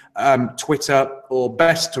YouTube, Twitter, or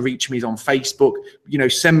best to reach me is on Facebook. You know,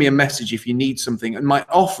 send me a message if you need something. And my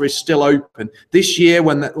offer is still open. This year,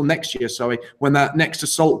 next year, sorry, when that next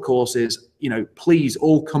assault course is, you know, please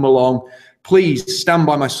all come along. Please stand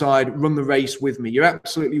by my side, run the race with me. You're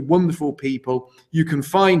absolutely wonderful people. You can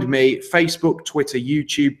find me Facebook, Twitter,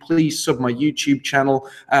 YouTube. Please sub my YouTube channel.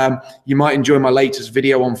 You might enjoy my latest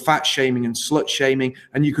video on fat shaming and slut shaming.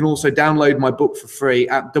 And you can also download my book for free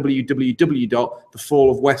at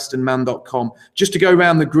www.thefallofwesternman.com. Just to go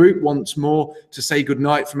around the group once more to say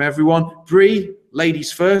goodnight from everyone. Bree,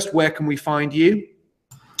 ladies first, where can we find you?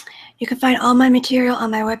 You can find all my material on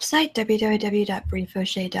my website,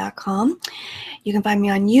 www.briefauché.com. You can find me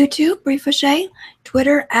on YouTube, Brie Fauché,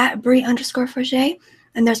 Twitter at Brie_Fauché,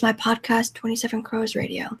 and there's my podcast, 27 Crows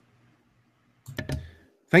Radio.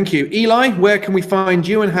 Thank you. Eli, where can we find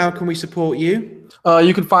you and how can we support you?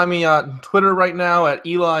 You can find me on Twitter right now at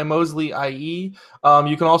Eli Mosley IE.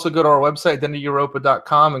 You can also go to our website,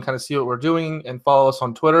 identityeuropa.com, and kind of see what we're doing and follow us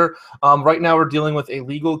on Twitter. Right now we're dealing with a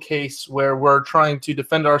legal case where we're trying to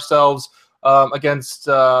defend ourselves against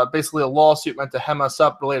basically a lawsuit meant to hem us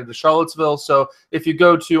up related to Charlottesville. So if you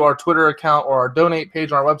go to our Twitter account or our donate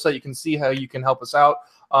page on our website, you can see how you can help us out.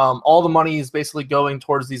 All the money is basically going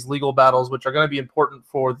towards these legal battles, which are going to be important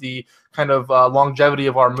for the kind of longevity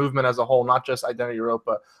of our movement as a whole, not just Identity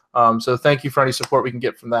Europa. So thank you for any support we can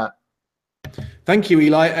get from that. Thank you,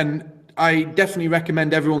 Eli. And I definitely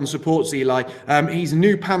recommend everyone supports Eli. He's a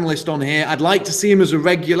new panelist on here. I'd like to see him as a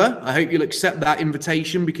regular. I hope you'll accept that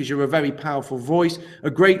invitation because you're a very powerful voice, a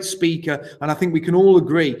great speaker, and I think we can all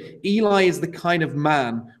agree Eli is the kind of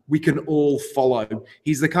man we can all follow.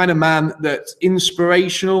 He's the kind of man that's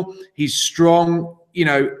inspirational. He's strong. You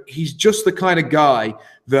know, he's just the kind of guy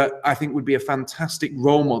that I think would be a fantastic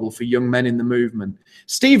role model for young men in the movement.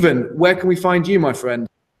 Stephen, where can we find you, my friend?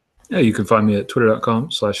 Yeah, you can find me at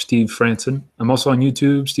twitter.com/Steve Franson. I'm also on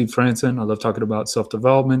YouTube, Steve Franson. I love talking about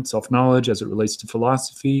self-development, self-knowledge as it relates to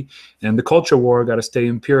philosophy and the culture war. Got to stay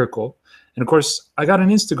empirical. And of course, I got an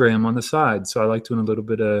Instagram on the side, so I like doing a little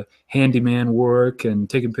bit of handyman work and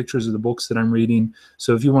taking pictures of the books that I'm reading.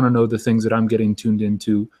 So if you want to know the things that I'm getting tuned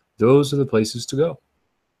into, those are the places to go.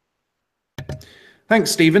 Thanks,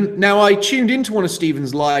 Stephen. Now, I tuned into one of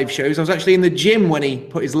Stephen's live shows. I was actually in the gym when he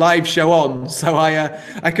put his live show on, so I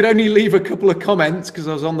could only leave a couple of comments because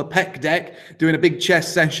I was on the pec deck doing a big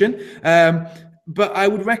chest session. But I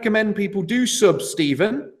would recommend people do sub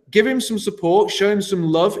Stephen. Give him some support, show him some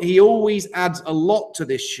love. He always adds a lot to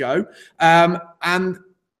this show. And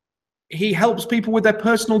he helps people with their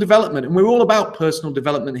personal development, and we're all about personal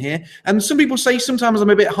development here. And some people say sometimes I'm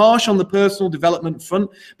a bit harsh on the personal development front,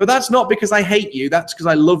 but that's not because I hate you. That's because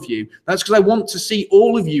I love you. That's because I want to see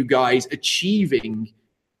all of you guys achieving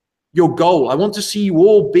your goal. I want to see you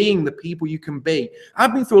all being the people you can be.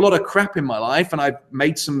 I've been through a lot of crap in my life, and I've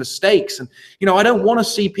made some mistakes. And, you know, I don't want to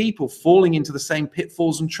see people falling into the same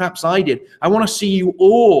pitfalls and traps I did. I want to see you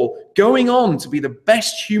all going on to be the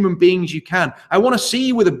best human beings you can. I want to see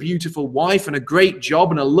you with a beautiful wife and a great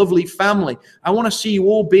job and a lovely family. I want to see you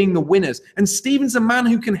all being the winners. And Stephen's a man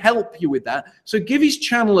who can help you with that. So give his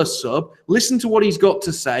channel a sub, listen to what he's got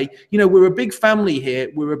to say. You know, we're a big family here.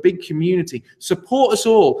 We're a big community. Support us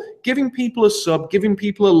all. Giving people a sub, giving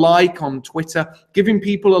people a like on Twitter, giving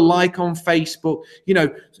people a like on Facebook, you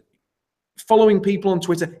know, following people on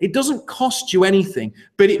Twitter. It doesn't cost you anything,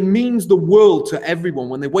 but it means the world to everyone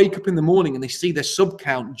when they wake up in the morning and they see their sub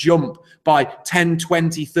count jump by 10,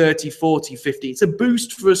 20, 30, 40, 50. It's a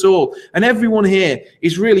boost for us all. And everyone here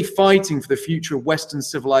is really fighting for the future of Western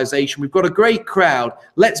civilization. We've got a great crowd.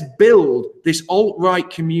 Let's build this alt-right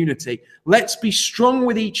community. Let's be strong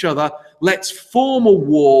with each other. Let's form a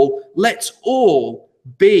wall. Let's all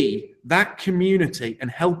be that community and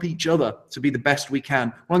help each other to be the best we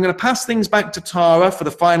can. Well, I'm going to pass things back to Tara for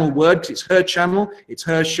the final word, because it's her channel, it's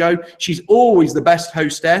her show. She's always the best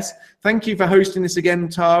hostess. Thank you for hosting this again,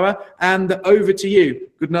 Tara, and over to you.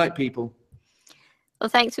 Good night, people. Well,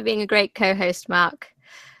 thanks for being a great co-host, Mark.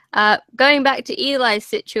 Going back to Eli's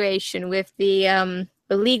situation with the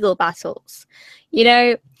legal battles, you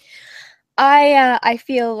know, I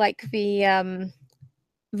feel like the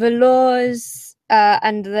laws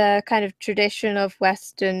and the kind of tradition of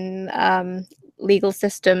Western legal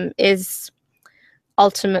system is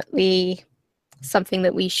ultimately something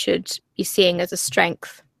that we should be seeing as a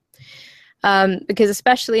strength. Because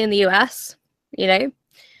especially in the US, you know,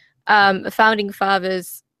 the founding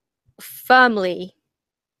fathers firmly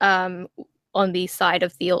on the side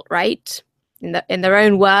of the alt-right. In their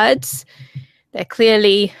own words, they're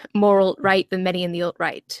clearly more alt-right than many in the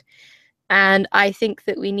alt-right. And I think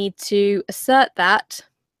that we need to assert that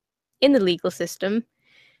in the legal system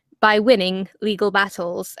by winning legal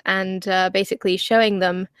battles and basically showing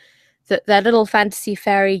them that their little fantasy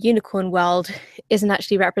fairy unicorn world isn't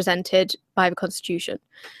actually represented by the Constitution.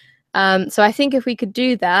 So I think if we could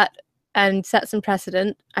do that and set some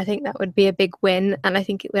precedent, I think that would be a big win, and I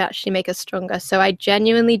think it would actually make us stronger. So I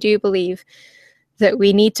genuinely do believe that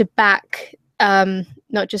we need to back,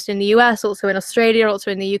 not just in the US, also in Australia, also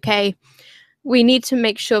in the UK, we need to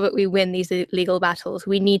make sure that we win these legal battles.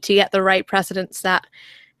 We need to get the right precedents that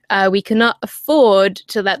we cannot afford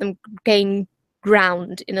to let them gain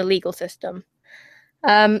ground in a legal system.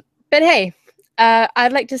 But hey,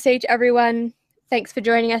 I'd like to say to everyone, thanks for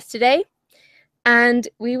joining us today. And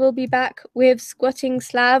we will be back with Squatting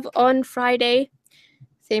Slav on Friday.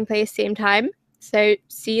 Same place, same time. So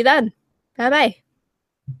see you then. Bye-bye.